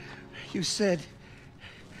 You said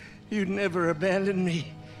You'd never abandon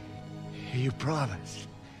me. You promised.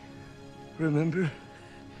 Remember?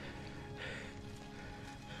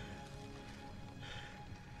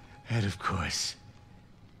 And of course,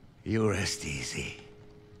 you rest easy,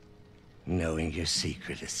 knowing your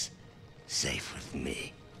secret is safe with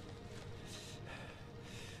me.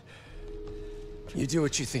 You do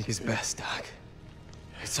what you think is best, Doc.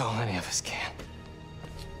 It's all any of us can.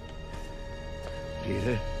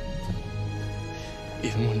 Peter?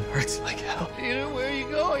 Even when it hurts like hell. Peter, where are you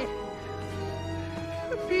going?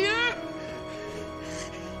 Peter?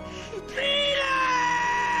 Peter!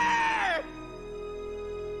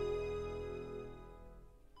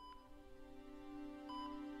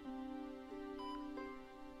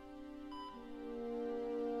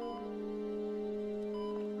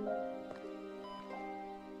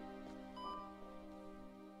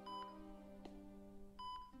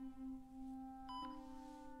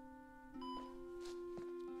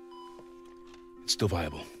 It's still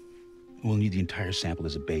viable. We'll need the entire sample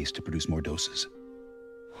as a base to produce more doses.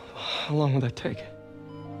 How long will that take?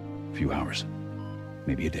 A few hours.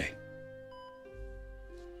 Maybe a day.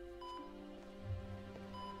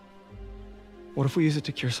 What if we use it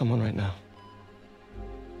to cure someone right now?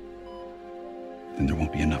 Then there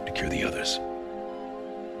won't be enough to cure the others.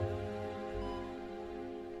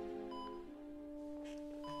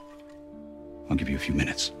 I'll give you a few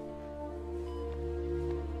minutes.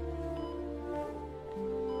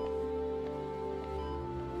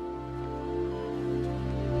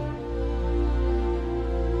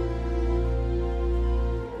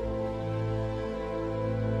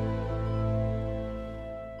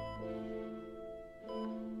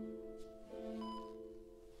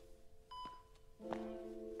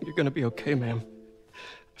 You're gonna be okay, ma'am.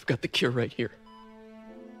 I've got the cure right here.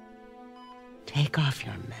 Take off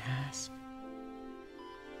your mask.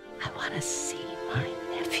 I want to see my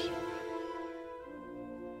nephew.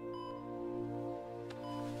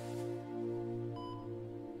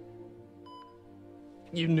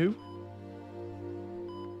 You knew?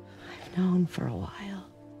 I've known for a while.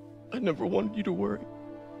 I never wanted you to worry.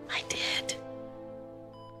 I did.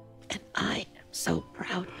 And I am so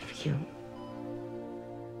proud of you.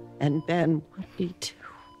 And Ben would be too.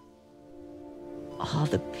 All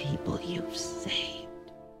the people you've saved.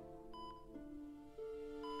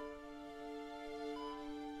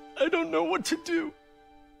 I don't know what to do.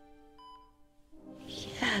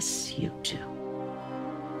 Yes, you do.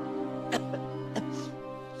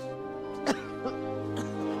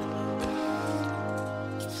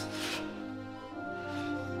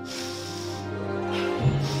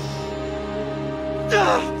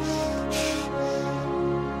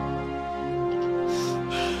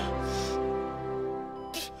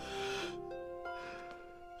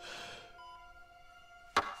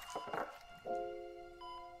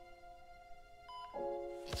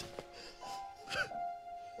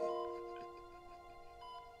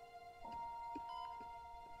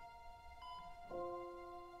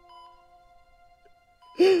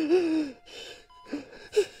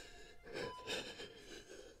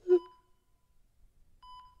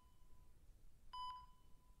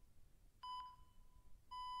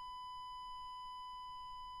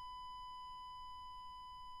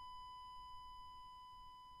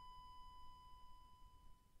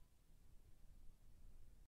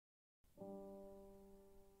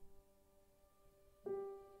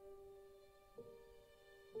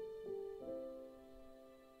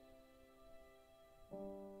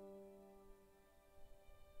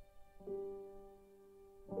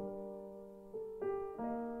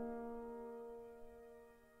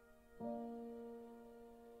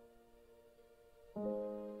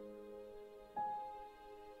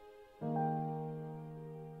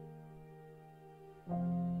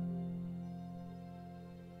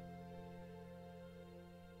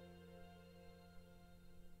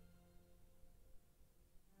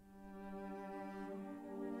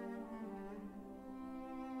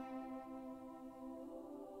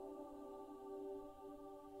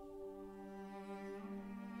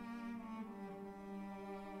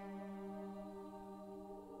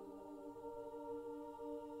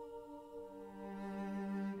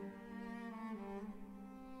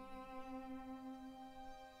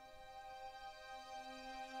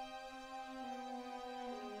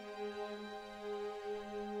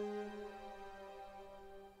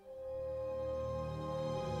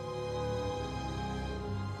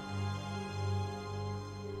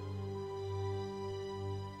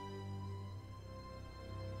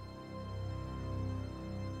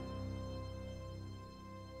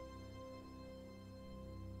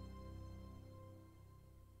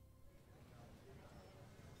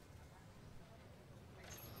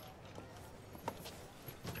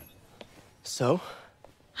 So?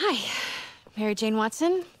 Hi, Mary Jane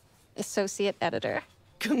Watson, associate editor.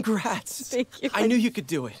 Congrats. Thank you. I knew you could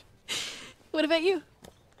do it. What about you?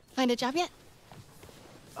 Find a job yet?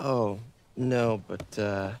 Oh, no,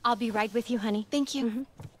 but, I'll be right with you, honey. Thank you.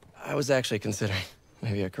 I was actually considering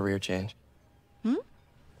maybe a career change. Hmm?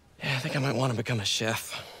 Yeah, I think I might want to become a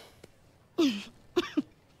chef. I'm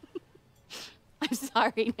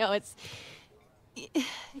sorry, no, it's...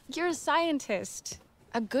 You're a scientist.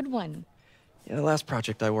 A good one. Yeah, the last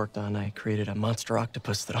project I worked on, I created a monster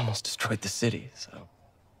octopus that almost destroyed the city, so...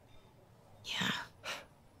 Yeah.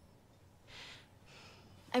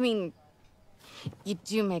 I mean, you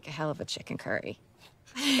do make a hell of a chicken curry.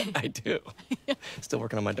 I do. Still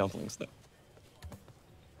working on my dumplings, though.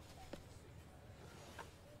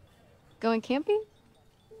 Going camping?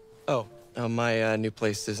 Oh, my new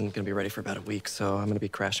place isn't gonna be ready for about a week, so I'm gonna be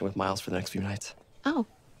crashing with Miles for the next few nights. Oh.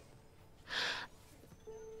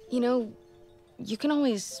 You know, you can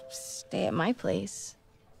always stay at my place.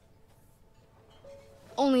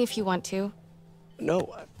 Only if you want to.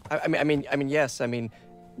 No, I mean, yes, I mean,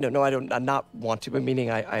 no, I don't, I not want to, but meaning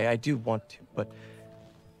I do want to, but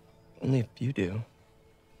only if you do.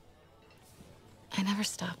 I never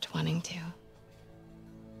stopped wanting to.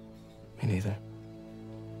 Me neither.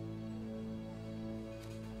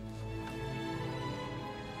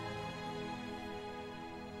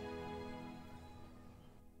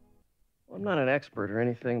 Well, I'm not an expert or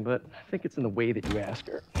anything, but I think it's in the way that you ask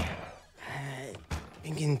her.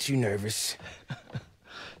 I'm getting too nervous.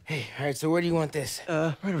 Hey, all right, so where do you want this?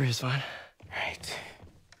 Right over here is fine. Right.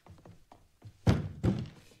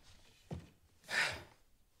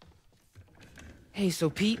 Hey, so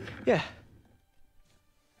Pete? Yeah?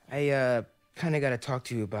 I, kinda gotta talk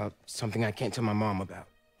to you about something I can't tell my mom about.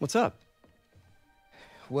 What's up?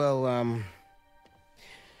 Well,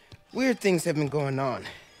 weird things have been going on.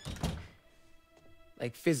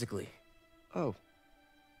 Like, physically. Oh.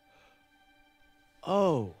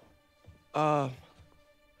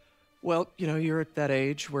 Well, you know, you're at that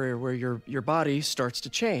age where your body starts to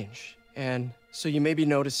change. And so you may be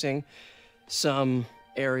noticing some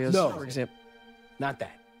areas, No. for example. Not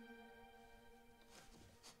that.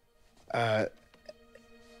 I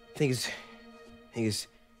think it's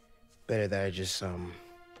better that I just,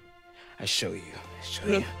 I show you.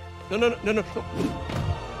 No.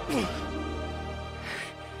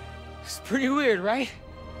 It's pretty weird, right?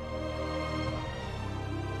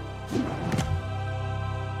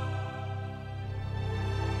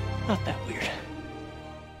 Not that weird.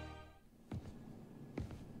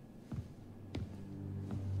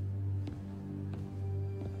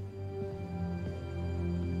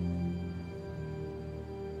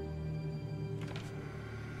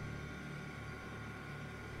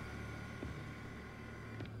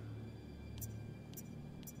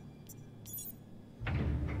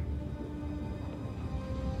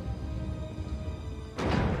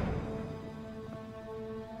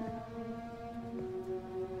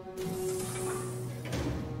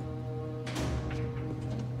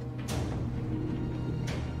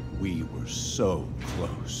 We were so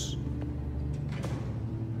close.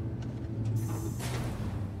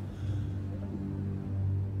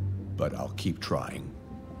 But I'll keep trying.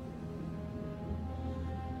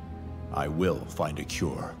 I will find a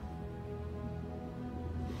cure.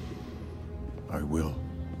 I will.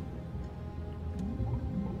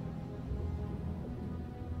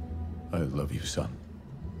 I love you, son.